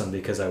can't watch them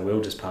because I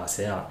will just pass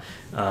out,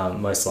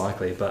 most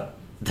likely. But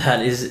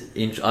that is,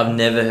 I've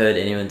never heard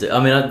anyone do. I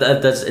mean,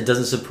 it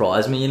doesn't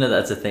surprise me.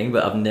 That's a thing,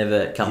 but I've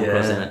never come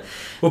across it.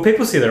 Well,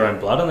 people see their own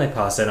blood and they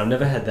pass out. I've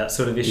never had that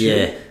sort of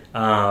issue.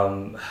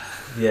 Funny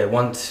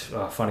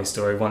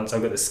story. Once I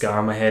got this scar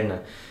on my head and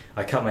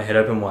I cut my head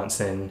open once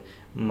and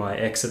my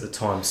ex at the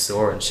time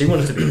saw it and she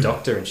wanted to be a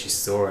doctor and she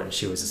saw it and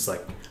she was just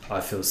like,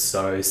 I feel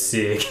so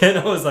sick. And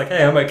I was like,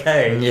 hey, I'm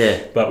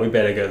okay. But we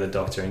better go to the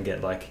doctor and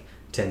get like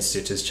 10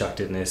 stitches chucked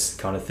in this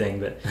kind of thing.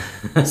 But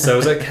so it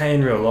was okay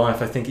in real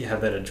life. I think you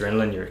have that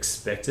adrenaline, you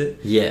expect it.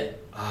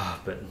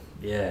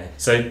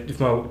 So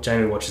if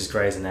Jamie watches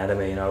Grey's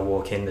Anatomy and I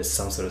walk in, there's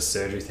some sort of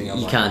surgery thing,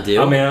 you can't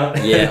deal. I'm out.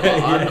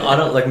 I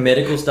don't like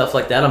medical stuff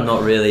like that. I'm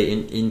not really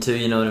into,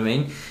 you know what I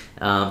mean?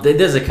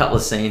 There's a couple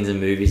of scenes in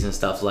movies and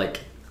stuff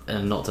like,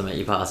 and not to make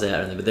you pass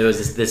out, but there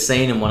was this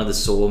scene in one of the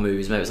Saw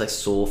movies, maybe it's like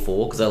Saw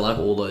 4, because I like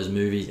all those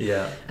movies.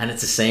 And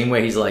it's a scene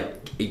where he's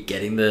like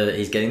getting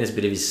this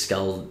bit of his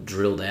skull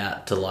drilled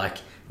out to like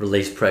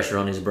release pressure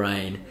on his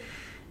brain,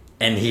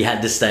 and he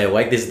had to stay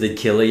awake. This is the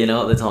killer,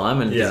 at the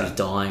time, and he was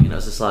dying, and I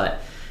was just like,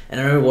 and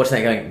I remember watching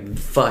that going,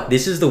 fuck,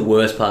 this is the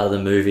worst part of the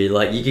movie.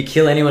 Like, you could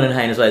kill anyone in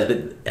heinous ways, but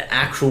an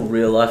actual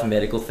real life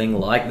medical thing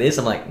like this,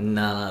 I'm like,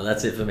 nah,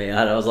 that's it for me.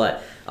 I was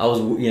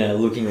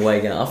looking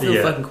away going, I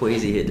feel fucking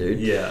queasy here, dude.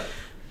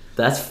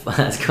 That's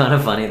kind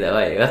of funny that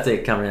way. You have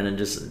to come around and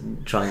just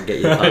try and get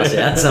you to pass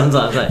out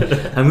sometimes. Like,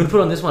 I'm going to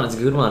put on this one, it's a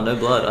good one, no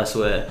blood, I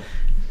swear.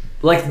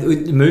 Like,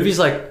 movies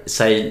like,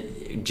 say,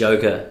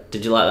 Joker,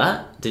 did you like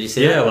that? Did you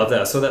see it? Yeah, I love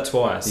that. I saw that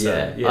twice.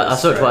 I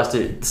saw it twice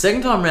too. The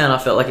second time around, I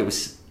felt like it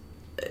was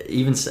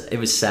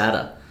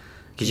sadder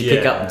because you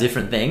pick up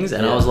different things,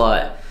 and I was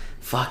like,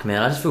 fuck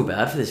man, I just feel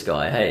bad for this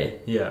guy. Hey,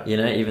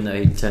 even though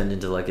he turned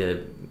into like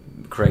a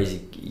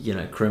crazy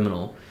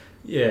criminal.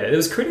 There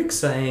was critics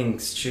saying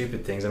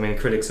stupid things. I mean,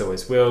 critics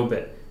always will,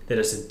 but that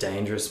it's a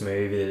dangerous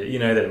movie,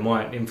 that it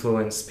might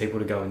influence people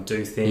to go and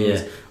do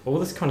things, all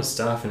this kind of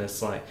stuff. And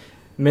it's like,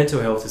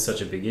 mental health is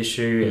such a big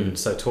issue and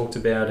so talked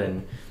about,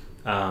 and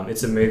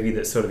it's a movie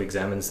that sort of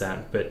examines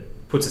that but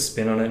puts a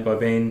spin on it by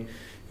being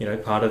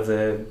part of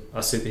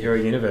our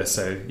superhero universe.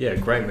 So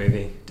great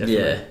movie,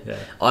 definitely.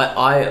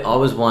 I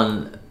was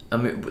one I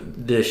mean,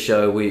 this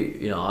show,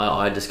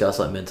 I discuss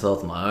like mental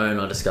health on my own.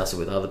 I discuss it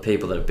with other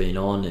people that have been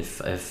on, if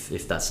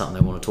that's something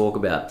they want to talk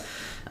about.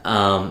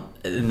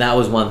 And that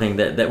was one thing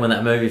that when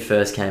that movie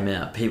first came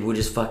out, people were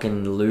just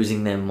fucking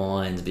losing their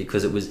minds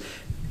because it was.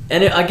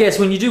 And I guess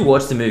when you do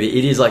watch the movie,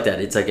 it is like that.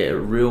 It's like a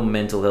real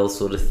mental health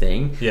sort of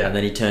thing. Yeah. And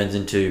then he turns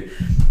into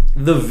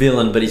the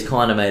villain, but he's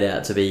kind of made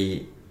out to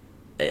be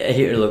a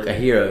hero,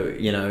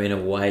 in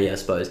a way, I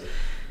suppose.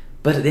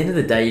 But at the end of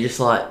the day, you're just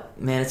like,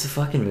 man, it's a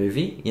fucking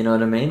movie. You know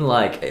what I mean?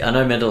 Like, I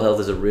know mental health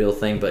is a real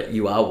thing, but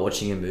you are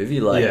watching a movie.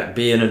 Like,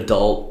 be an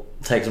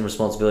adult, take some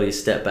responsibility,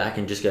 step back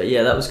and just go,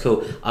 yeah, that was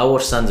cool. I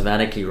watched Sons of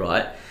Anarchy,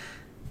 right?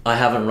 I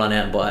haven't run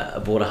out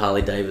and bought a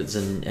Harley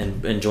Davidson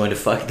and joined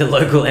the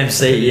local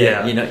MC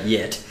yet,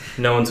 yet.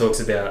 No one talks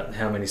about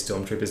how many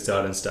stormtroopers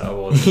died in Star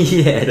Wars.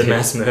 The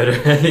mass murder.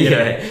 you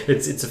know,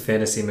 it's a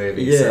fantasy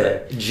movie. Yeah,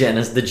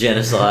 so. the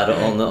genocide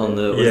on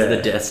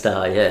the Death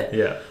Star.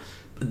 Yeah.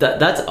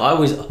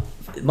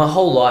 My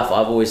whole life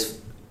I've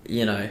always,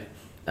 I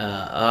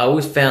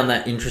always found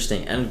that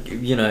interesting. And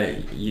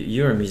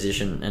you're a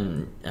musician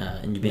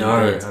and you've been in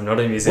a band. I'm not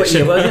a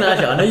musician.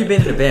 I know you've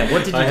been in a band.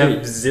 What did you do? I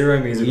have zero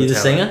musical Were you the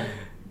talent.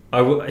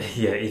 singer?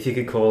 Yeah, if you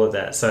could call it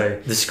that.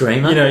 So the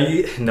screamer.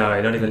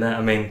 No, not even that.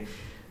 I mean,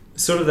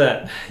 sort of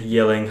that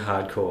yelling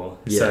hardcore.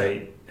 Yeah.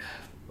 So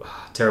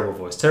terrible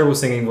voice, terrible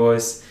singing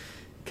voice.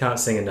 Can't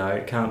sing a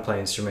note, can't play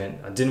instrument.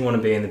 I didn't want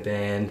to be in the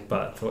band,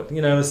 but thought,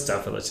 let's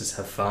stuff it. Let's just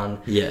have fun.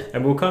 Yeah.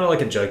 And we were kind of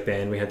like a joke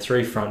band. We had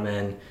 3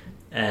 frontmen,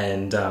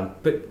 and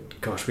but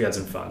gosh, we had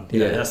some fun.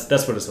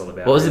 That's what it's all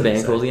about. What was the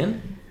band called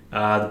again?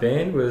 The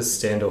band was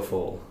Stand or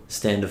Fall.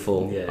 Stand or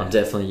Fall. Yeah. I'm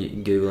definitely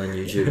googling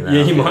YouTube now.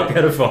 Yeah, you might be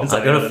able to find I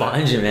something. gotta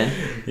find you, man.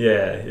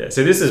 Yeah.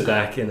 So this is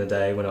back in the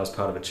day when I was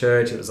part of a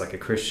church. It was like a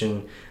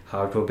Christian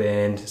hardcore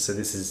band. So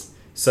this is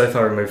so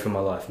far removed from my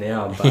life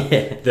now,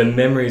 but the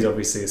memories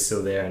obviously are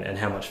still there, and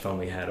how much fun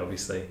we had,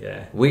 obviously.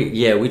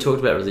 We talked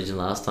about religion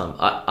last time.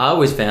 I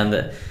always found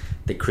that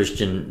the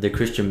Christian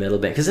metal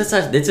band, because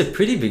it's a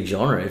pretty big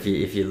genre if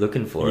you're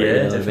looking for it. Yeah,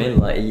 you know definitely.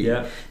 what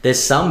I mean?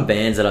 There's some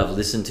bands that I've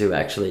listened to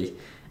actually,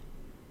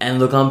 and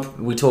look,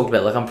 we talked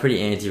about, like, I'm pretty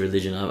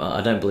anti-religion.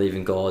 I don't believe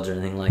in gods or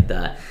anything like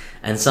that.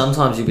 And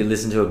sometimes you'll be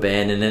listening to a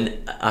band, and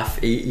then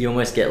you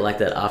almost get like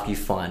that after you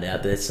find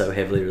out they're so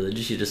heavily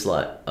religious. You're just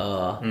like,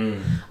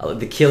 Like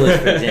the Killers,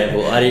 for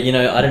example. I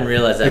didn't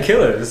realize that The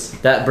Killers.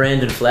 that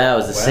Brandon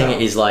Flowers, the Wow. singer,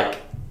 is like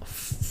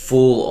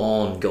full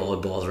on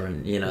God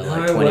bothering.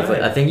 Like 24.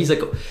 way. I think he's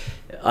like,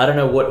 I don't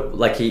know what,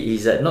 like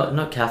he's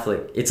not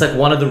Catholic. It's like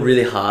one of the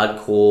really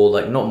hardcore,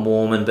 like not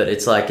Mormon, but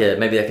it's like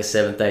maybe like a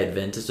Seventh-day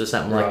Adventist or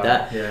something like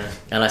that. Yeah.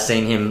 And I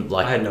seen him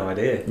like, I had no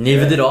idea.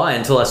 neither did I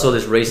until I saw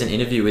this recent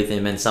interview with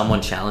him and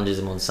someone challenges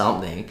him on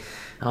something.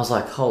 And I was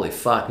like, holy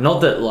fuck.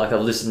 Not that like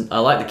I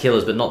like the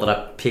Killers, but not that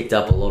I picked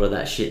up a lot of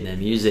that shit in their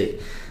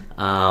music.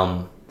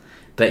 But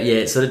yeah,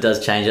 it sort of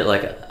does change it.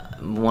 Like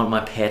one of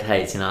my pet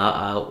hates, the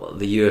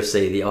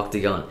UFC, the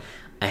Octagon.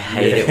 I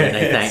hate it when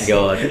they thank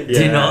God.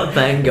 Do not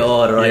thank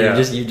God, right? Yeah.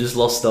 You just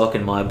lost stock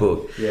in my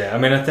book. Yeah, I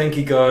mean, I thank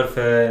you, God,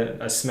 for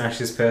I smashed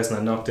this person,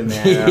 I knocked him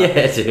out.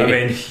 Yeah, dude. I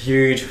mean,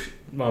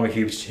 I'm a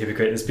huge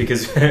hypocrite. It's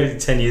because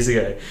 10 years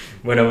ago,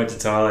 when I went to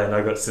Thailand,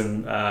 I got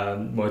some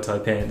Muay Thai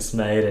pants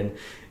made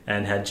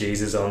and had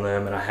Jesus on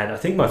them. And I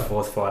think my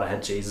 4th fight, I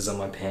had Jesus on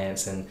my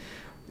pants. And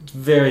it's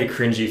very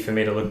cringy for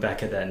me to look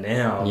back at that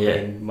now,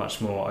 being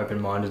much more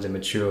open-minded and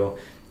mature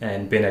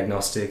and being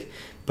agnostic.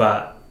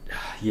 But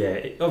yeah,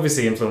 it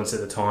obviously influenced at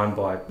the time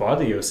by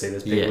the UFC.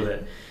 There's people that,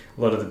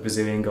 a lot of the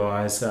Brazilian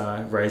guys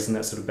raised in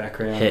that sort of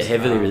background.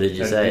 Heavily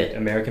religious,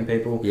 American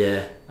people.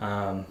 Yeah.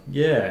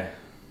 Yeah.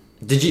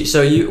 Did you?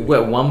 So you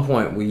at one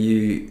point would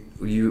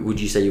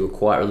you say you were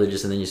quite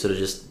religious and then you sort of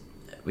just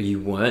you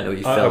weren't, or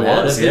you fell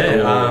out of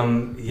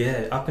it?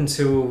 Yeah. Up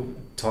until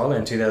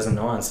Thailand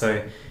 2009.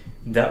 So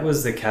that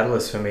was the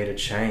catalyst for me to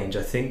change.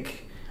 I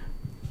think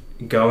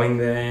going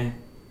there,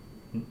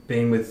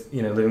 being with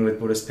living with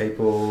Buddhist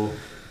people.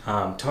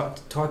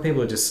 Thai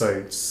people are just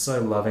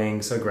so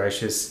loving, so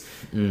gracious.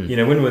 When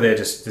we were there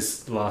just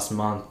this last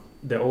month,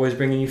 they're always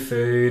bringing you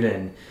food,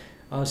 and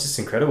it's just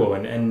incredible.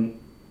 And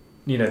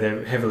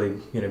they're heavily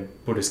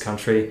Buddhist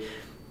country.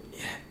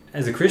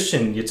 As a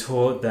Christian, you're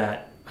taught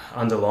that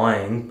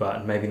underlying,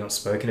 but maybe not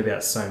spoken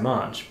about so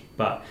much.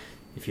 But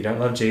if you don't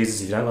love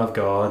Jesus, if you don't love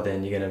God,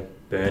 then you're going to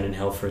burn in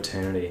hell for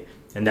eternity.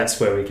 And that's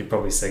where we could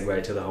probably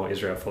segue to the whole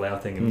Israel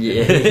Folau thing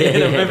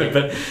in a moment.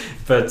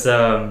 But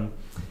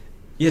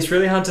it's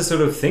really hard to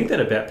sort of think that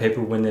about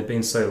people when they've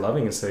been so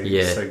loving and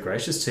so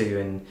gracious to you,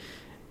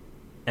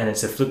 and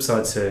it's a flip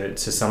side to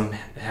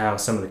somehow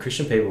some of the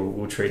Christian people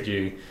will treat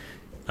you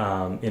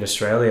in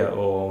Australia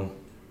or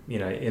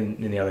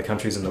in the other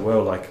countries in the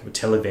world, like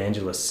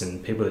televangelists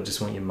and people that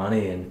just want your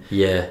money. And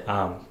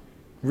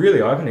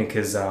really eye-opening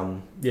because I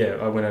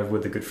went over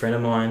with a good friend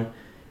of mine.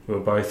 We were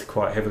both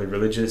quite heavily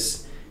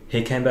religious.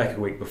 He came back a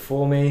week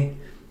before me.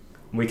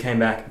 We came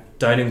back.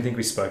 Don't even think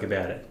we spoke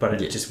about it, but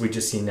we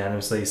just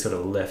unanimously sort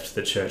of left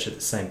the church at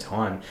the same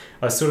time.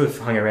 I sort of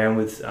hung around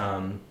with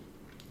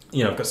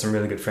you know, I've got some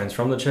really good friends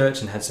from the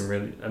church and had some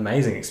really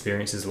amazing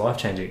experiences,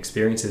 life-changing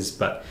experiences,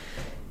 but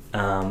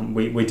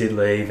we did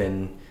leave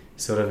and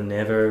sort of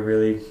never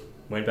really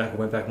went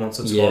back once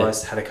or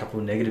twice, had a couple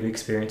of negative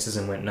experiences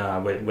and went, nah,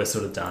 we're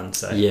sort of done.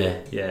 So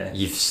yeah.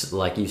 You've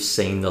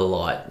seen the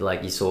light,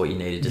 like you saw what you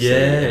needed to see.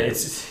 Yeah,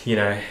 it's, you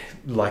know,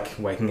 like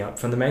waking up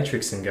from the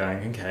Matrix and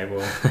going, okay,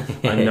 well,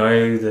 I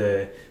know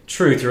the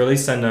truth, or at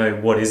least I know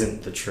what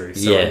isn't the truth.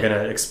 So I'm going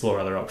to explore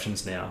other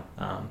options now,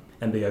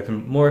 and be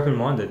more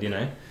open-minded, you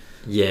know?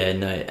 Yeah,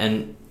 no,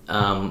 and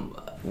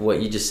what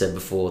you just said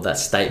before, that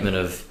statement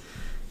of,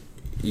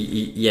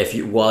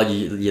 while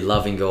you're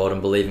loving God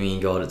and believing in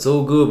God, it's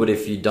all good, but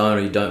if you don't,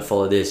 or you don't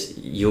follow this,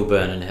 you'll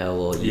burn in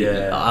hell. Or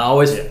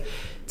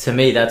to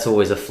me, that's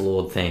always a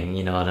flawed thing.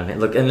 You know what I mean?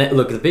 Look,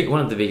 one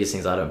of the biggest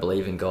things, I don't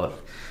believe in God,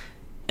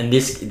 and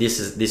this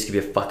could be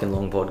a fucking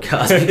long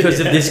podcast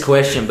because of this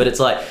question. But it's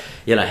like,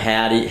 you know,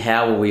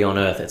 how are we on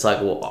Earth? It's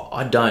like, well,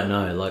 I don't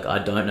know. Like, I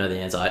don't know the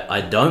answer.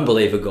 I don't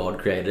believe a God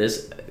created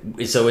us,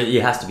 so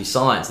it has to be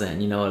science then.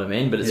 You know what I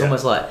mean? But it's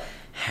almost like,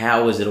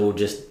 how is it all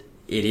just?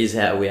 It is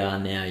how we are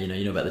now. You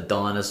know about the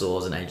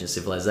dinosaurs and ancient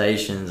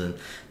civilizations and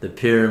the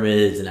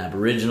pyramids and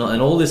Aboriginal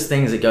and all these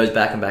things that goes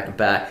back and back and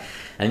back.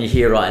 And you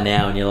hear right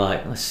now and you're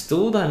like, I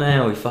still don't know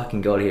how we fucking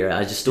got here.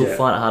 I just still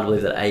find it hard to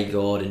believe that a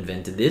God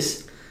invented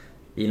this.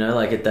 You know,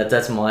 like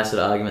that's my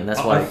sort of argument.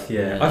 That's why. I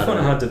find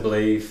it hard to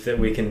believe that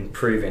we can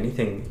prove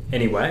anything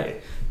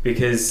anyway,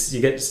 because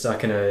you get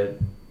stuck in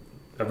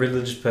a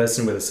religious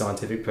person with a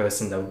scientific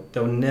person.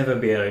 They'll never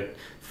be able to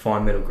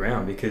find middle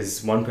ground,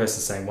 because one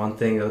person's saying one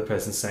thing, the other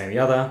person's saying the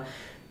other,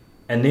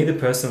 and neither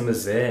person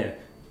was there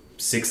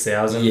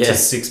 6,000 to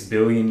 6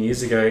 billion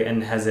years ago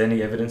and has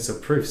any evidence or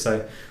proof.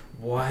 So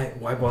why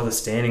bother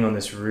standing on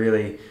this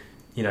really,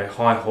 you know,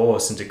 high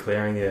horse and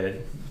declaring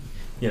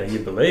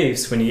your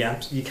beliefs when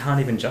you can't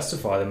even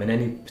justify them in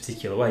any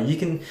particular way? You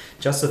can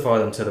justify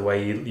them to the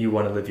way you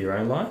want to live your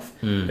own life,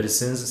 but as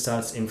soon as it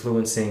starts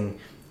influencing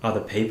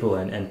other people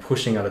and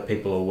pushing other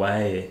people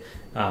away,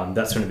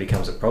 that's when it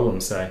becomes a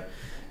problem. So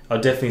I'll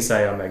definitely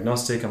say I'm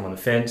agnostic. I'm on the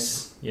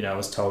fence. You know, I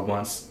was told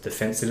once the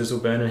fence sitters will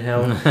burn in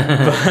hell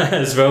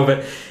as well.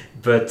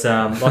 But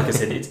like I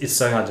said, it's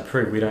so hard to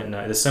prove. We don't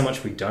know. There's so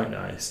much we don't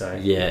know. So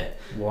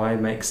why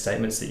make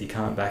statements that you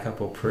can't back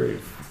up or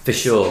prove? For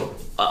sure.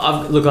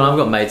 I've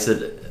got mates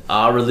that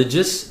are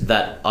religious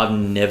that I've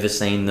never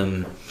seen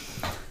them.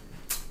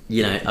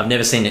 You know, I've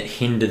never seen it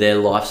hinder their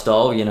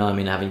lifestyle, you know, I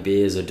mean, having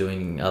beers or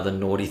doing other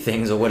naughty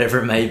things or whatever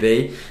it may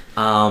be.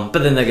 But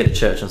then they go to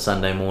church on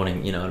Sunday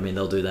morning, you know what I mean?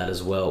 They'll do that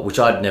as well, which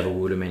I never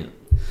would. I mean,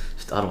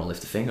 I don't want to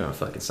lift a finger on a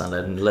fucking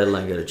Sunday, let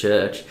alone go to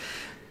church.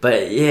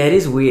 But yeah, it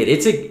is weird.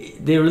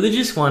 The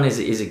religious one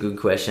is a good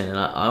question. And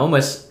I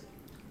almost,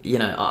 you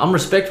know, I'm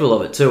respectful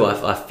of it too.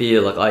 I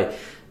feel like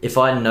if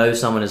I know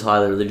someone is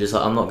highly religious,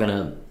 I'm not going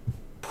to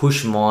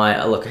push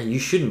look, you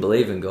shouldn't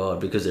believe in God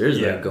because there is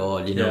no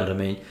God, you know what I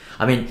mean?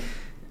 I mean,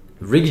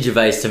 Ricky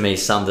Gervais to me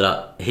summed it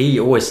up. He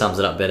always sums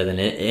it up better than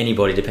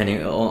anybody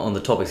depending on the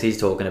topics he's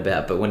talking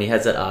about. But when he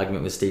has that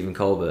argument with Stephen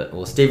Colbert,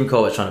 or Stephen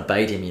Colbert's trying to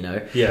bait him, you know,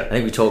 I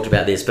think we talked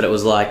about this, but it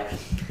was like,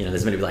 you know,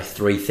 there's meant to be like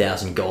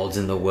 3,000 gods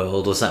in the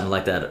world or something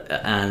like that.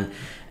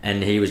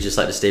 And he was just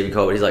like to Stephen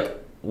Colbert, he's like,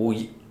 well,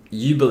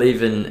 you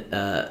believe in...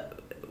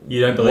 you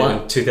don't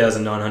believe in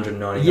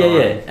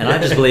 2,999. And I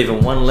just believe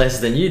in one less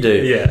than you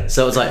do.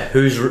 So it's like,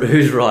 who's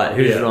right,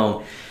 who's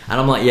wrong? And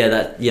I'm like,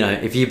 that, you know,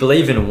 if you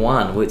believe in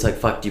one, well, it's like,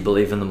 fuck, do you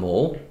believe in them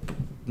all?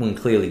 When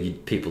clearly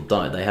people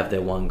don't. They have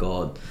their one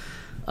God.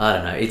 I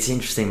don't know. It's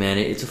interesting, man.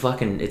 It's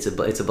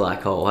a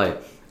black hole. Hey,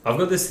 I've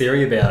got this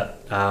theory about,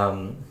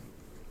 and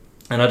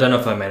I don't know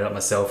if I made it up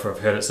myself or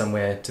I've heard it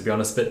somewhere, to be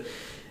honest, but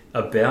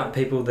about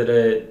people that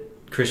are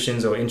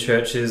Christians or in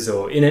churches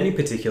or in any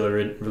particular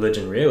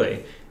religion,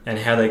 really, and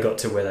how they got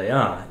to where they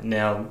are.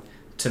 Now,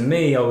 to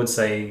me, I would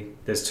say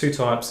there's two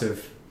types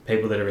of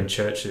people that are in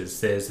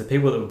churches. There's the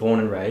people that were born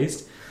and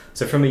raised.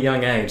 So from a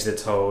young age, they're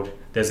told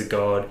there's a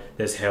God,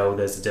 there's hell,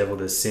 there's the devil,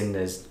 there's sin,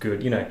 there's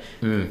good. You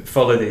know,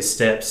 follow these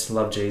steps,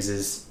 love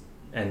Jesus,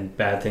 and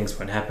bad things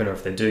won't happen, or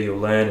if they do, you'll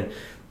learn. And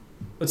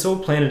it's all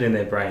planted in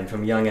their brain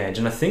from a young age.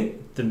 And I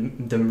think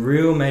the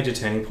real major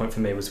turning point for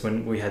me was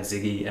when we had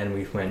Ziggy and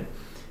we went,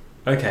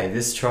 okay,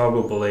 this child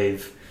will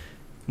believe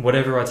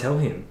whatever I tell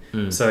him.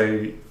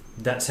 So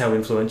that's how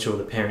influential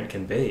the parent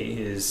can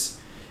be.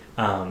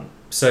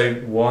 So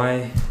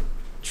why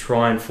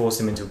try and force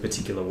them into a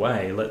particular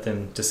way? Let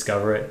them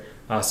discover it,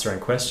 ask their own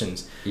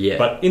questions.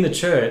 But in the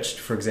church,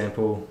 for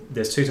example,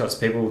 there's two types of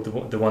people: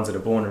 the ones that are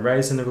born and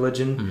raised in the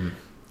religion.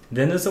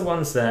 Then there's the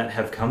ones that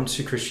have come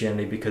to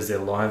Christianity because their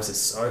lives are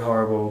so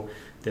horrible.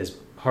 There's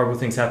horrible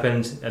things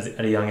happened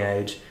at a young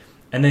age,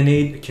 and they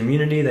need a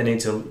community. They need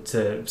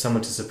to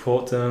someone to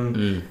support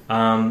them.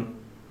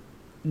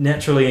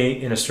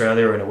 Naturally, in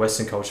Australia or in a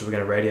Western culture, we're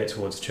going to radiate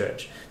towards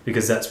church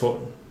because that's what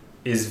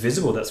is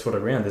visible. That's what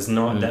around. There's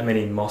not that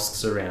many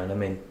mosques around. I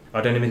mean,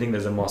 I don't even think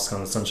there's a mosque on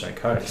the Sunshine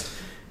Coast.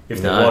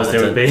 If there was,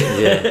 there would be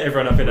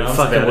everyone up in arms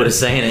about it. Fucking would have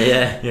seen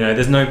it, You know,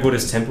 there's no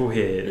Buddhist temple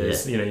here.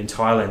 There's, you know, in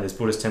Thailand, there's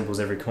Buddhist temples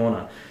every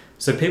corner.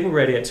 So people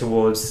radiate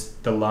towards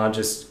the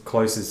largest,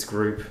 closest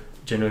group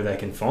generally they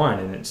can find,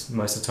 and it's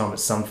most of the time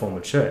it's some form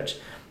of church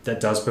that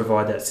does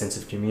provide that sense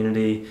of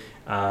community,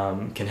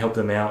 can help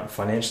them out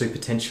financially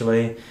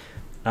potentially.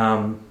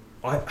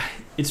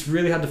 It's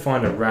really hard to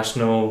find a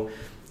rational,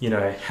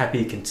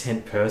 happy,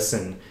 content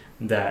person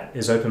that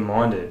is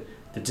open-minded,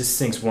 that just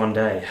thinks one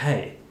day,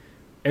 hey,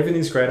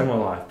 everything's great in my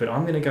life, but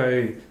I'm going to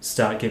go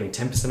start giving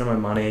 10% of my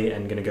money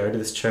and going to go to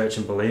this church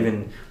and believe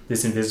in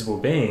this invisible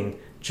being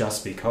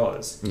just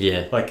because.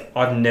 Yeah. Like,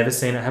 I've never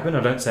seen it happen. I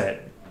don't say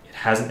it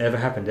hasn't ever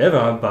happened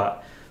ever,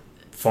 but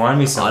find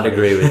me somebody. I'd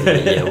agree with you.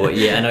 Yeah, well,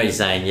 yeah, I know what you're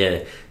saying.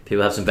 Yeah,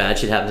 people have some bad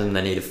shit happen to them.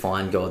 They need to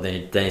find God.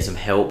 They need some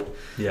help.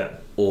 Yeah.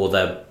 Or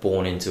they're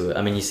born into it.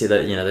 I mean, you see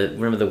that.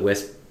 Remember the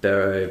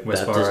Westboro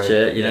Baptist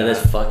Church?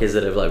 There's fuckers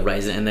that have like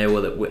raised it, and they were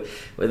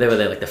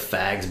there like the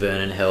fags burn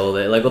in hell.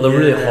 They're like all the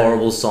really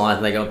horrible signs.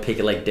 And they go and pick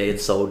at like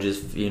dead soldiers'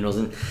 funerals,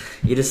 and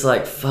you're just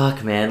like,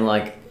 fuck, man.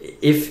 Like,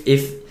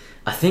 if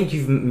I think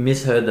you've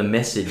misheard the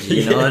message.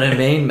 You know what I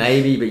mean?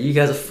 Maybe, but you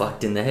guys are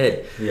fucked in the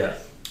head. Yeah.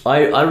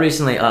 I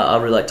recently I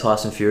really like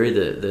Tyson Fury,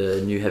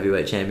 the new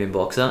heavyweight champion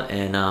boxer,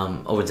 and I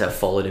wouldn't say I've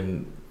followed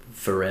him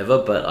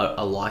forever, but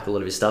I like a lot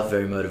of his stuff.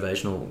 Very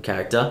motivational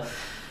character,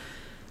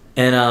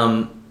 and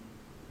I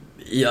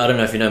don't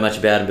know if you know much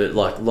about him, but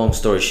like long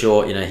story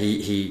short,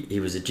 he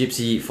was a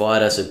gypsy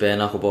fighter, so bare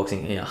knuckle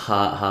boxing,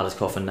 hard as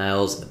coffin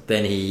nails.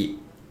 Then he,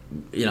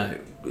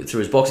 through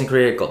his boxing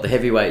career, got the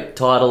heavyweight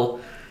title.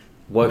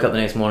 Woke up the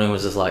next morning and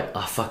was just like,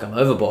 oh fuck, I'm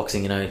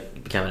overboxing,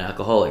 became an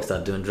alcoholic,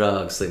 started doing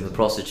drugs, sleeping with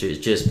prostitutes,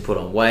 just put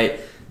on weight,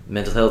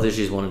 mental health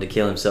issues, wanted to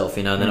kill himself,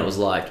 and then it was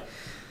like,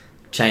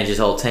 changed his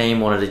whole team,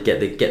 wanted to get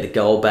the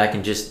gold back,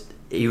 and just,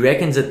 he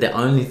reckons that the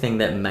only thing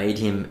that made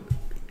him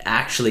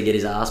actually get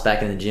his ass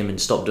back in the gym and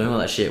stop doing all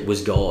that shit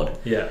was God.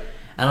 Yeah.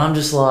 And I'm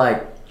just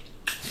like,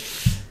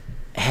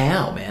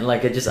 how, man?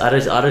 Like, I just,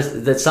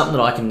 that's something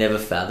that I can never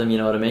fathom, you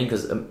know what I mean?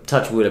 Because,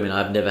 touch wood,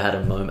 I've never had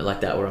a moment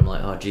like that where I'm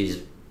like, oh,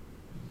 geez,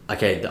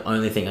 okay, the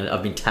only thing,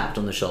 I've been tapped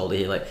on the shoulder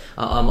here. Like,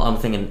 I'm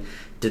thinking,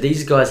 do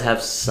these guys have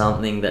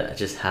something that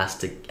just has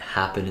to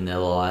happen in their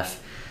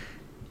life?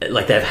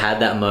 Like, they've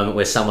had that moment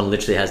where someone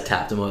literally has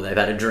tapped them, or they've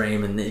had a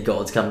dream and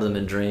God's come to them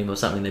in a dream or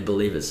something. They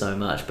believe it so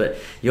much. But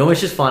you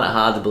almost just find it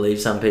hard to believe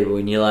some people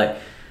when you're like,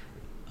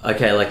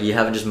 okay, like, you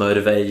haven't just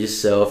motivated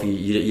yourself.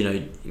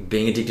 You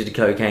being addicted to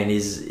cocaine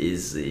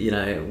is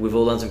we've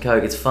all done some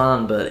coke. It's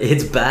fun, but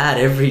it's bad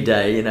every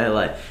day.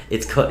 Like,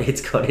 it's got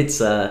its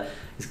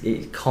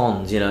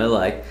cons.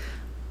 Like,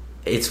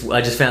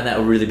 I just found that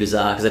really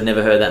bizarre because I'd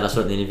never heard that, and I saw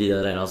it in the interview the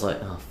other day, and I was like,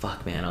 oh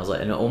fuck, man. I was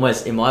like, and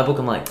almost in my book,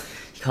 I'm like,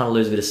 you kind of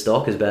lose a bit of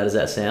stock, as bad as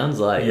that sounds.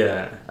 Like,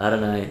 yeah, I don't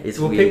know. It's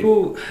weird.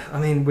 People.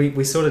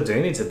 We sort of do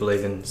need to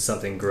believe in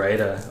something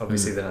greater,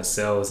 obviously, than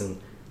ourselves,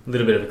 and a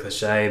little bit of a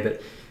cliche,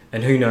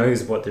 and who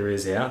knows what there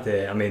is out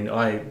there.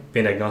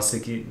 Being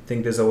agnostic, you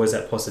think there's always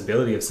that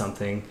possibility of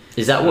something.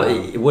 Is that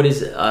what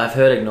is? I've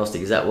heard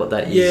agnostic. Is that what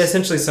that is? Yeah,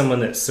 essentially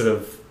someone that's sort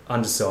of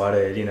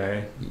undecided,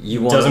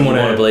 you want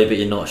to believe, but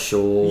you're not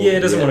sure. Yeah,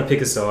 doesn't want to pick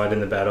a side in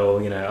the battle.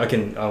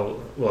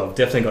 I've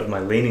definitely got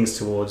my leanings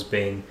towards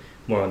being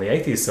more on the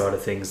atheist side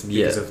of things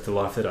because of the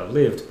life that I've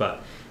lived,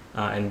 but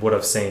and what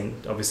I've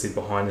seen, obviously,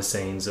 behind the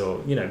scenes, or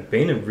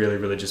being a really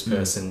religious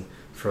person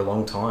for a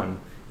long time,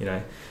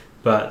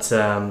 but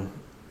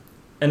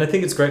and I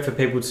think it's great for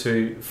people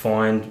to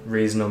find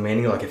reason or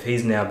meaning. Like, if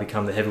he's now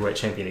become the heavyweight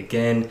champion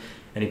again,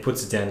 and he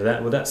puts it down to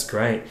that, well, that's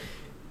great.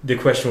 The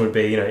question would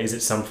be, is it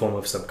some form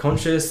of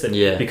subconscious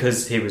that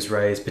because he was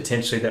raised,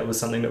 potentially that was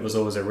something that was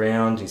always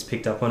around, he's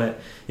picked up on it.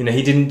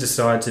 He didn't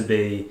decide to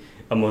be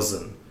a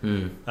Muslim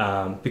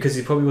because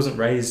he probably wasn't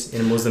raised in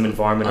a Muslim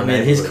environment.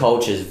 His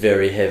culture is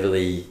very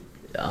heavily,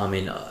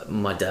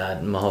 my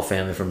dad, my whole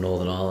family from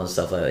Northern Ireland and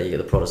stuff like that, you get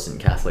the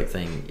Protestant Catholic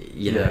thing,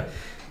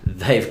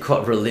 they've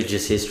got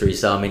religious history,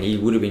 so he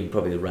would have been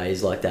probably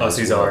raised like that. Oh, so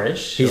he's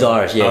Irish? He's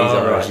Irish, he's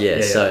Irish, yeah.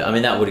 So,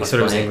 that would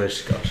explain. I thought it was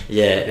English, gosh.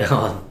 Yeah.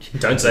 Oh,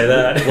 don't say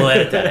that. We'll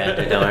edit that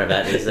out, don't worry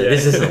about this.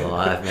 This isn't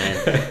live,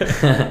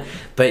 man.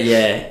 But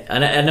yeah,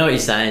 I know what you're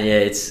saying,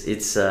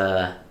 it's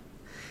a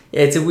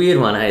weird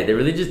one, hey. The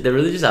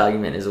religious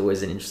argument is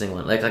always an interesting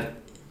one. Like,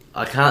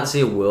 I can't see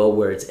a world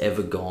where it's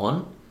ever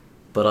gone,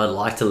 but I'd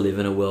like to live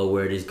in a world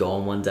where it is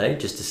gone one day,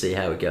 just to see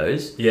how it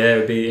goes. Yeah, it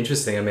would be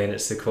interesting.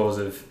 It's the cause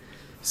of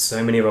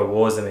so many of our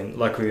wars.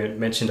 Like we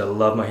mentioned, I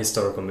love my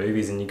historical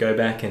movies, and you go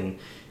back and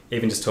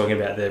even just talking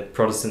about the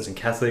Protestants and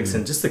Catholics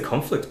and just the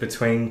conflict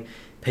between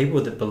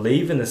people that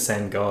believe in the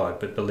same God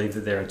but believe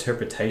that their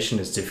interpretation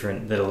is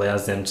different, that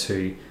allows them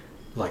to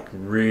like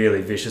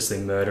really viciously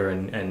murder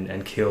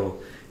and kill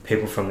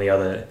people from the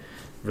other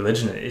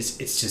religion. It's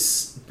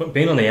just,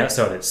 being on the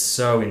outside, it's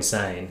so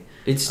insane.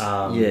 It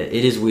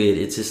is weird.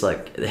 It's just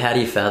like, how do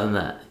you fathom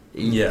that?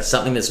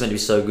 Something that's meant to be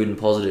so good and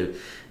positive,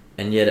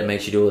 and yet it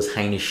makes you do all this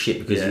heinous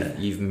shit because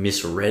you've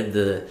misread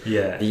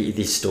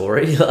the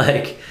story.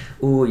 Like,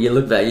 you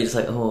look back, you're just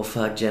like, oh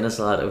fuck,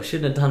 genocide, I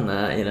shouldn't have done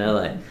that.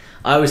 Like,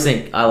 I always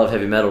think, I love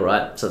heavy metal,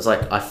 right? So it's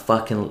like, I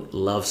fucking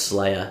love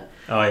Slayer.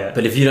 Oh yeah.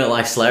 But if you don't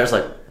like Slayer, it's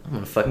like, I'm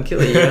gonna fucking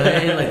kill you. You know what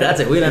I mean? Like that's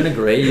it. We don't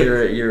agree.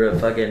 You're a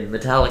fucking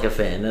Metallica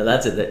fan. No,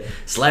 that's it.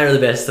 Slayer are the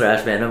best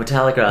thrash band. No,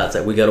 Metallica are. It's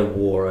like we got a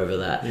war over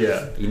that.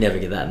 Yeah. You never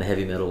get that in the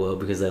heavy metal world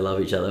because they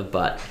love each other.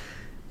 But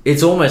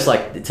it's almost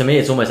like, to me,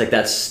 it's almost like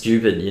that's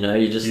stupid. You know,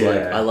 you're just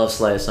like, I love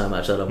Slayer so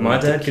much that I'm. My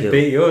dad could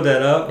beat your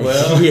dad up.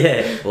 Well,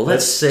 yeah. Well,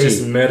 let's see.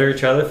 Just murder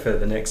each other for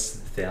the next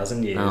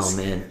 1,000 years. Oh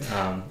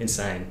man.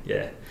 Insane.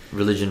 Yeah.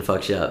 Religion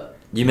fucks you up.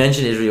 You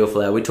mentioned Israel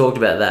Folau. We talked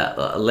about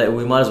that.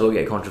 We might as well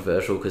get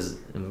controversial because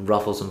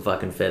ruffle some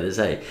fucking feathers.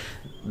 Hey,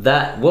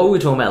 what we were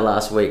talking about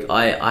last week.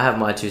 I have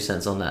my 2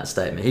 cents on that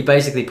statement. He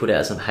basically put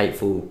out some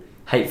hateful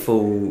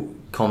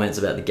comments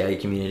about the gay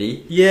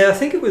community. Yeah, I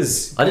think it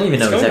was. I didn't even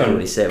know exactly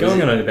what he said.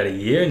 Going on about a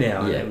year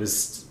now. Yeah. It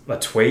was a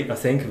tweet. I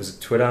think it was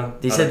Twitter.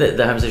 He said that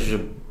the homosexuals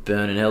should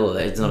burn in hell, or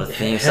that it's not a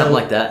thing, something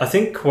like that. I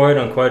think quote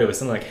unquote it was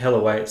something like hell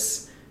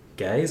awaits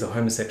gays or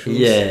homosexuals.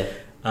 Yeah.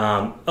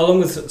 Along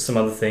with some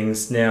other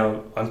things.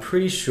 Now, I'm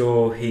pretty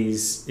sure he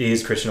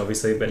is Christian,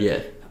 obviously, but yeah.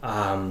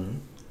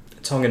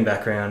 Tongan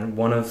background,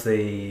 one of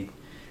the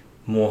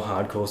more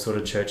hardcore sort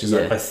of churches,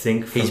 I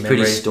think. From he's memory,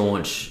 pretty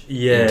staunch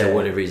into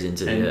whatever he's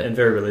into, and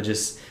very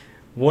religious.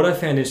 What I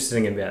found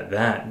interesting about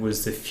that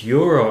was the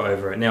furor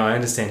over it. Now, I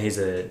understand he's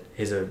a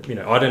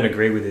I don't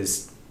agree with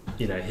his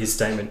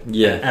statement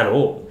at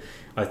all.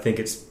 I think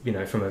it's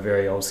from a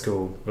very old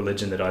school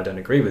religion that I don't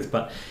agree with,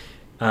 but.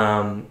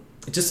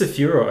 Just the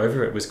furor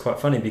over it was quite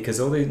funny because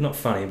all of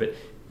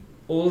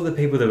the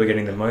people that were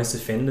getting the most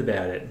offended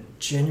about it,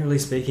 generally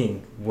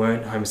speaking,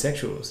 weren't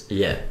homosexuals.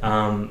 Yeah.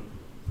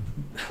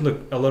 Look,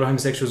 a lot of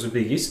homosexuals would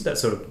be used to that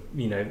sort of,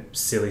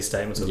 silly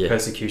statements of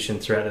persecution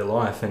throughout their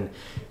life,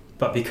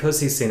 but because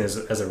he's seen as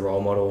a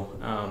role model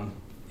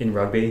in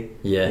rugby,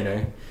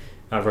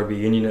 rugby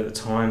union at the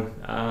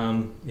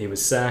time, he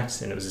was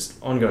sacked, and it was this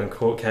ongoing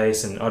court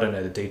case, and I don't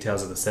know the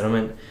details of the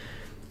settlement.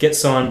 Gets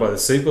signed by the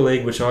Super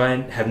League, which I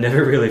have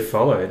never really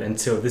followed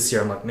until this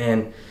year. I'm like,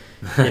 man,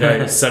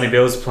 Sonny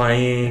Bill's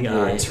playing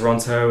in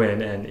Toronto,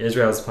 and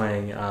Israel's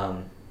playing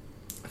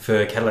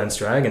for Catalans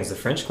Dragons, the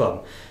French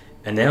club.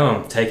 And now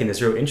I'm taking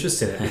this real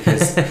interest in it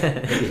because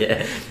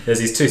there's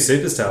these two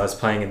superstars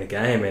playing in the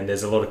game, and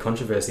there's a lot of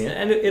controversy,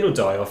 and it'll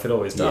die off. It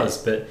always does,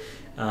 but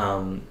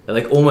it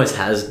like almost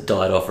has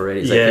died off already.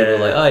 It's like people are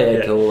like,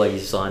 oh cool, like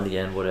he's signed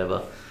again,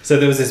 whatever. So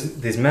there was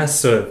this mass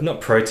sort of, not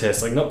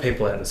protest, like not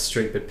people out in the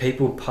street, but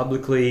people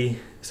publicly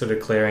sort of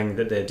declaring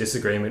that their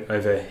disagreement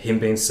over him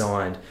being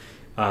signed.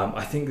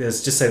 I think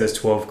there's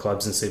 12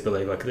 clubs in Super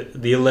League, like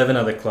the 11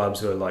 other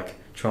clubs were like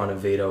trying to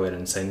veto it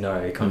and say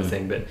no kind of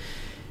thing. But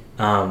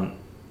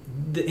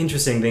the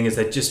interesting thing is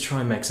they just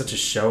try and make such a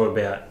show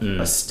about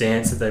a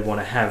stance that they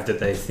want to have that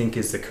they think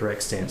is the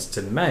correct stance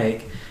to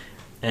make.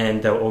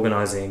 And they were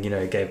organising,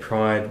 gay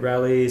pride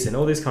rallies and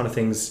all these kind of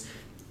things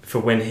for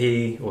when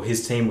he or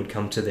his team would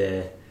come to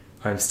their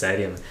home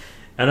stadium.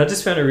 And I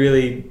just found it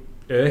really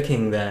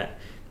irking that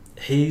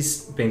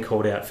he's been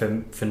called out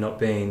for not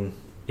being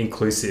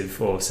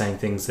inclusive or saying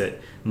things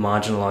that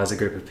marginalise a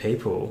group of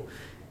people.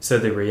 So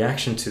the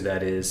reaction to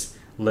that is,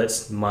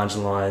 let's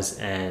marginalise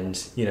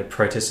and,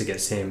 protest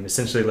against him.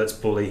 Essentially, let's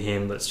bully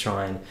him. Let's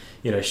try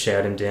and,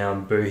 shout him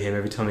down, boo him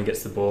every time he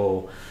gets the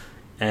ball.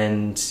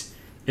 And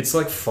it's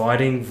like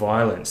fighting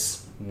violence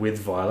with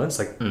violence,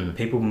 like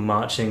people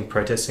marching,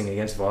 protesting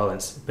against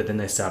violence, but then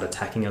they start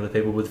attacking other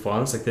people with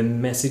violence. Like the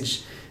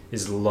message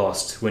is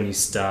lost when you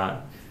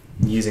start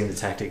using the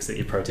tactics that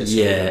you're protesting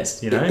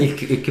against.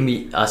 It can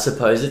be. I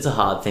suppose it's a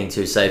hard thing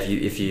to say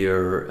if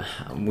you're.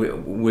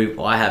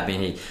 I have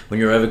been here. When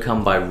you're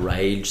overcome by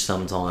rage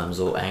sometimes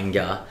or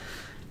anger,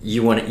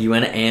 you want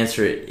to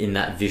answer it in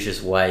that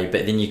vicious way,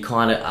 but then you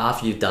kind of,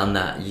 after you've done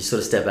that, you sort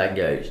of step back and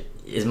go,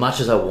 as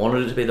much as I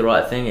wanted it to be the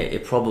right thing,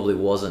 it probably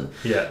wasn't.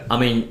 Yeah. I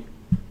mean,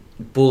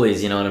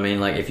 bullies, you know what I mean?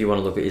 Like, if you want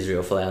to look at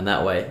Israel Folau in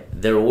that way,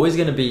 they're always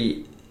going to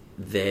be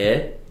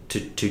there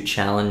to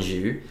challenge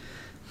you.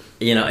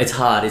 It's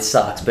hard, it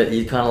sucks, but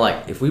you kind of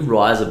like, if we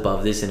rise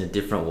above this in a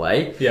different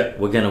way,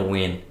 we're going to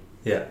win.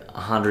 Yeah.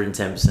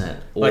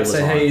 110%. Like,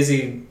 say, hey,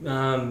 Izzy,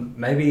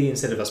 maybe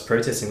instead of us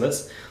protesting,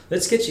 let's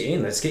get you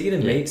in. Let's get you to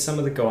meet some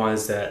of the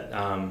guys that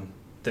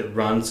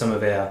run some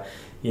of our,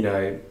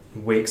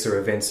 weeks or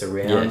events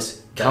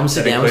around. Come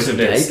sit down with some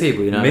gay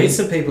people, Meet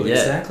some people,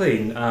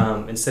 exactly.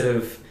 Instead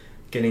of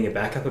getting your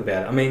back up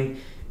about it. I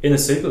mean, in the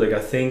Super League, I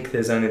think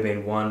there's only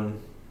been one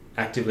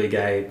actively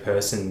gay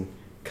person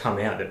come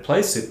out that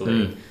plays Super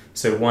League.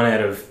 So 1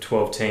 out of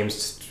 12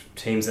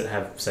 teams that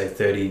have, say,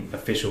 30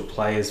 official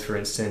players, for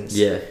instance.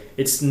 Yeah.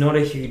 It's not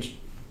a huge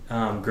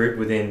group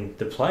within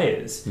the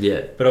players.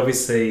 Yeah. But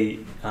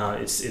obviously,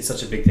 it's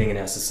such a big thing in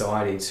our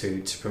society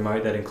to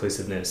promote that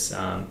inclusiveness.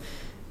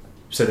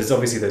 So there's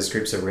obviously those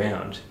groups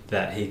around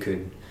that he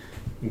could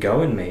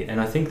go and meet,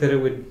 and I think that it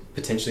would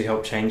potentially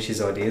help change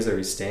his ideas or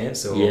his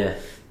stance or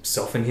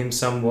soften him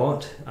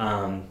somewhat.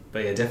 But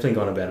definitely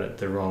gone about it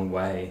the wrong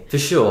way. For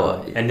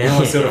sure. And now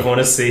I sort of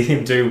want to see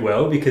him do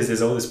well because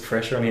there's all this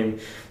pressure on him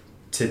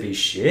to be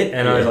shit,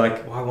 and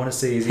I want to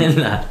see him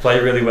play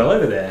really well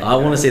over there. I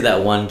want to see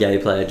that one gay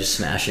player just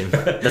smash him.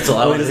 That's all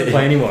I want to see. He doesn't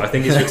play anymore. I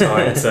think he's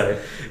retired, so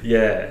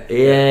Yeah.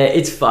 Yeah,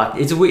 it's fucked.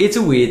 It's a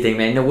weird thing,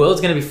 man. The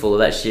world's gonna be full of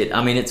that shit.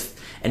 I mean,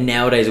 and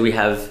nowadays we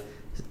have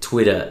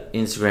Twitter,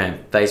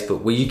 Instagram,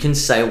 Facebook, where you can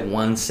say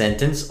one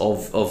sentence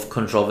of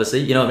controversy.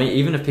 You know what I mean?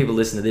 Even if people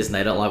listen to this and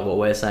they don't like what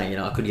we're saying,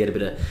 I could get a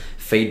bit of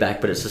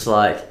feedback, but it's just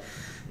like,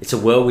 it's a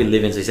world we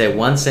live in. So you say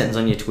one sentence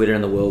on your Twitter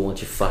and the world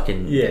wants you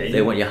fucking... Yeah,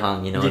 they want you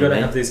hung, you know what I mean? You've got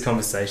to have these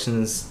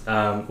conversations.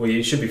 Well,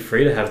 you should be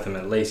free to have them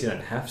at least. You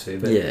don't have to.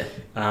 But, yeah.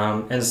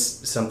 And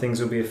some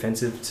things will be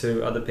offensive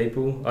to other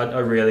people. I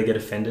rarely get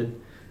offended.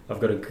 I've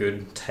got a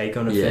good take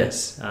on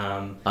offence.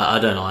 I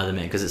don't either,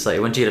 man, because it's like,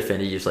 once you get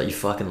offended, you're just like, you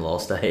fucking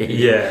lost, eh?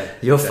 Yeah.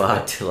 You're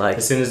fucked. Like,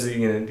 as soon as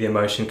the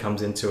emotion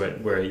comes into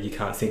it where you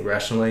can't think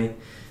rationally.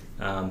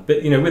 But,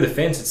 with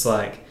offence, it's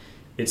like,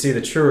 it's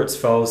either true or it's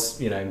false.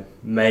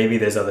 Maybe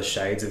there's other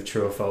shades of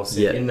true or false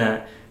in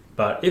that.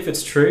 But if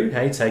it's true,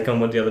 hey, take on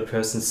what the other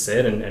person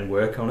said and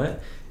work on it.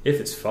 If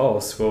it's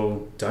false,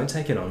 well, don't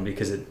take it on,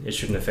 because it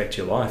shouldn't affect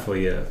your life or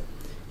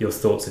your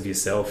thoughts of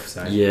yourself.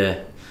 So yeah.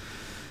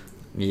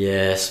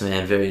 Yes,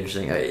 man, very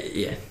interesting.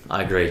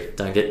 I agree.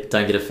 Don't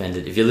get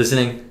offended. If you're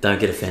listening, don't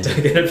get offended.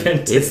 Don't get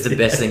offended. It's the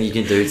best thing you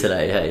can do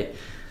today. Hey,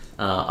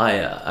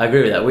 I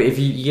agree with that. If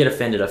you get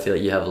offended, I feel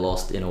like you have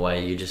lost in a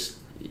way.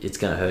 It's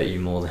going to hurt you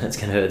more than it's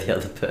going to hurt the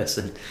other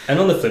person. And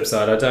on the flip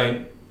side, I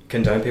don't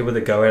condone people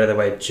that go out of their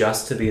way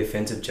just to be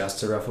offensive, just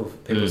to ruffle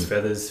people's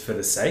feathers for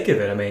the sake of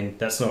it. I mean,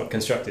 that's not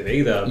constructive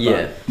either.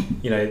 Yeah.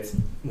 But,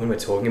 when we're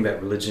talking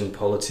about religion,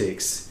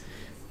 politics,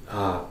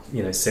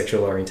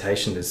 sexual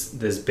orientation,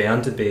 there's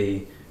bound to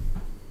be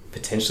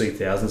potentially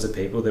thousands of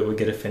people that would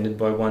get offended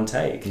by one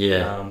take.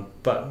 Yeah.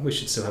 But we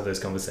should still have those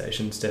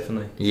conversations,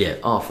 definitely. Yeah.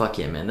 Oh, fuck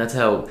yeah, man. That's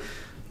how...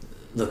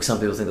 Look, some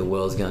people think the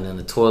world's going down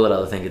the toilet.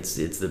 Others think it's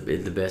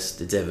the best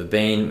it's ever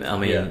been. I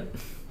mean,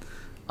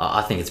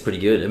 I think it's pretty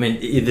good. I mean,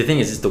 the thing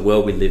is, it's the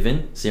world we live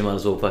in, so you might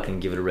as well fucking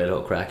give it a red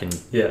hot crack and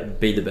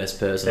be the best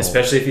person.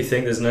 Especially if you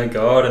think there's no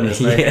God and there's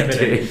no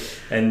heaven,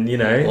 and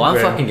well, I'm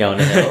fucking going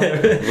to hell.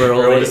 We're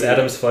all just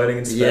atoms floating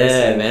in space.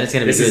 Yeah, man, it's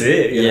gonna be this good. Is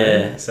it?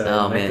 Yeah.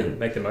 So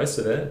make the most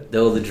of it.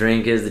 All the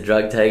drinkers, the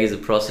drug takers, the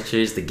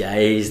prostitutes, the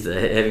gays, the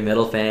heavy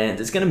metal fans.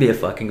 It's gonna be a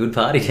fucking good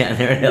party down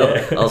there in hell.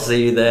 Yeah. I'll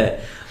see you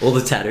there. All the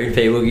tattooed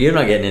people. You're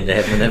not getting into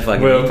heaven. They're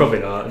fucking. Well, probably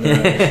not.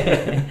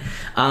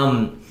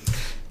 No.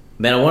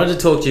 Man, I wanted to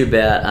talk to you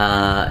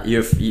about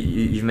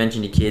you've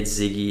mentioned your kids,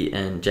 Ziggy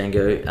and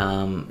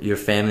Django. You're a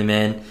family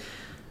man.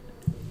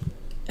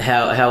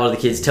 How old are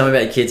the kids? Tell me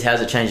about your kids.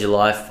 How's it changed your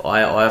life?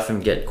 I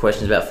often get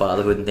questions about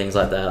fatherhood and things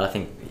like that. I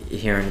think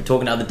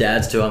talking to other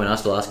dads too. I mean, I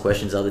still ask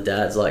questions to other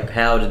dads. Like,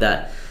 how did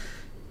that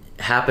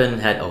happen?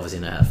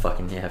 Obviously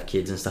have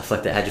kids and stuff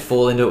like that. How'd you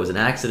fall into it? Was it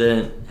an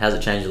accident? How's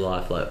it changed your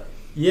life? Like,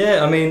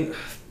 yeah, I mean,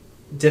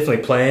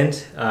 definitely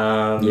planned.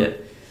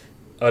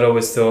 I'd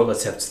always thought,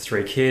 let's have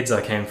 3 kids.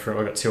 I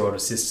got 2 older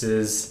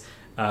sisters.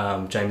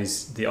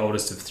 Jamie's the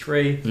oldest of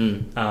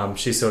 3.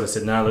 She sort of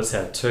said, no, let's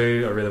have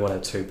 2. I really want to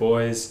have 2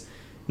 boys.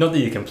 Not that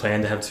you can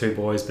plan to have 2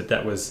 boys, but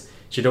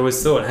she'd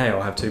always thought, hey,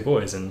 I'll have 2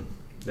 boys and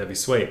that'd be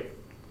sweet.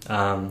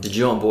 Did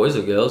you want boys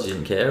or girls? You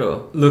didn't care?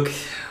 Or? Look,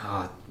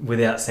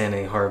 without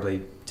sounding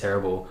horribly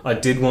terrible, I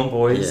did want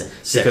boys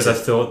because I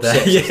thought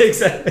that... Yeah,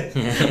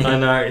 exactly. I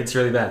know, it's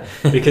really bad.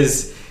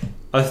 Because...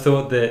 I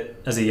thought that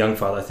as a young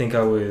father, I think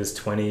I was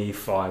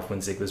 25 when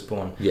Zig was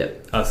born.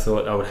 Yep. I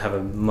thought I would have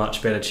a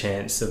much better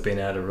chance of being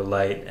able to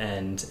relate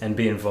and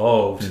be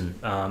involved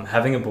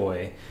having a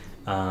boy.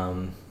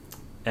 And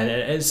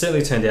it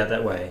certainly turned out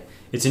that way.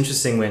 It's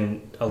interesting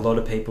when a lot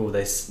of people,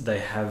 they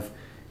have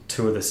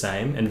 2 of the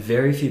same, and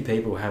very few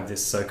people have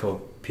this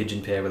so-called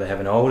pigeon pair where they have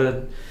an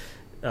older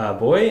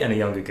boy and a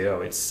younger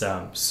girl. It's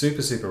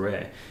super, super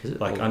rare.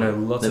 Like, I know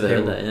lots of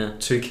people,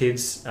 2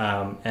 kids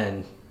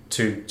and...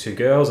 Two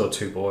girls or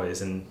 2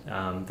 boys, and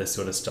they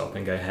sort of stop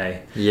and go,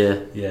 hey.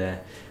 Yeah.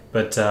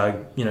 But,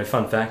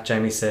 fun fact,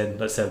 Jamie said,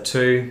 let's have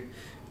 2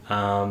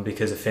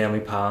 because a family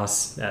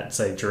pass at,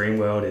 say,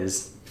 Dreamworld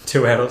is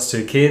 2 adults,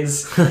 2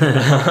 kids.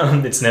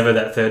 It's never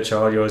that 3rd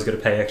child. You always got to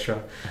pay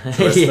extra.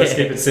 So let's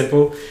keep it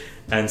simple.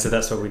 And so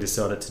that's what we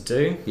decided to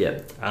do.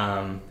 Yep.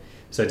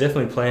 So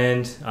definitely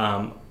planned.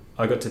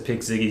 I got to pick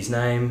Ziggy's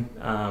name.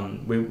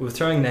 We were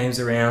throwing names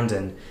around,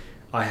 and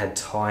I had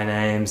Thai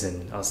names,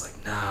 and I was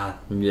like, nah.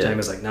 Yeah. Jamie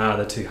was like, nah,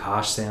 they're too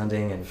harsh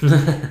sounding,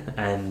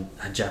 and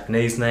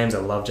Japanese names. I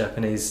love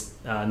Japanese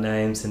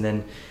names. And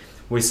then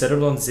we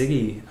settled on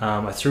Ziggy.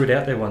 I threw it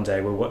out there one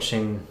day. We're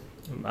watching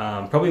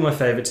probably my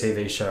favourite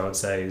TV show, I'd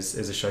say, is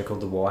a show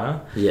called The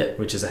Wire,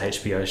 which is a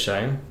HBO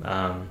show.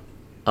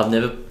 I've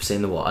never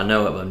seen The Wire. I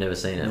know it, but I've never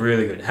seen it.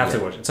 Really good. Have to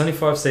watch it. It's only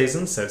 5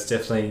 seasons, so it's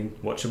definitely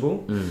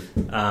watchable.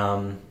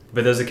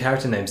 But there's a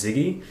character named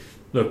Ziggy.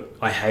 Look,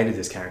 I hated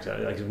this character.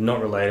 Like,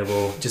 not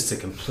relatable, just a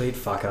complete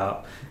fuck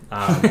up.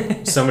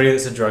 Somebody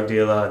that's a drug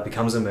dealer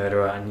becomes a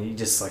murderer, and you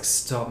just like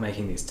stop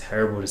making these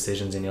terrible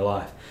decisions in your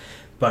life.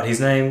 But his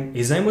name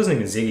wasn't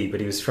even Ziggy, but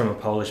he was from a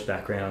Polish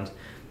background,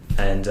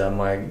 and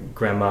my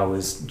grandma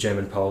was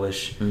German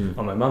Polish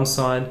on my mum's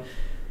side,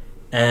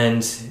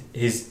 and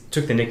he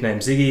took the nickname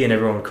Ziggy, and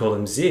everyone would call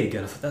him Zig,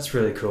 and I thought that's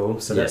really cool.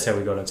 So that's how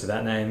we got into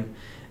that name.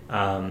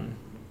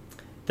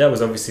 that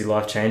was obviously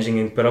life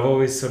changing. But I've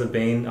always sort of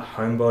been a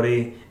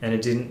homebody, and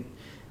it didn't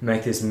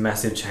make this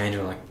massive change.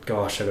 I'm like,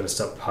 gosh, I got to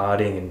stop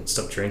partying and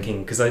stop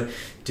drinking, because I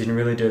didn't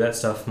really do that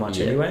stuff much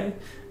anyway.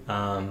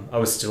 I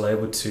was still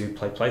able to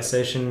play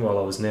PlayStation while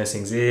I was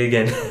nursing Zig,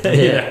 and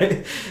you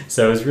know,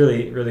 so it was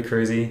really, really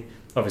cruisy.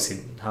 Obviously,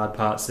 hard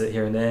parts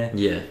here and there.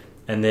 Yeah.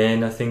 And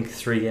then I think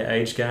 3-year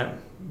age gap,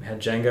 had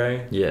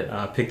Django.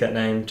 Yeah. Picked that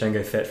name,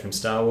 Jango Fett from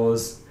Star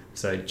Wars.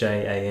 So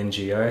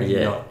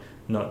Jango,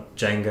 not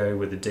Django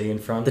with the D in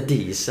front. The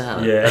D is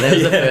silent. Yeah. And that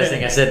was the first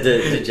thing I said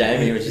to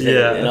Jamie when she said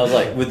it. And I was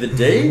like, with the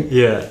D?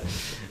 Yeah.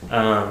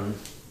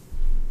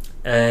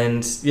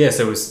 And yeah,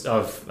 so it was,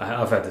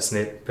 I've had the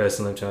snip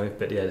personally,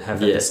 but yeah, have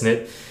had the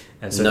snip.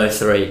 And so no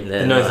 3.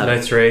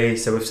 No 3.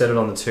 So we've settled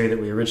on the 2 that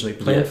we originally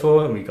planned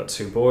for, and we got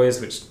 2 boys,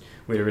 which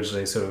we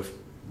originally sort of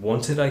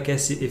wanted, I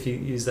guess, if you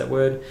use that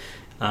word.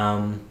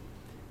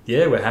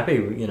 Yeah, we're happy.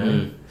 You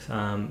know,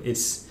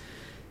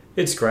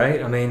 it's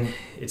great. I mean,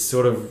 it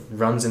sort of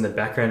runs in the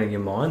background of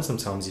your mind.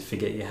 Sometimes you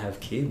forget you have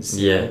kids.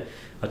 Yeah. You know?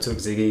 I took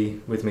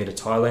Ziggy with me to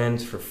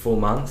Thailand for a full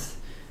month.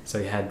 So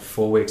he had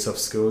 4 weeks off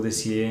school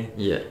this year.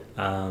 Yeah.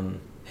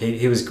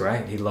 He was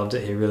great. He loved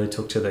it. He really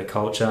took to the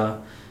culture.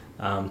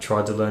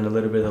 Tried to learn a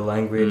little bit of the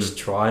language.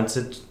 Tried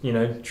to, you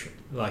know,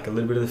 like a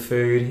little bit of the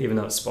food, even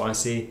though it's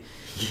spicy.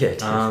 Yeah.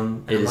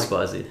 It is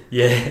spicy.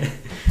 Yeah.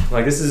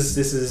 Like this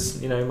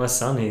is you know, my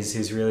son.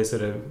 He's really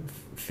sort of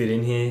fit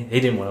in here. He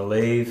didn't want to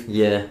leave.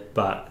 Yeah.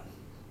 But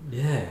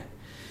yeah,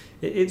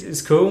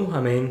 it's cool. I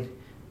mean,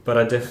 but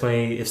I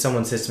definitely, if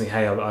someone says to me,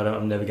 "Hey,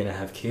 I'm never going to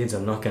have kids,"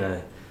 I'm not going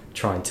to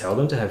try and tell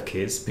them to have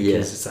kids,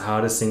 because it's the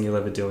hardest thing you'll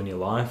ever do in your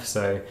life.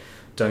 So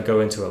don't go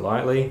into it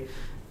lightly.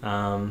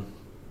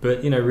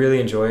 But, you know,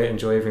 really enjoy it.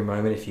 Enjoy every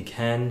moment if you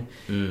can.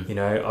 You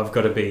know, I've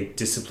got to be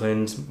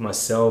disciplined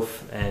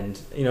myself, and,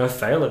 you know, I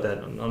fail at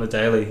that on a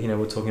daily. You know,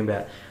 we're talking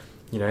about,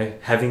 you know,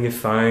 having your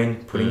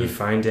phone, putting your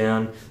phone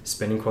down,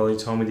 spending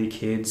quality time with your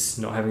kids,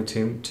 not having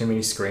too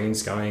many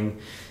screens going,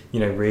 you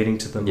know, reading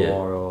to them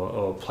more,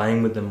 or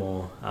playing with them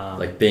more.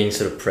 Like being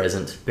sort of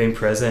present. Being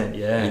present,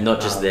 yeah. You're not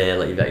just there,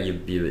 like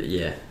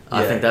you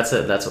I think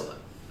that's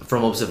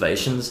from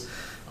observations.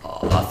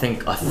 I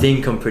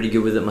think I'm pretty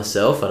good with it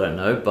myself. I don't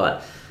know,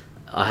 but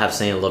I have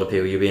seen a lot of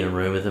people. You'll be in a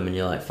room with them, and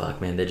you're like,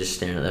 "Fuck, man!" They're just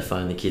staring at their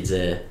phone. The kid's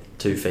there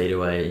 2 feet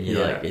away, and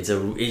you're like,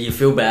 you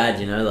feel bad,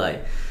 you know,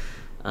 like.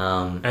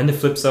 And the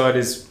flip side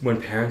is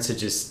when parents are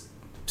just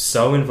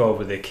so involved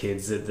with their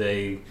kids that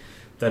they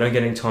don't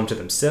get any time to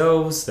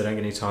themselves. They don't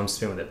get any time to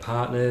spend with their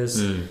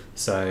partners.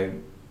 So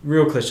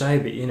real cliche,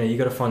 but you know, you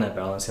got to find that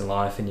balance in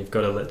life, and you've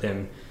got to let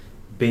them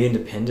be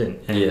independent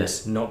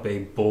and not be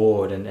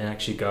bored, and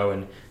actually go,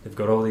 and they've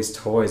got all these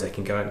toys. They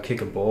can go out and kick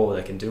a ball.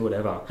 They can do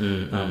whatever.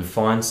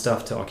 Find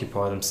stuff to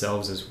occupy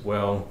themselves as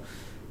well.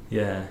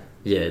 Yeah.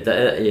 Yeah.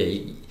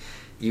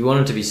 You want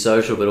them to be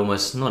social, but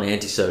almost not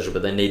antisocial,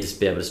 but they need to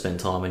be able to spend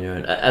time on your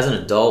own. As an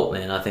adult,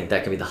 man, I think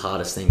that can be the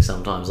hardest thing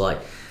sometimes. Like,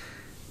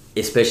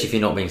 especially if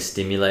you're not being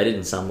stimulated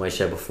in some way,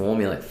 shape, or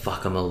form, you're like,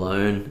 fuck, I'm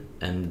alone,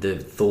 and the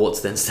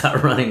thoughts then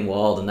start running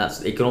wild, and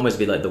it can almost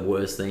be like the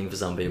worst thing for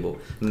some people,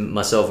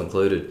 myself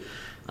included.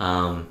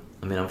 I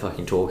mean, I'm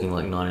fucking talking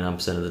like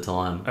 99% of the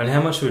time. And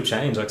how much would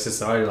change, like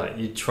society? Like,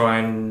 you try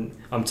and...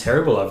 I'm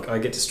terrible. I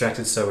get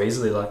distracted so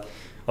easily. Like,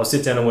 I'll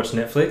sit down and watch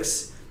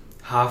Netflix,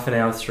 half an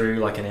hour through,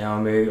 like an hour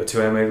movie or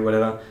 2 hour movie,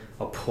 whatever.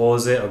 I'll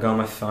pause it. I'll go on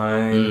my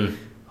phone.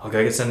 I'll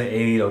go get something to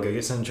eat. I'll go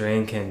get some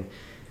drink, and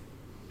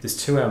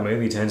this 2 hour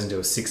movie turns into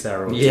a 6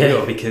 hour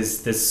ordeal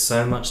because there's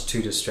so much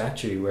to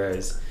distract you.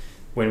 Whereas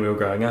when we were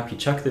growing up, you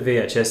chuck the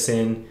VHS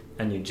in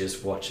and you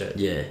just watch it.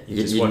 Yeah. You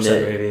just watch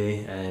that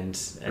movie, and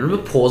I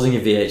remember pausing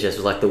your VHS was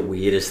like the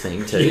weirdest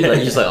thing too. Like,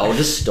 you're just like, I'll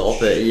just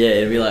stop it. Yeah,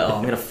 it'd be like, oh,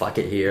 I'm gonna fuck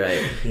it here,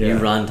 eh? You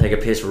run, take a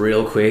piss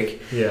real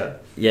quick. Yeah.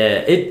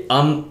 Yeah.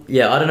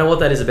 I don't know what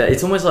that is about.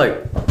 It's almost like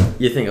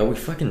you think,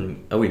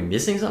 are we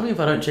missing something if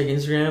I don't check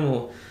Instagram?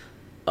 Or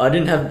I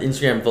didn't have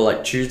Instagram for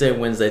like Tuesday,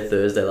 Wednesday,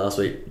 Thursday last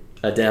week.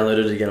 I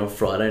downloaded it again on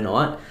Friday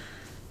night.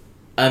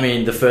 I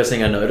mean, the first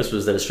thing I noticed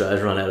was that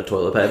Australia's run out of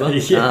toilet paper.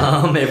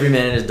 Every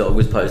man and his dog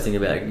was posting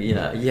about, you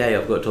know, yay,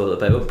 I've got toilet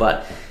paper.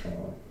 But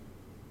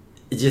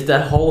it's just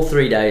that whole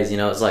 3 days, you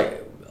know, it's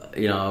like,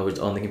 you know, I was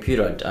on the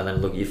computer, and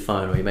then look at your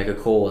phone, or you make a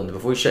call, and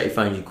before you shut your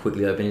phone, you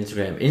quickly open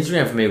Instagram.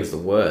 Instagram for me was the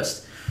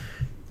worst.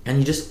 And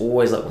you're just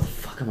always like, what the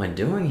fuck am I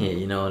doing here?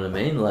 You know what I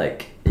mean?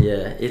 Like,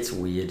 yeah, it's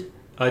weird.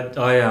 I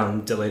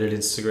deleted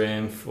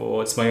Instagram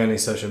it's my only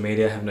social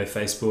media. I have no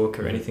Facebook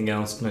or anything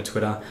else, no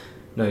Twitter,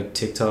 no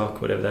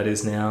TikTok, whatever that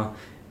is now.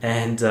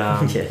 And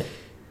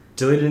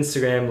deleted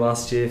Instagram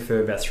last year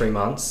for about 3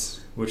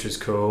 months, which was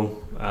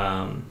cool.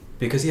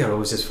 Because I'd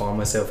always just find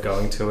myself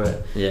going to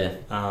it. Yeah.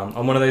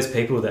 I'm one of those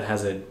people that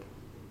has a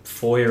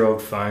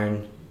 4-year-old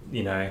phone.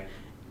 You know,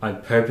 I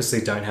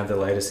purposely don't have the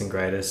latest and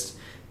greatest,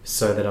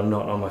 so that I'm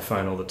not on my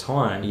phone all the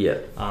time. Yeah.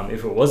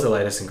 If it was the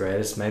latest and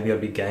greatest, maybe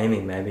I'd be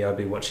gaming, maybe I'd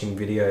be watching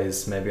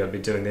videos, maybe I'd be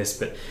doing this.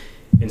 But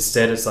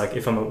instead, it's like,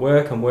 if I'm at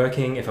work, I'm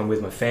working. If I'm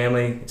with my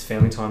family, it's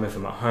family time. If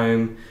I'm at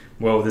home,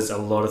 well, there's a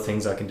lot of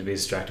things I can be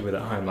distracted with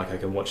at home. Like, I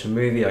can watch a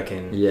movie, I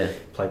can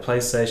play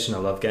PlayStation, I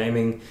love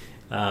gaming.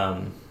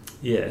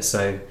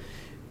 So,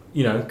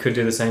 could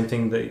do the same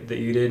thing that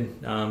you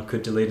did.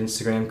 Could delete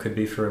Instagram, could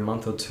be for a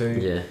month or two.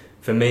 Yeah.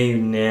 For me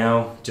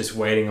now, just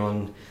waiting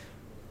on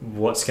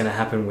what's going to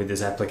happen with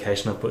this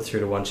application I put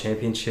through to One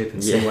Championship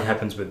and seeing what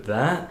happens with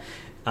that.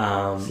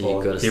 So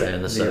you've got to stay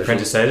on the social.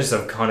 Apprentice status,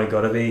 so I've kind of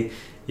got to be,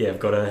 I've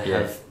got to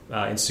have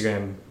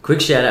Instagram.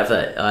 Quick shout out for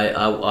that.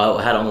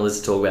 I had on the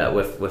list to talk about.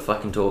 We're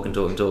fucking talking.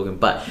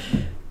 But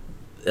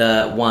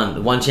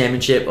one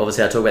championship.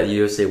 Obviously, I talk about the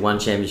UFC. One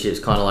championship is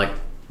kind of like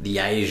the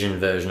Asian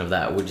version of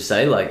that. Would you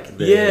say like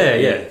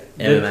the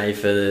MMA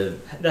for the?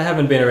 They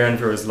haven't been around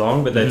for as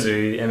long, but they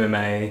do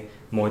MMA,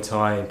 Muay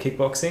Thai, and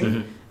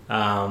kickboxing.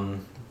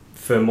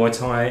 For Muay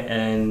Thai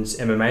and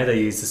MMA, they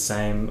use the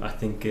same. I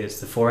think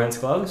it's the 4-ounce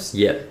gloves.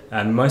 Yeah.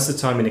 Most of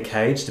the time in a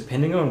cage,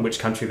 depending on which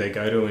country they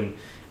go to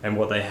and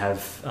what they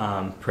have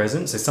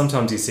present. So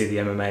sometimes you see the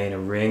MMA in a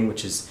ring,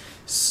 which is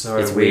so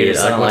it's weird.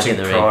 It's like watching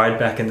Pride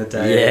back in the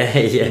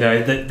day.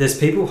 Yeah. There's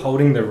people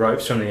holding the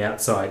ropes from the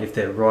outside if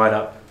they're right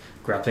up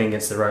grappling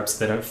against the ropes.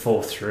 They don't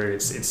fall through.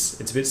 It's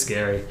a bit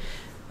scary.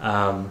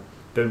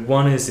 But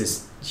one is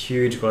this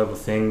huge global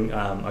thing.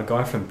 A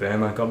guy from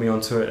Burma got me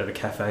onto it at a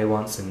cafe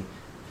once, and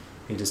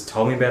he just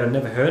told me about it. I'd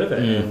never heard of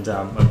it. And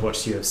I've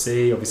watched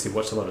UFC, obviously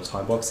watched a lot of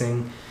Thai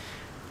boxing.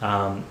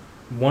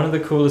 One of the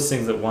coolest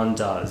things that one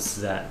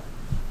does that,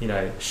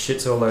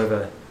 shits all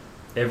over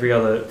every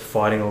other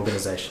fighting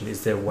organisation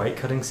is their weight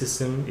cutting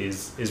system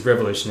is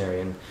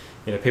revolutionary. And,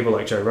 people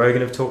like Joe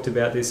Rogan have talked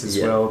about this as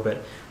well,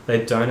 but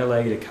they don't allow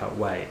you to cut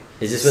weight.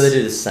 Is this where they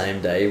do the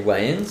same day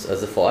weigh-ins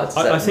as the fights?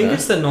 I think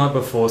it's the night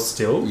before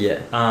still.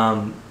 Yeah.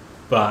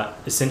 But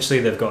essentially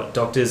they've got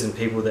doctors and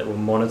people that will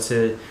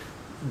monitor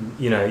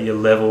your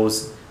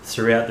levels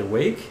throughout the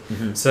week.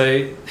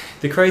 So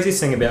the craziest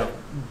thing about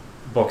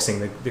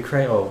boxing,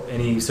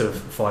 any sort of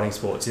fighting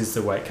sports is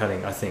the weight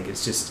cutting. I think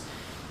it's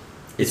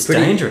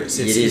pretty dangerous.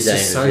 It's dangerous,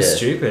 just so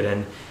stupid.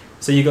 And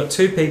so you got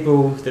two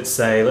people that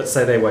let's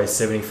say they weigh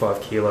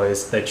 75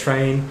 kilos. They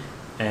train,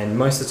 and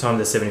most of the time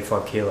they're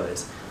 75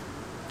 kilos.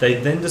 They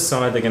then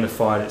decide they're going to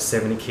fight at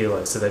 70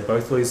 kilos. So they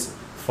both lose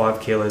 5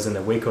 kilos in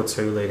a week or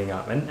two leading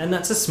up, and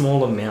that's a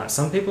small amount.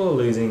 Some people are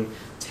losing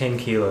 10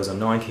 kilos or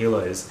 9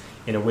 kilos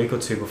in a week or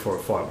two before a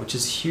fight, which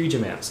is huge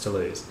amounts to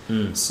lose.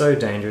 So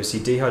dangerous.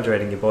 You're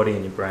dehydrating your body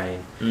and your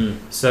brain.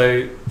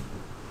 So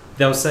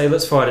they'll say,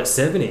 let's fight at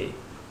 70.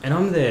 And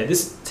I'm there.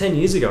 This 10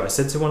 years ago, I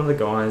said to one of the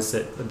guys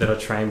that I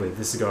trained with,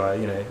 this guy,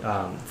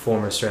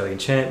 former Australian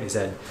champ, he's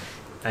had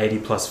 80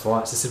 plus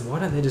fights. I said, why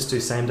don't they just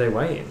do same day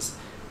weigh-ins?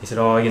 He said,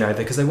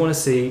 because they want to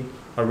see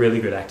a really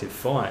good active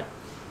fight.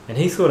 And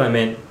he thought I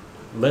meant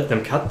let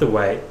them cut the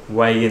weight,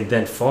 weigh in,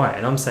 then fight.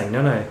 And I'm saying,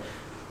 no,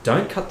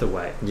 don't cut the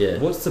weight. Yeah.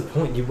 What's the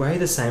point? You weigh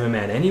the same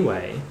amount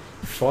anyway.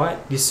 Fight.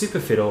 You're super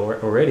fit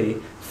already.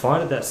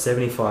 Fight at that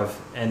 75,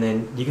 and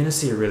then you're going to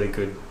see a really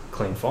good,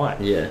 clean fight.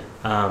 Yeah.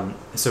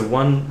 So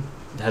one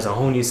has a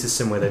whole new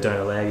system where they don't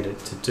allow you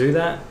to do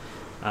that.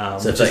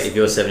 So it's like if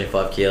you're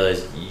 75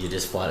 kilos, you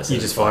just fight at 75. You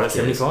just fight at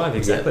 75,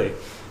 exactly.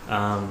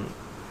 Yeah.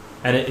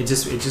 And it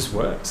just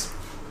works.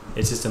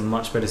 It's just a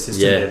much better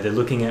system. Yeah. They're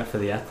looking out for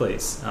the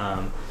athletes.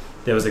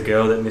 There was a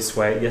girl that missed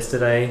weight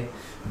yesterday,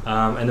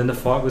 and then the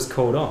fight was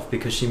called off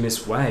because she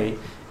missed weight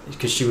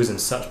because she was in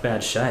such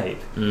bad shape.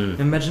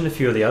 Imagine a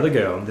few of the other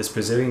girls, this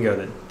Brazilian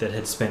girl that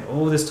had spent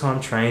all this time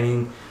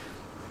training,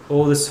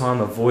 all this time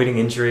avoiding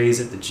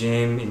injuries at the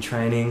gym, in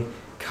training,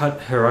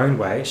 cut her own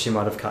weight. She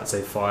might have cut,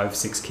 say,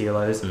 5-6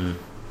 kilos.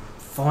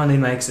 Finally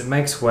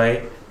makes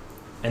weight,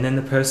 and then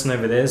the person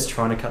over there is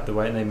trying to cut the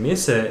weight and they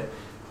miss it.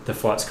 The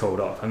fight's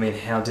called off. I mean,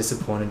 how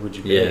disappointed would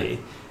you be? Yeah.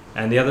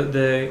 And the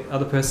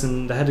other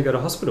person, they had to go to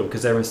hospital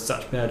because they were in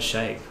such bad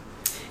shape.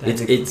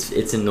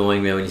 It's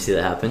annoying, man, when you see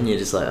that happen. You're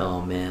just like,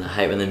 oh man, I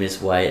hate when they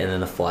miss weight and then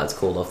the fight's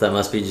called off. That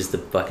must be just the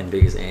fucking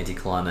biggest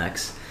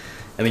anticlimax.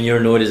 I mean, you're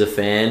annoyed as a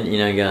fan,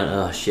 going,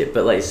 oh shit.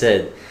 But like you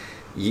said,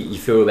 you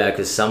feel bad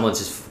because someone's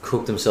just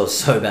cooked themselves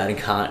so bad and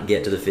can't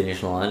get to the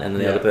finish line, and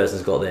then the other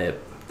person's got there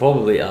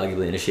probably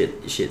arguably in a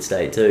shit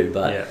state too.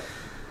 But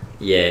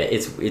yeah,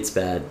 it's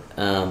bad.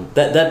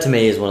 That to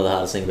me is one of the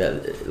hardest things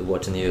about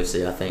watching the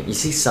UFC. I think you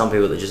see some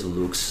people that just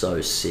look so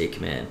sick,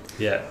 man.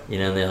 Yeah.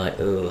 And they're like,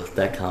 oh,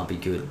 that can't be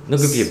good. Not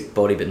good for your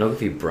body, but not good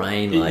for your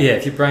brain. Like,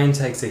 if your brain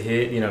takes a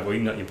hit, well,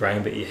 not your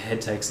brain, but your head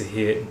takes a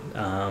hit,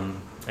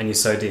 and you're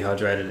so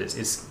dehydrated,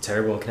 it's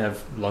terrible. It can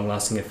have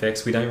long-lasting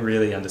effects. We don't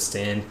really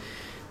understand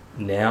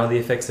now the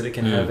effects that it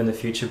can have in the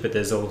future, but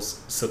there's all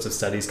sorts of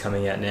studies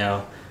coming out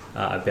now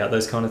about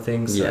those kind of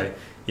things. So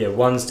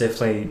one's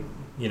definitely,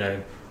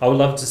 I would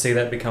love to see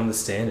that become the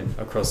standard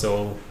across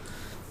all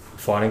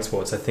fighting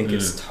sports. I think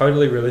it's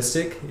totally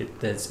realistic.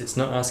 It's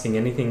not asking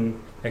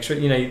anything extra.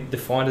 The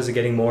fighters are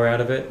getting more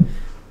out of it.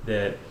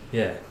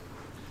 Yeah,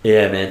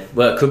 man.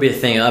 Well, it could be a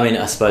thing. I mean,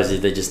 I suppose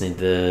they just need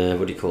the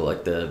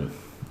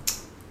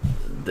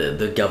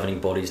governing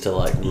bodies to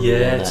like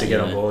to get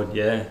on board.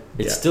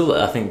 It's still,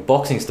 I think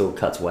boxing still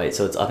cuts weight,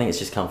 so I think it's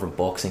just come from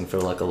boxing for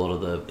like a lot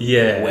of the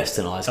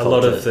westernized culture. A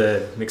lot of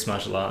the mixed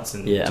martial arts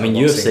and I mean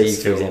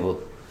UFC for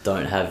example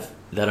don't have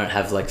they don't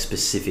have like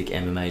specific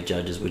MMA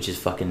judges, which is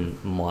fucking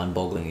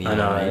mind-boggling. You know I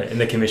know. what I mean?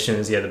 And the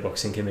commissioners, the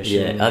boxing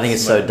commission. Yeah, I think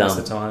it's so most dumb. of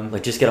the time.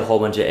 Like, just get a whole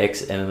bunch of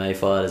ex-MMA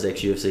fighters,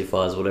 ex-UFC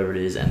fighters, whatever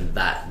it is, and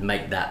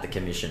make that the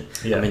commission.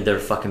 Yeah. I mean, they're a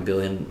fucking $1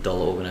 billion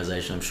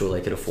organisation. I'm sure they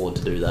could afford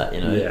to do that,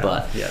 you know. Yeah.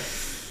 But yeah.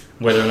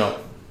 Whether or not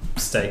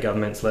state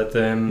governments let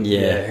them,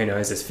 Yeah. who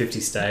knows? There's 50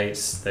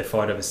 states. They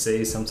fight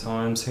overseas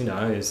sometimes. Who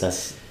knows?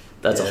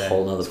 that's a Yeah.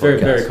 whole nother It's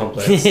podcast. very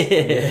complex.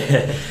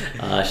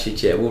 Yeah.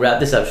 Shit, yeah. We'll wrap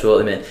this up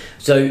shortly, man.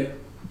 So,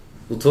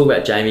 we'll talk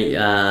about Jamie.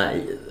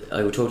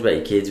 We talked about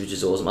your kids, which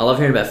is awesome. I love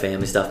hearing about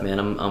family stuff, man.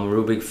 I'm a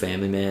real big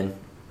family man.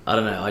 I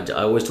don't know.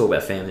 I always talk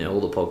about family in all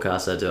the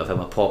podcasts I do. I've had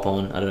my pop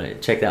on. I don't know.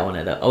 Check that one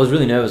out. I was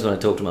really nervous when I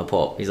talked to my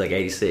pop. He's like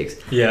 86.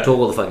 Yeah. Talk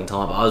all the fucking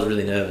time, but I was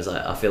really nervous.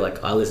 I feel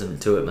like I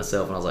listened to it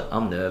myself and I was like,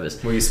 I'm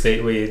nervous. Were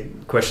you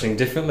questioning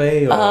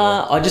differently? Or?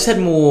 I just had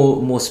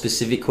more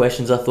specific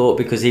questions, I thought,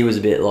 because he was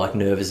a bit like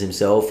nervous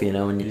himself, you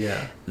know. And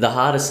Yeah. the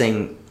hardest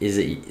thing is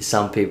that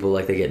some people,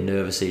 like, they get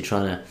nervous. So you're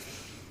trying to,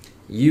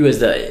 you as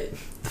the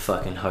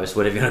fucking host,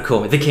 whatever you want to call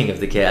me, the king of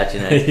the couch,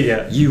 you know.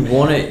 Yeah. You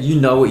want to, you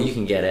know what you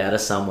can get out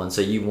of someone, so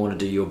you want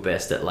to do your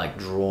best at like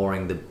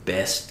drawing the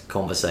best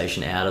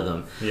conversation out of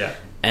them. Yeah.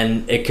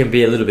 And it can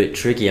be a little bit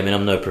tricky. I mean,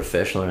 I'm no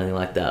professional or anything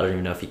like that. I don't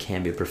even know if you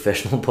can be a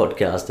professional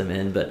podcaster,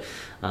 man. But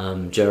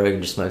Joe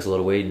Rogan just smokes a lot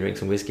of weed and drinks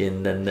some whiskey,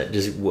 and then that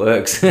just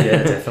works.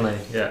 Yeah, definitely.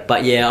 Yeah.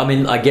 But yeah, I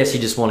mean, I guess you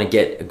just want to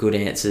get good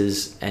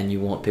answers and you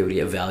want people to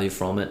get value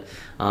from it.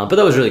 But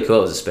that was really cool.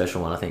 It was a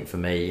special one, I think, for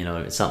me. You know,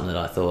 it's something that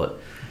I thought,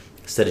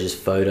 instead of just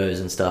photos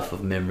and stuff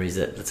of memories,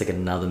 that's like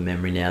another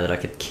memory now that I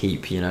could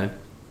keep, you know.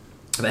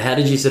 But how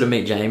did you sort of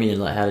meet Jamie, and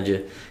like how did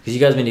you? Because you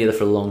guys been together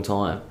for a long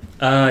time.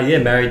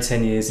 Married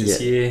 10 years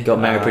this year. Got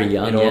married pretty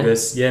young, in yeah?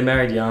 August. Yeah,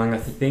 married young. I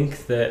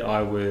think that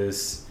I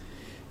was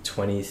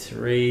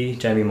 23.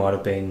 Jamie might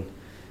have been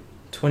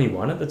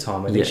 21 at the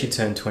time. I think Yeah. she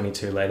turned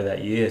 22 later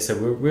that year. So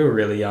we were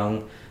really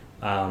young,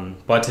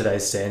 by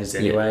today's standards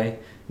anyway.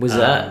 Was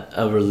that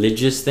a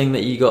religious thing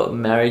that you got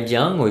married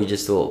young, or you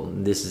just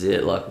thought this is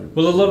it? Like,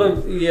 Well, a lot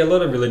of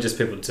religious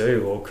people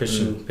do, or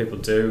Christian people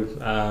do.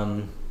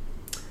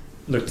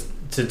 Look,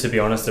 to be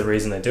honest, the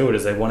reason they do it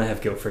is they want to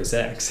have guilt-free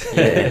sex.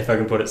 Yeah. If I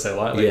can put it so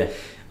lightly.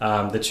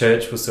 yeah, The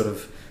church will sort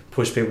of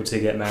push people to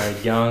get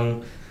married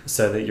young,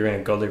 so that you're in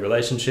a godly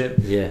relationship.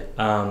 yeah,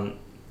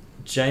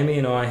 Jamie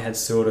and I had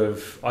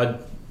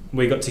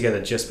we got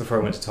together just before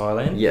I went to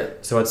Thailand. yeah,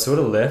 So I'd sort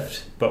of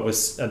left, but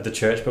was at the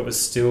church, but was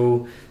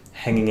still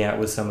hanging out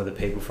with some of the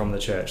people from the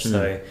church.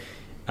 So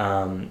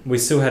we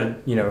still had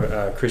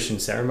a Christian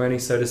ceremony,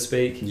 so to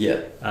speak.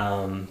 yeah,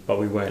 But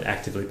we weren't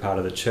actively part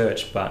of the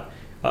church. But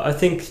I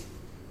think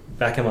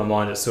back in my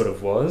mind it sort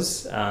of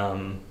was.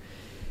 In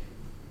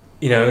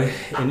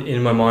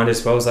my mind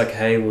as well, I was like,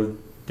 hey, well,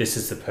 this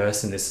is the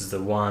person, this is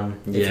the one.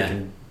 If it Yeah.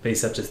 can be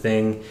such a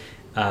thing.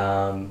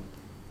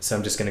 So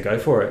I'm just going to go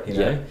for it, you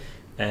know.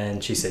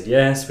 And she said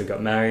yes. We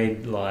got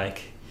married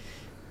like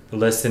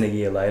less than a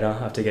year later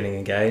after getting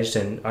engaged,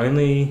 and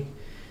only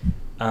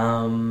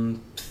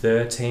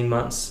 13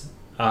 months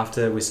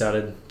after we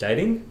started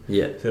dating.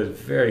 yeah, So it was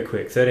very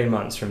quick, 13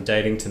 months from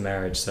dating to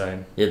marriage. So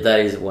yeah. That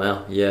is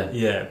wow. Yeah,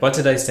 yeah, by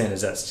today's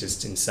standards, that's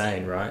just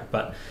insane, right?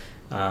 But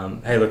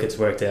hey, look, it's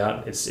worked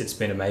out. It's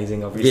been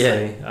amazing,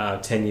 obviously.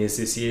 10 years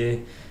this year.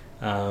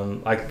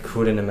 I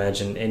couldn't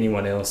imagine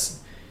anyone else,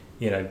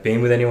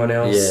 being with anyone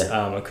else.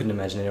 Yeah. I couldn't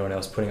imagine anyone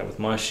else putting up with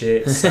my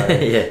shit. So,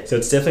 Yeah. so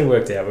it's definitely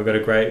worked out. We've got a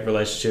great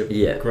relationship,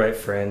 Yeah. great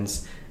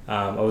friends.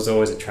 I was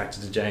always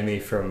attracted to Jamie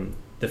from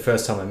the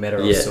first time I met her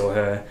or Yeah. saw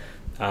her.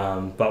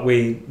 But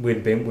we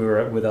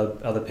were with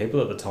other people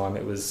at the time.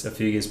 It was a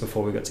few years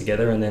before we got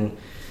together, and then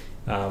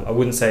I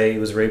wouldn't say it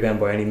was a rebound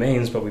by any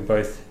means, but we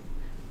both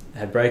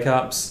had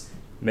breakups,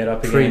 met up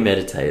again,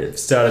 premeditated.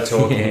 started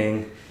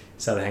talking,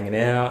 started hanging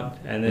out,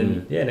 and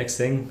then next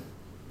thing,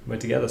 we're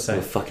together. So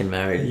We're fucking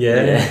married.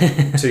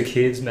 yeah, 2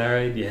 kids,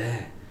 married.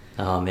 Yeah,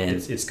 Oh man,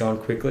 it's gone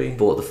quickly.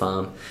 bought the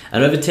farm.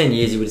 And over 10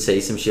 years you would see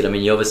some shit. I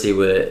mean, you obviously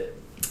were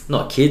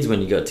not kids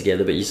when you got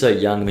together, but you're so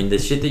young. I mean, the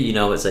shit that you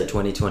know at say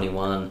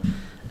 2021,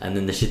 and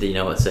then the shit that you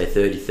know at say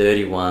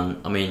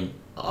 3031. I mean,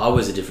 I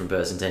was a different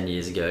person 10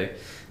 years ago.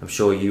 I'm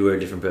sure you were a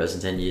different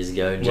person 10 years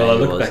ago. And Well, I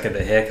Jamie look was. back at the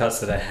haircuts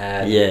that I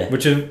had, Yeah.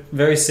 which are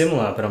very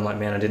similar, but I'm like,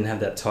 man, I didn't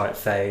have that tight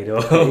fade or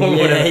Yeah,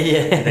 whatever.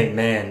 yeah. I think,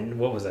 man,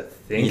 what was I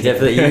thinking? You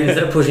definitely,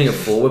 instead of pushing it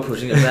forward,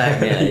 pushing it back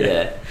now.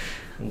 Yeah.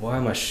 Why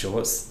are my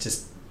shorts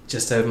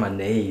just over my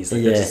knees?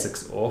 Like, Yeah. that just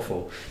looks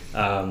awful.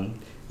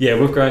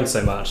 We've grown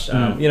so much.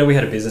 We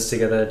had a business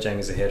together.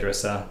 Jamie's a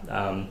hairdresser.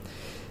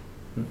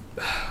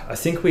 I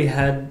think we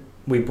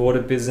bought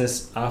a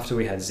business after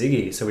we had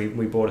Ziggy, so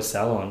we bought a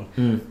salon,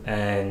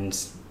 and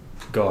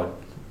God,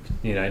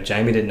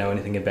 Jamie didn't know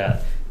anything about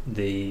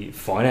the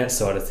finance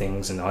side of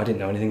things, and I didn't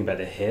know anything about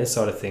the hair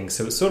side of things,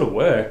 so it sort of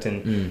worked,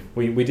 and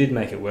we did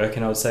make it work,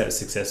 and I would say it was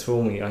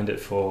successful, and we owned it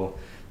for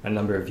a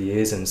number of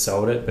years and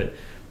sold it, but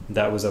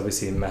that was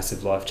obviously a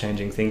massive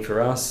life-changing thing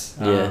for us.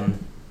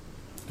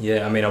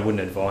 Yeah. I mean, I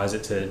wouldn't advise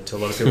it to a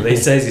lot of people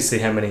these days. You see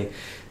how many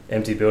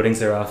empty buildings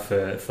there are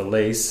for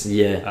lease.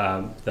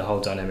 Yeah. The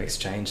whole dynamic's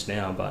changed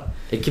now, but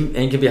It can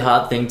be a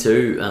hard thing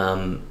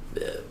too.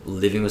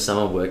 Living with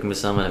someone, working with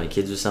someone, having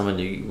kids with someone.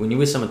 When you're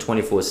with someone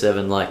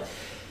 24/7, like,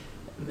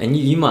 and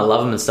you might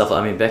love them and stuff.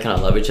 I mean, Beck and I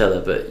love each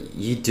other, but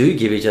you do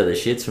give each other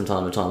shits from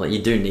time to time. Like, you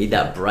do need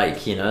that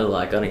break, you know.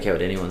 Like, I don't care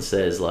what anyone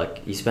says.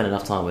 Like, you spend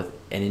enough time with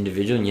an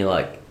individual, and you're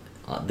like,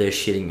 oh, they're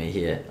shitting me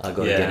here. I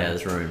got to get out of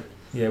this room.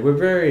 yeah, we're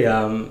very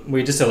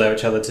we just allow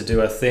each other to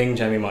do our thing.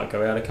 Jamie might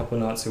go out a couple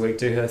of nights a week,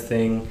 do her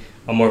thing.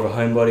 I'm more of a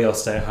homebody. I'll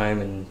stay at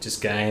home and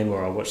just game,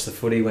 or I'll watch the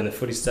footy when the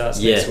footy starts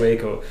next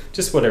week, or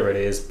just whatever it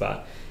is.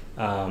 But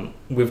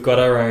we've got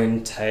our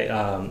own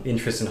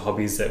interests and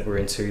hobbies that we're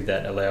into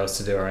that allow us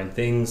to do our own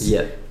things.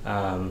 Yeah.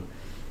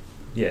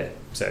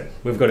 So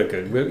we've got it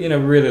good. We're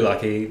really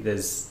lucky.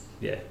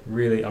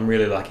 I'm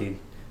really lucky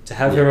to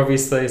have her,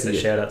 obviously. So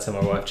shout out to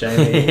my wife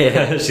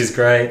Jamie. She's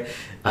great.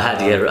 I had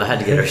to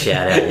get her a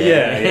shout out.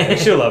 Yeah,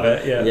 she'll love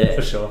it. Yeah,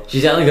 for sure.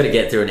 She's only got to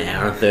get through an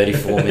hour and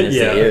 34 minutes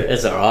to hear it.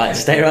 It's all right.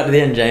 Stay right to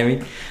the end,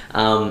 Jamie.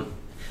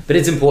 But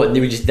it's important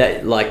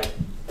that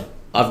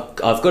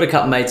I've got a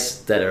couple mates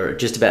that are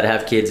just about to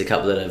have kids, a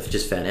couple that have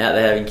just found out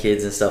they're having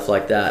kids and stuff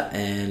like that.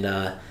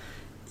 And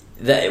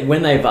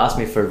when they've asked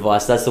me for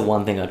advice, that's the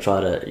one thing you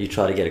try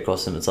to get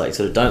across to them. It's like,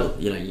 sort of don't,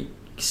 you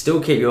still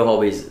keep your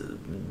hobbies,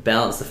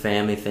 balance the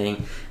family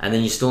thing, and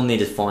then you still need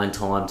to find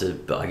time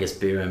to, I guess,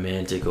 be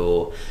romantic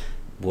or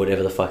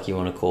whatever the fuck you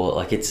want to call it.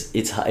 Like, it's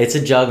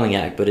a juggling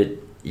act, but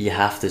you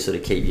have to sort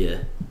of keep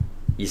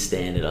your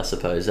standard, I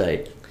suppose,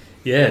 eh?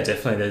 Yeah,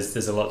 definitely.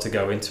 There's a lot to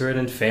go into it,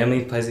 and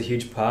family plays a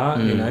huge part.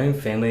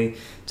 Family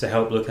to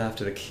help look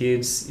after the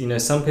kids.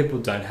 Some people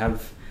don't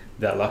have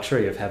that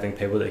luxury of having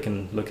people that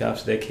can look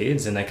after their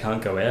kids, and they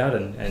can't go out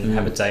and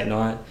have a date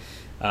night.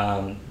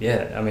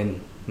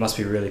 Must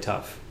be really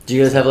tough. Do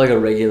you guys have like a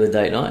regular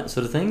date night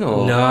sort of thing,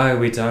 or? No,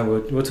 we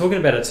don't. We're talking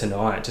about it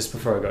tonight, just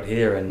before I got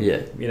here, and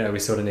we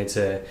sort of need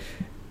to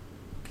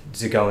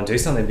go and do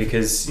something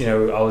because I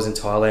was in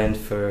Thailand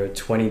for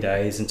 20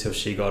 days until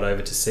she got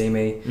over to see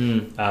me.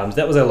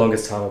 That was our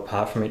longest time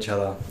apart from each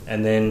other,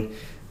 and then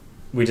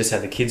we just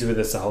had the kids with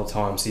us the whole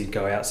time, so you'd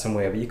go out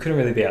somewhere, but you couldn't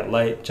really be out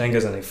late.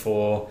 Django's only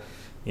 4.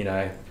 We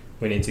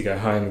need to go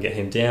home and get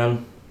him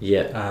down.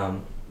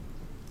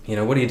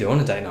 What do you do on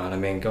a date night? I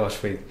mean, gosh,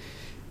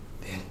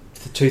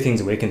 the 2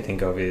 things we can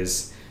think of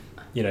is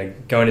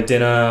going to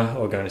dinner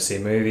or going to see a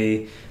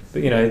movie.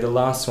 But the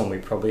last one we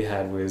probably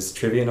had was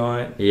trivia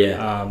night.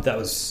 That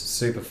was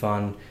super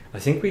fun. I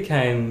think we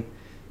came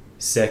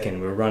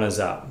second. We were runners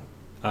up.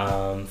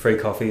 Free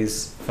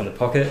coffees from the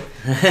Pocket.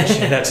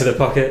 Shout out to the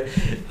Pocket.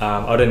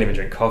 I don't even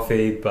drink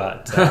coffee,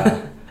 but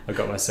I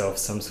got myself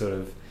some sort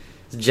of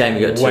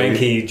Jamie got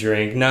wanky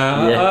drink.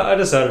 I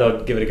decided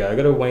I'd give it a go. I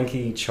got a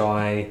wanky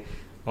chai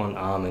on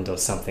almond or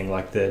something,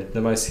 like the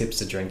most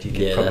hipster drink you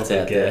can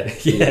probably get.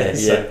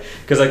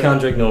 Because I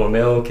can't drink normal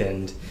milk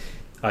and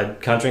I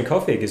can't drink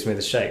coffee. It gives me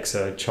the shake.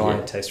 So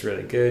chai tastes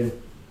really good.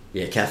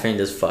 Yeah, caffeine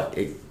does fuck.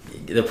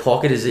 The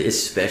Pocket is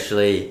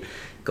especially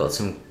got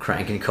some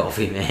cranking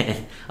coffee,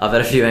 man. I've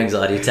had a few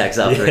anxiety attacks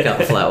after a cup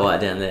of flat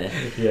white down there.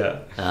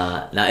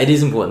 No, it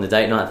is important. The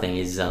date night thing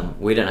is,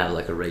 we don't have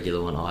like a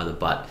regular one either,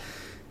 but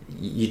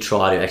you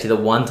try to. Actually, the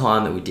one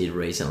time that we did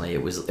recently,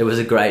 it was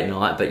a great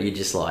night, but you're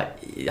just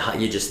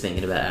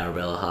thinking about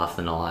Arabella half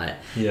the night.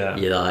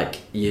 You're like,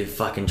 you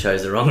fucking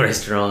chose the wrong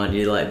restaurant.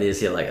 You're like this.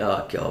 You're like,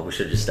 oh god, we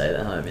should have just stayed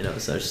at home.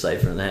 It's so much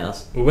safer in the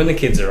house. Well, when the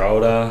kids are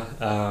older,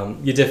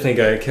 you definitely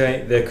go,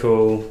 okay, they're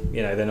cool.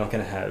 They're not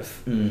going to have.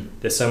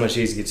 They're so much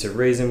easier to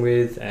reason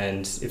with,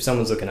 and if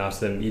someone's looking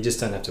after them, you just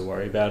don't have to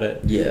worry about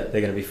it. They're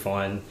going to be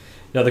fine.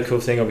 Another cool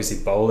thing,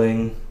 obviously,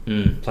 bowling,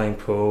 playing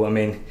pool. I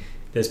mean,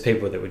 there's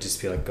people that would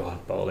just be like,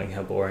 God, bowling,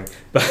 how boring.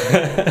 But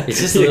it's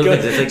just a little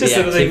bit, it's like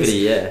the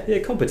activity, Yeah,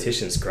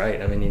 competition's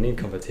great. I mean, you need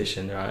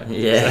competition, right?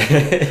 Yeah,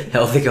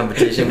 healthy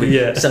competition.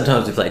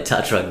 Sometimes we play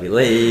touch rugby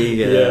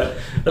league.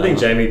 I think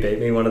Jamie beat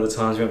me one of the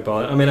times we went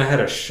bowling. I mean, I had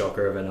a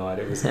shocker of a night.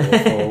 It was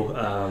awful.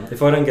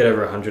 If I don't get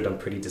over 100, I'm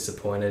pretty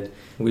disappointed.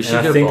 I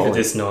think that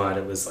this night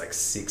it was like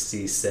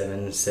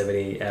 67,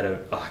 70 out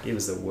of... it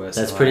was the worst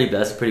That's a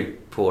pretty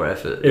poor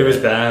effort. It was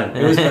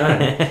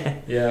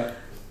bad. Yeah.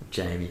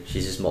 Jamie,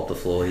 she's just mopped the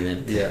floor here,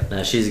 man.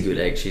 No, she's a good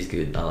egg. She's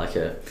good. I like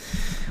her.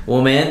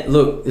 Well, man,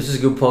 look, this is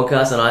a good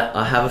podcast, and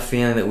I have a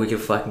feeling that we can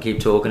fucking keep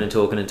talking.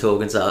 So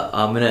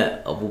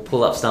we'll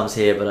pull up stumps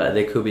here, but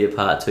there could be a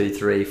part 2,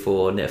 3,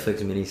 4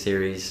 Netflix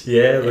miniseries.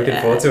 Yeah, looking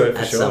forward to it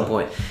for sure. At some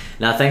point.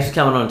 Now, thanks for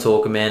coming on and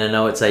talking, man. I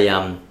know it's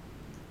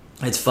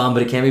it's fun,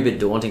 but it can be a bit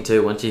daunting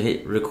too. Once you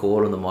hit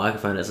record on the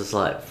microphone, it's just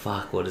like,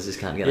 fuck, what is this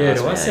cunt gonna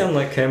ask me? Do I sound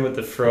like Kermit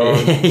the Frog,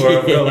 or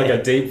I've got like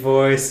a deep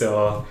voice,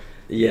 or...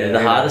 Yeah,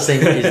 the hardest thing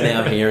is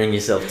now hearing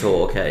yourself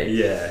talk, hey?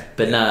 Yeah.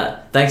 But nah,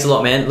 thanks a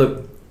lot, man.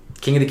 Look,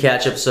 King of the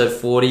Couch, episode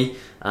 40.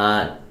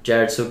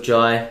 Jared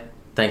Sukjai,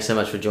 thanks so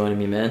much for joining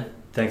me, man.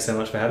 Thanks so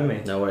much for having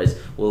me. No worries.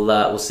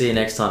 We'll see you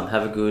next time.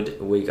 Have a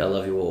good week. I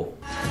love you all.